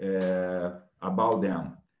talk about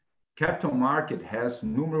them. Capital market has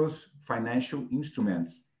numerous financial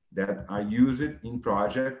instruments that are used in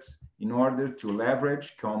projects in order to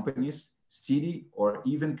leverage companies, city, or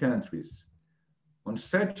even countries. On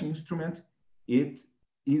such instrument, it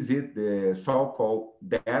is the so-called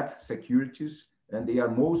debt securities, and they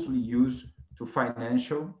are mostly used to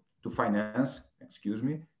finance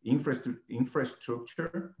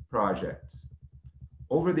infrastructure projects.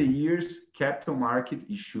 Over the years, capital market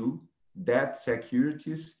issued debt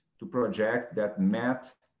securities to projects that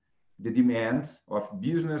met the demands of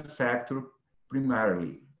business sector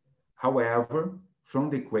primarily. However, from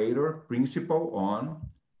the Equator Principle on,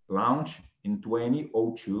 launched in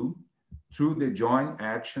 2002, through the joint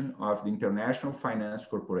action of the International Finance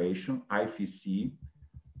Corporation, IFC,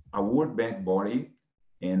 a World Bank body,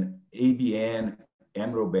 and ABN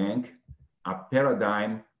AMRO Bank, a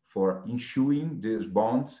paradigm for issuing these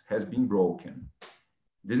bonds has been broken.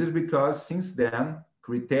 This is because since then,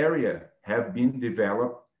 criteria have been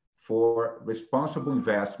developed for responsible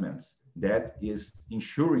investments that is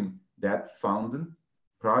ensuring that funded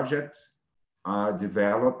projects are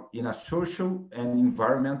developed in a social and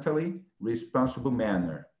environmentally responsible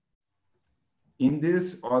manner. In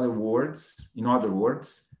other words,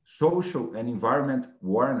 social and environment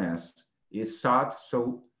awareness is sought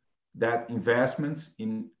so that investments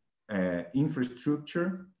in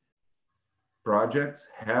infrastructure projects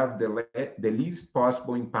have the least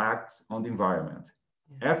possible impacts on the environment.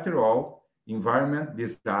 After all, environment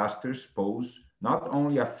disasters pose not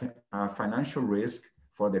only a financial risk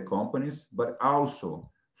for the companies, but also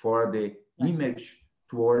for the image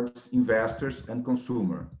towards investors and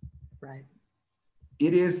consumer. Right.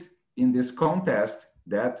 It is in this context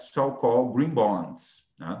that so-called green bonds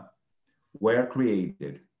were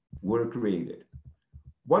created.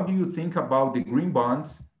 What do you think about the green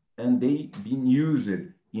bonds and they being used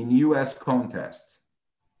in US context?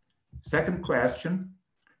 Second question,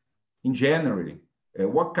 in January,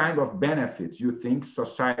 what kind of benefits you think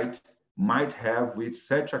society might have with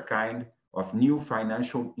such a kind of new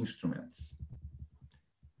financial instruments?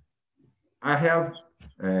 I have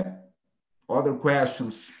other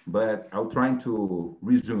questions, but I'll try to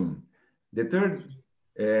resume. The third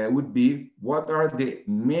would be, what are the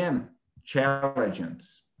main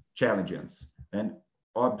challenges and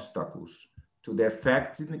obstacles to the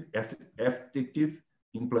effective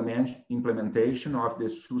implementation of the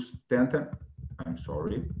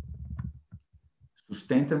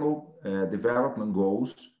sustainable development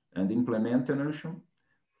goals and implementation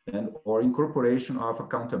or incorporation of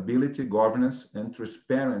accountability, governance, and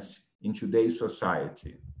transparency in today's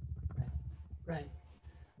society? Right.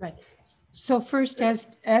 So first,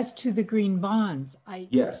 as to the green bonds,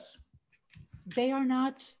 yes, they are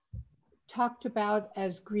not talked about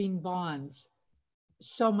as green bonds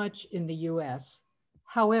so much in the US.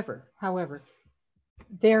 However,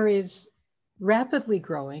 there is rapidly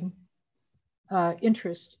growing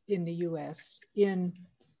interest in the US in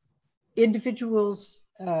individuals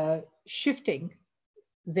shifting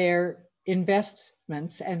their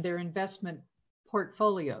investments and their investment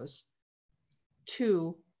portfolios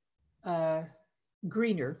to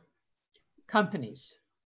greener companies,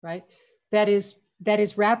 right? That is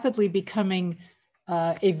rapidly becoming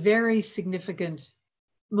a very significant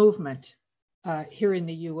movement here in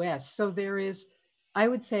the US. So there is, I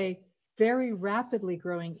would say, very rapidly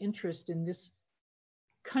growing interest in this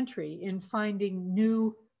country in finding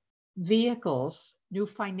new vehicles, new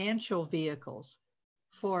financial vehicles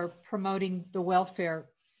for promoting the welfare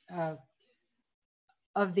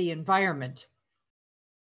of the environment.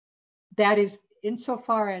 That is,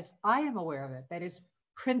 insofar as I am aware of it, that is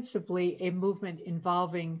principally a movement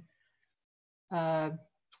involving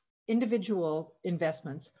individual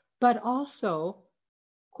investments, but also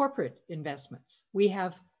corporate investments. We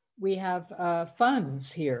have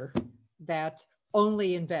funds here that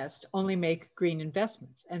only invest, only make green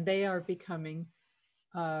investments, and they are becoming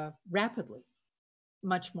rapidly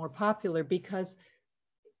much more popular because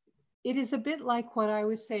it is a bit like what I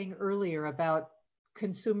was saying earlier about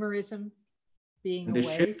consumerism being and the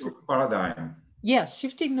shift of paradigm. Yes,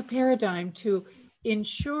 shifting the paradigm to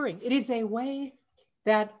ensuring it is a way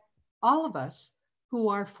that all of us who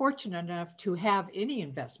are fortunate enough to have any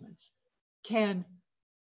investments can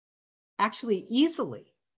actually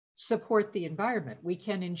easily support the environment. We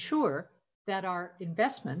can ensure that our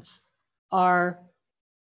investments are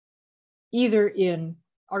either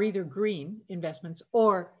green investments,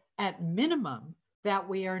 or at minimum that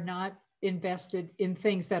we are not invested in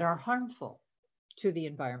things that are harmful to the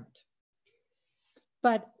environment.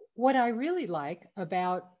 But what I really like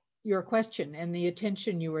about your question and the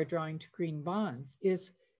attention you are drawing to green bonds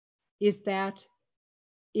is that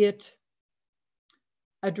it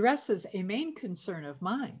addresses a main concern of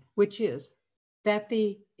mine, which is that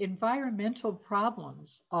the environmental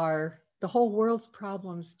problems are the whole world's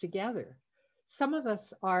problems together. Some of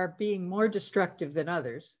us are being more destructive than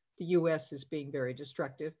others. The US is being very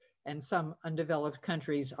destructive, and some undeveloped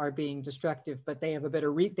countries are being destructive, but they have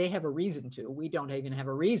they have a reason to. We don't even have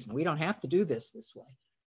a reason. We don't have to do this way.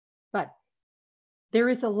 But there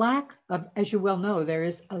is a lack of, as you well know, there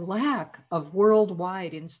is a lack of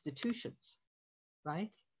worldwide institutions,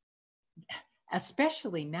 right?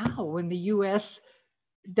 Especially now when the US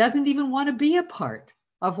doesn't even want to be a part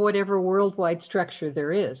of whatever worldwide structure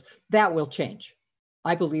there is. That will change.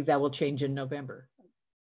 I believe that will change in November.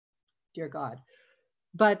 Dear God.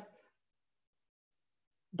 But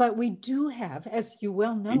we do have, as you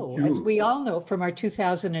well know, as we all know from our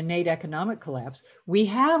 2008 economic collapse, we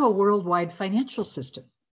have a worldwide financial system.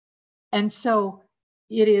 And so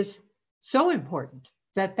it is so important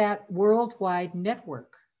that that worldwide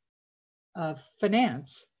network of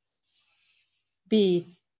finance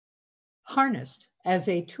be harnessed as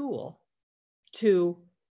a tool to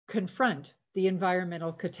confront the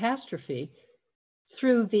environmental catastrophe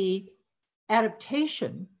through the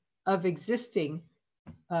adaptation of existing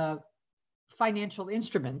financial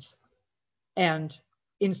instruments and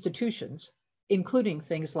institutions, including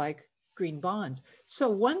things like green bonds. So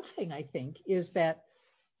one thing I think is that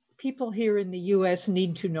people here in the US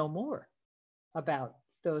need to know more about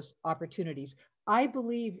those opportunities. I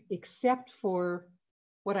believe, except for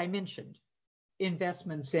what I mentioned,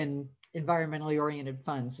 investments in environmentally oriented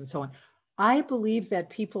funds and so on, I believe that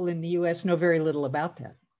people in the US know very little about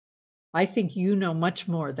that. I think you know much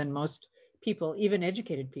more than most people, even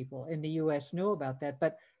educated people in the US, know about that.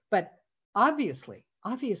 But obviously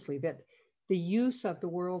that the use of the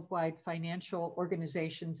worldwide financial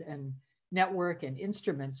organizations and network and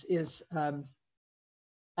instruments is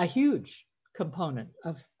a huge component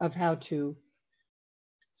of how to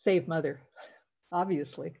save Mother,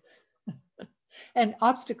 obviously. And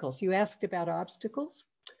obstacles, you asked about obstacles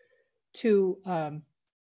to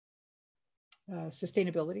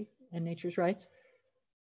sustainability and nature's rights.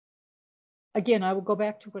 Again, I will go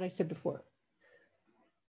back to what I said before.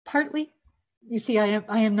 Partly, you see, I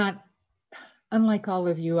am not, unlike all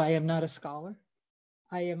of you, I am not a scholar.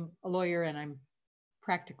 I am a lawyer and I'm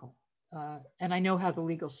practical. And I know how the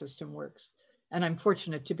legal system works. And I'm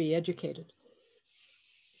fortunate to be educated.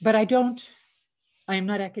 But I am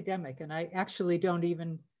not academic, and I actually don't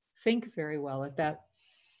even think very well at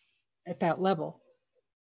that level.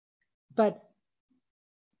 But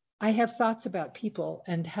I have thoughts about people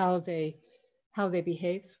and how they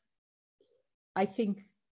behave. I think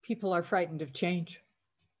people are frightened of change.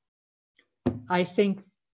 I think,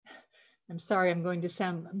 I'm sorry, I'm going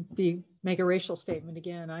to make a racial statement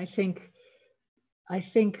again. I think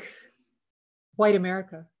white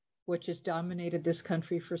America, which has dominated this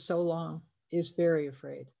country for so long, is very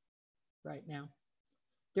afraid right now.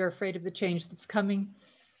 They're afraid of the change that's coming.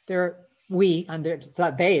 It's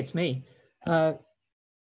not they, it's me.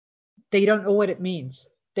 They don't know what it means.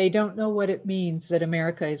 They don't know what it means that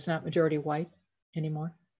America is not majority white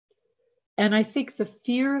anymore. And I think the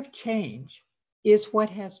fear of change is what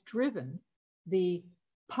has driven the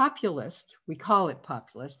populist, we call it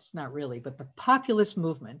populist, it's not really, but the populist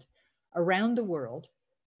movement around the world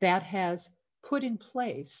that has put in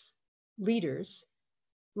place leaders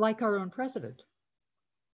like our own president,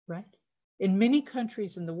 right? In many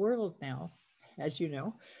countries in the world now, as you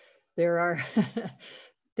know, there are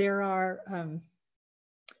there are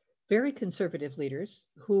very conservative leaders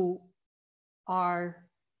who are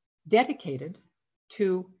dedicated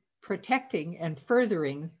to protecting and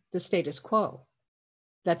furthering the status quo.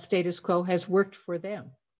 That status quo has worked for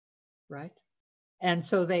them, right? And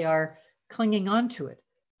so they are clinging on to it,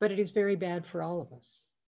 but it is very bad for all of us.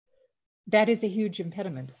 That is a huge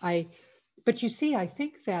impediment. But you see, I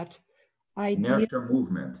think that inertia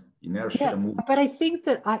movement. But I think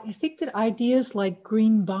that ideas like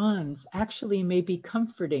green bonds actually may be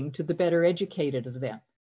comforting to the better educated of them,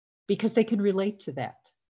 because they can relate to that.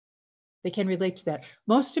 They can relate to that.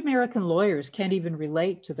 Most American lawyers can't even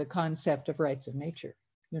relate to the concept of rights of nature,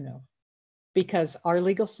 you know, because our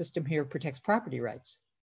legal system here protects property rights,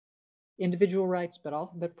 individual rights,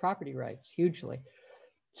 but property rights hugely.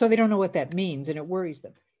 So they don't know what that means, and it worries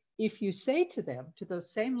them. If you say to them, to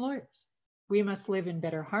those same lawyers, we must live in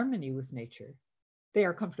better harmony with nature, they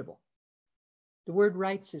are comfortable. The word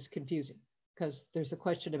rights is confusing because there's a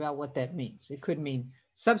question about what that means. It could mean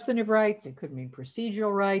substantive rights, it could mean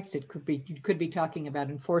procedural rights, you could be talking about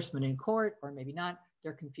enforcement in court, or maybe not.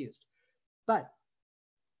 They're confused. But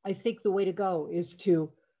I think the way to go is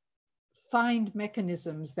to find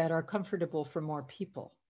mechanisms that are comfortable for more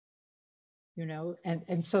people, you know,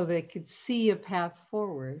 and so they could see a path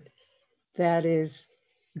forward that is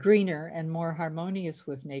greener and more harmonious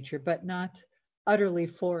with nature, but not utterly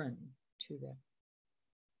foreign to them.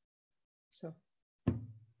 So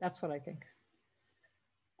that's what I think.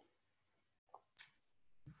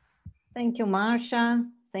 Thank you, Marsha.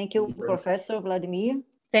 Thank you, Professor Vladmir.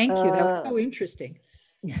 Thank you. That was so interesting.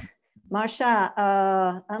 Marsha,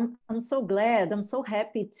 I'm so glad. I'm so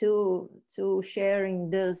happy to sharing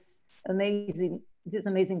this amazing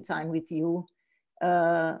time with you.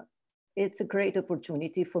 It's a great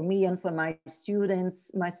opportunity for me and for my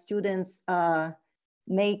students. My students are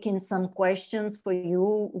making some questions for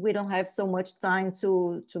you. We don't have so much time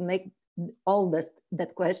to make all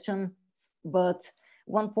that questions, but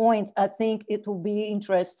one point I think it will be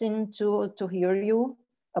interesting to hear you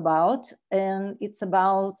about, and it's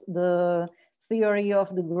about the theory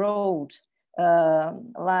of the growth,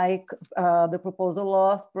 like the proposal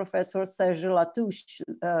of Professor Serge Latouche,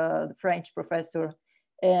 the French professor.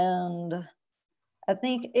 And I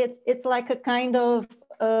think it's like a kind of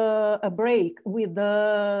a break with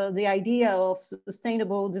the idea of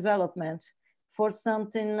sustainable development for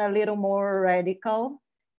something a little more radical,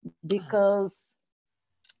 because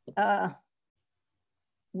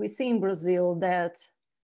we see in Brazil that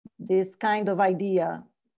this kind of idea,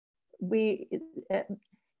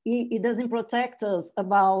 it doesn't protect us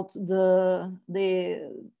about the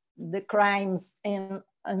crimes in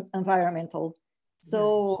environmental.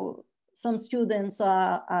 So some students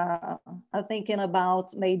are thinking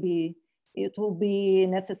about maybe it will be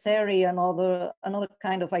necessary another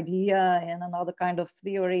kind of idea and another kind of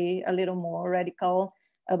theory, a little more radical,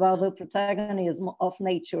 about the protagonism of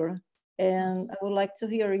nature. And I would like to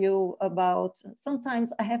hear you about,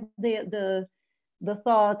 sometimes I have the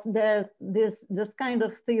thought that this kind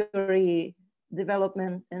of theory,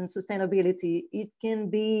 development and sustainability, it can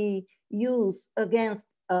be used against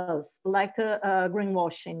us, like a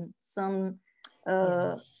greenwashing.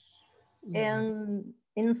 And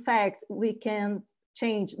in fact, we can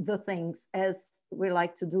change the things as we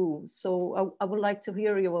like to do. So I would like to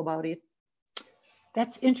hear you about it.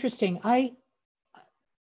 That's interesting.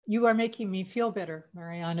 You are making me feel better,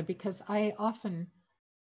 Mariana, because I often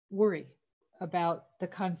worry about the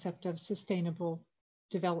concept of sustainable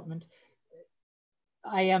development.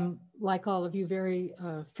 I am, like all of you, very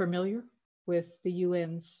familiar with the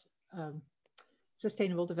UN's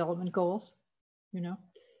Sustainable Development Goals, you know,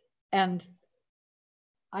 and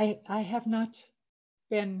I have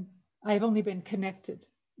only been connected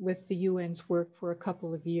with the UN's work for a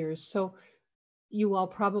couple of years. So you all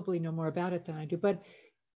probably know more about it than I do, but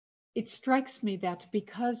it strikes me that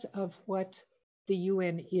because of what the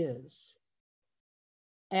UN is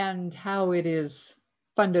and how it is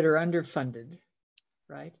funded or underfunded,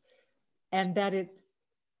 right? And that it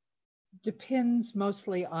depends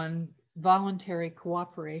mostly on voluntary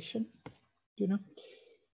cooperation, you know?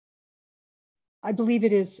 I believe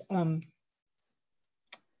it is, how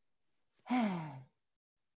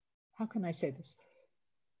can I say this?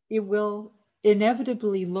 It will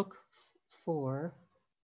inevitably look for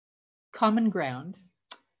common ground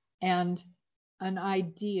and an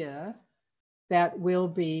idea that will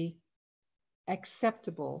be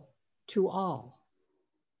acceptable to all,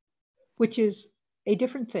 which is a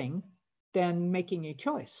different thing than making a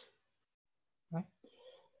choice, right?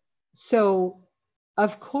 So,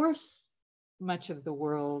 of course, in much of the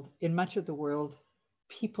world,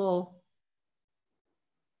 people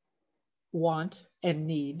want and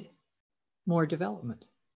need more development.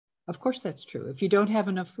 Of course, that's true. If you don't have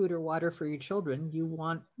enough food or water for your children, you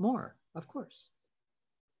want more, of course.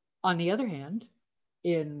 On the other hand,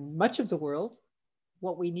 in much of the world,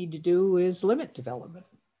 what we need to do is limit development,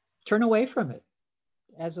 turn away from it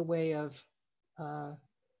as a way of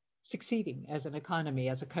succeeding as an economy,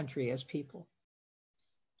 as a country, as people.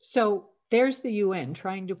 So there's the UN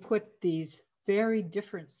trying to put these very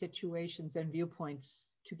different situations and viewpoints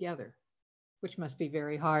together, which must be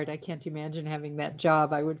very hard. I can't imagine having that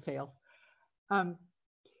job. I would fail. I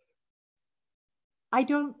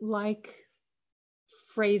don't like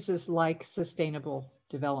phrases like sustainable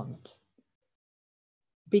development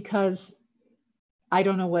because I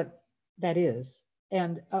don't know what that is.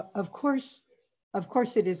 And of course,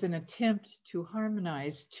 it is an attempt to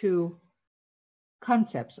harmonize two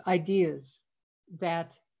concepts, ideas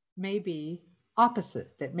that may be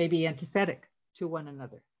opposite, that may be antithetic to one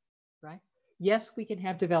another, right? Yes, we can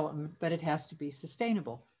have development, but it has to be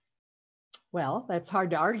sustainable. Well, that's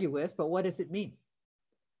hard to argue with, but what does it mean?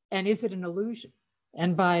 And is it an illusion?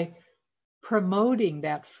 And by promoting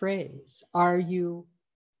that phrase, are you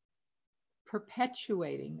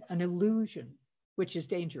perpetuating an illusion, which is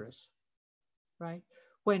dangerous, right?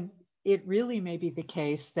 When it really may be the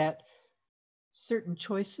case that certain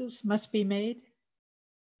choices must be made.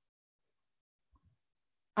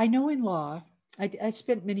 I know in law, I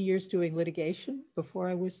spent many years doing litigation before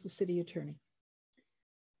I was the city attorney.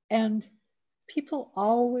 And people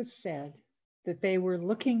always said that they were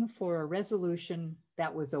looking for a resolution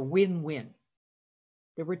that was a win-win.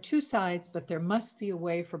 There were two sides, but there must be a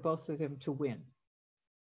way for both of them to win.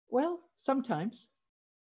 Well, sometimes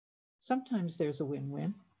there's a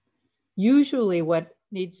win-win. Usually what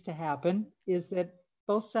needs to happen is that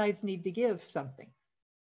both sides need to give something,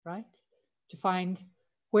 right? To find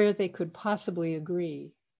where they could possibly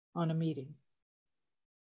agree on a meeting.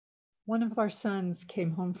 One of our sons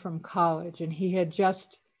came home from college and he had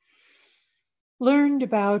just learned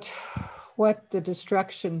about what the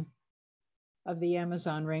destruction of the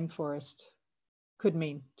Amazon rainforest could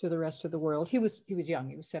mean to the rest of the world. He was young,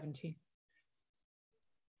 he was 17.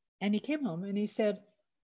 And he came home and he said,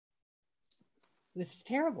 "This is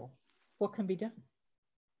terrible. What can be done?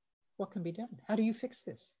 What can be done? How do you fix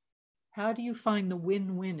this? How do you find the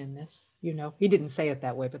win-win in this?" You know, he didn't say it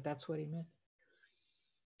that way, but that's what he meant.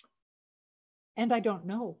 And I don't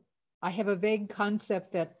know. I have a vague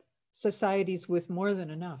concept that societies with more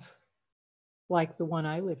than enough, like the one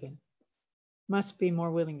I live in, must be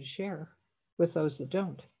more willing to share with those that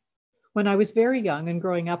don't. When I was very young and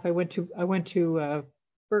growing up, I went to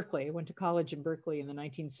Berkeley. I went to college in Berkeley in the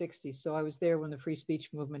 1960s. So I was there when the free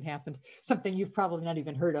speech movement happened, something you've probably not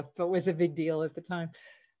even heard of, but was a big deal at the time.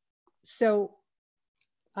 So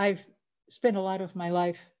I've spent a lot of my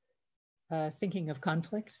life thinking of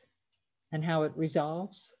conflict and how it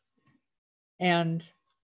resolves. And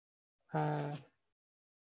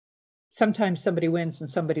sometimes somebody wins and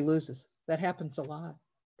somebody loses. That happens a lot.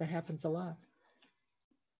 That happens a lot.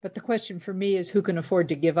 But the question for me is who can afford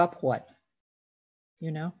to give up what?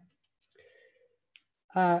 You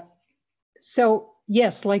know? So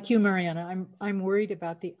yes, like you, Mariana, I'm worried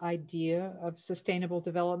about the idea of sustainable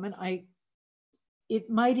development. It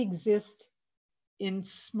might exist in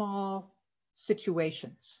small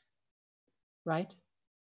situations, right?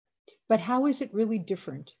 But how is it really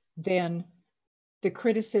different than the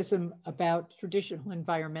criticism about traditional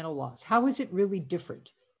environmental laws? How is it really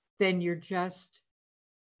different than you're just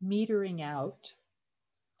metering out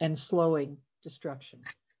and slowing destruction?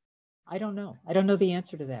 I don't know. I don't know the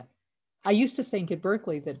answer to that. I used to think at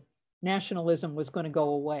Berkeley that nationalism was going to go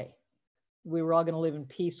away. We were all going to live in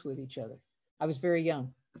peace with each other. I was very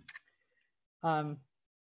young.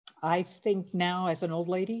 I think now, as an old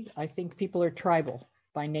lady, I think people are tribal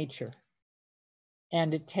by nature.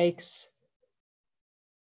 And it takes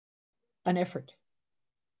an effort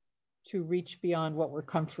to reach beyond what we're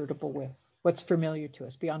comfortable with, what's familiar to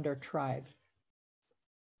us, beyond our tribe.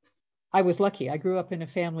 I was lucky. I grew up in a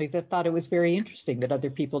family that thought it was very interesting that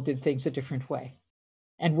other people did things a different way.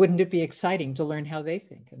 And wouldn't it be exciting to learn how they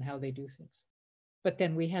think and how they do things? But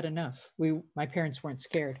then we had enough. My parents weren't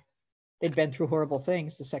scared. They'd been through horrible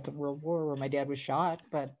things, the Second World War, where my dad was shot,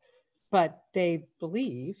 but they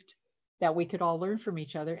believed that we could all learn from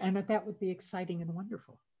each other, and that would be exciting and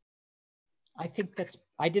wonderful. I think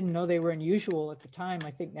I didn't know they were unusual at the time.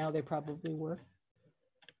 I think now they probably were.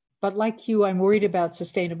 But like you, I'm worried about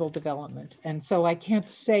sustainable development. And so I can't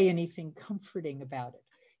say anything comforting about it.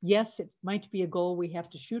 Yes, it might be a goal we have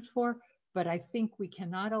to shoot for, but I think we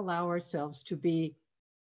cannot allow ourselves to be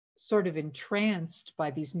sort of entranced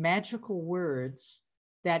by these magical words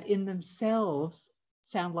that in themselves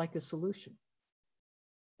sound like a solution.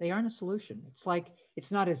 They aren't a solution. It's like,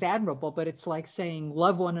 it's not as admirable, but it's like saying,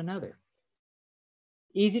 love one another.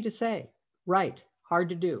 Easy to say, right, hard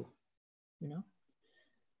to do, you know?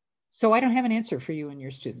 So I don't have an answer for you and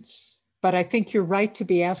your students, but I think you're right to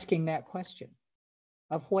be asking that question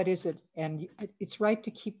of what is it? And it's right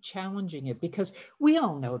to keep challenging it, because we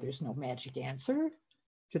all know there's no magic answer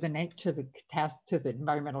to the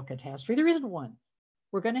environmental catastrophe. There isn't one.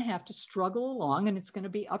 We're going to have to struggle along, and it's going to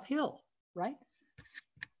be uphill, right?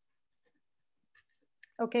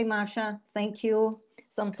 Okay, Marsha, thank you.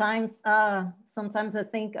 Sometimes I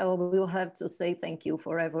think I will have to say thank you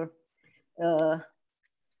forever. Well,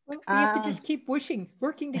 we have to just keep working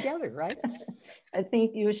together, right? I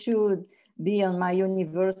think you should be on my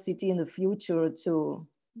university in the future to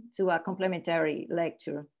a complimentary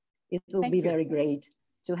lecture. It will be very great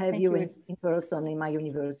to have you in person in my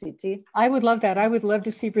university. I would love that. I would love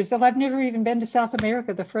to see Brazil. I've never even been to South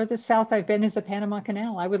America. The furthest south I've been is the Panama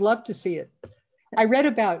Canal. I would love to see it. I read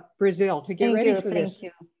about Brazil to get ready for this. Thank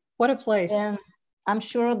you. What a place. And I'm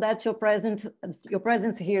sure that your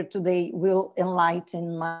presence here today will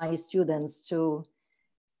enlighten my students to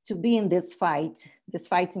be in this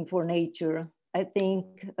fighting for nature. I think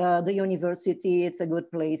the university, it's a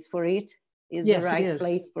good place for it. It's the right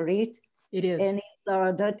place for it. It is. And it's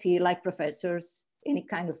our duty, like professors, any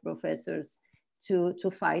kind of professors,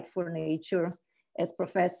 to fight for nature as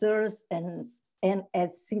professors and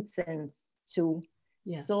as citizens too.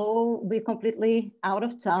 Yes. So we're completely out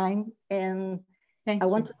of time, and I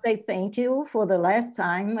want to say thank you for the last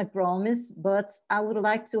time, I promise, but I would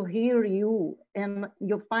like to hear you and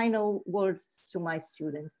your final words to my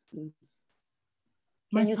students, please.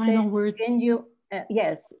 Can you say, can you,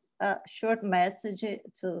 yes, a short message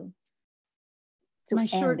to my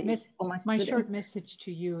short students. message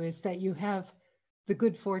to you is that you have the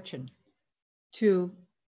good fortune to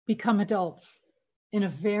become adults in a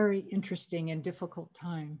very interesting and difficult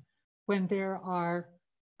time, when there are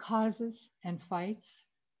causes and fights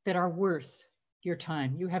that are worth your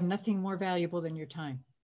time. You have nothing more valuable than your time.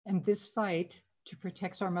 And this fight to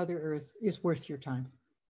protect our Mother Earth is worth your time.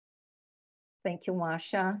 Thank you,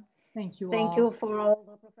 Marsha. Thank you all. Thank you for all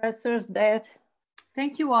the professors that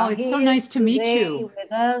Thank you all. It's so nice to meet you.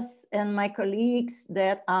 With us, and my colleagues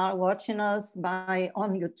that are watching us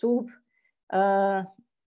on YouTube.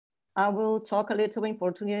 I will talk a little em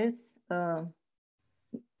português.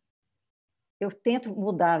 Eu tento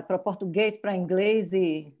mudar para português, para inglês,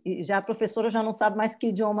 e já a professora já não sabe mais que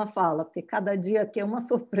idioma fala, porque cada dia aqui é uma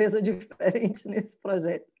surpresa diferente nesse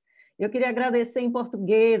projeto. Eu queria agradecer em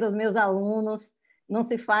português aos meus alunos. Não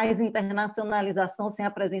se faz internacionalização sem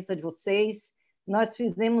a presença de vocês. Nós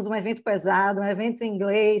fizemos um evento pesado, um evento em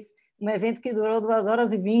inglês, um evento que durou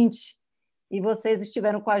 2h20, e vocês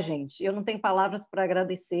estiveram com a gente. Eu não tenho palavras para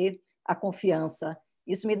agradecer a confiança.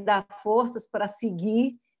 Isso me dá forças para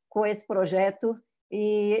seguir com esse projeto,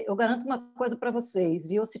 e eu garanto uma coisa para vocês,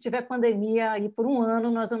 viu? Se tiver pandemia, e por um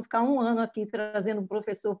ano, nós vamos ficar um ano aqui trazendo um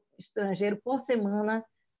professor estrangeiro por semana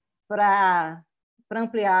para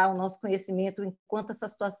ampliar o nosso conhecimento enquanto essa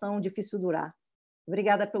situação difícil durar.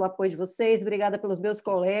 Obrigada pelo apoio de vocês, obrigada pelos meus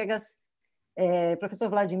colegas, professor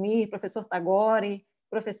Vladmir, professor Tagore,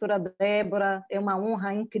 professora Déborah. É uma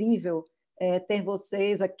honra incrível ter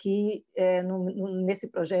vocês aqui nesse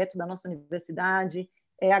projeto da nossa universidade.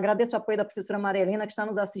 Agradeço o apoio da professora Mariana, que está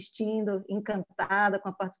nos assistindo, encantada com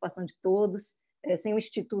a participação de todos. Sem o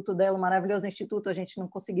instituto dela, o maravilhoso instituto, a gente não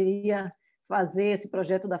conseguiria fazer esse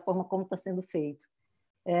projeto da forma como está sendo feito.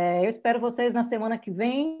 Eu espero vocês na semana que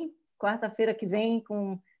vem, quarta-feira que vem,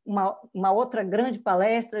 com uma outra grande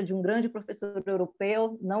palestra de um grande professor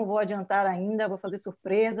europeu. Não vou adiantar ainda, vou fazer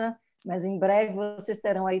surpresa, mas em breve vocês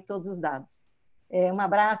terão aí todos os dados. Um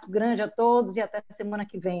abraço grande a todos e até a semana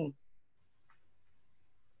que vem.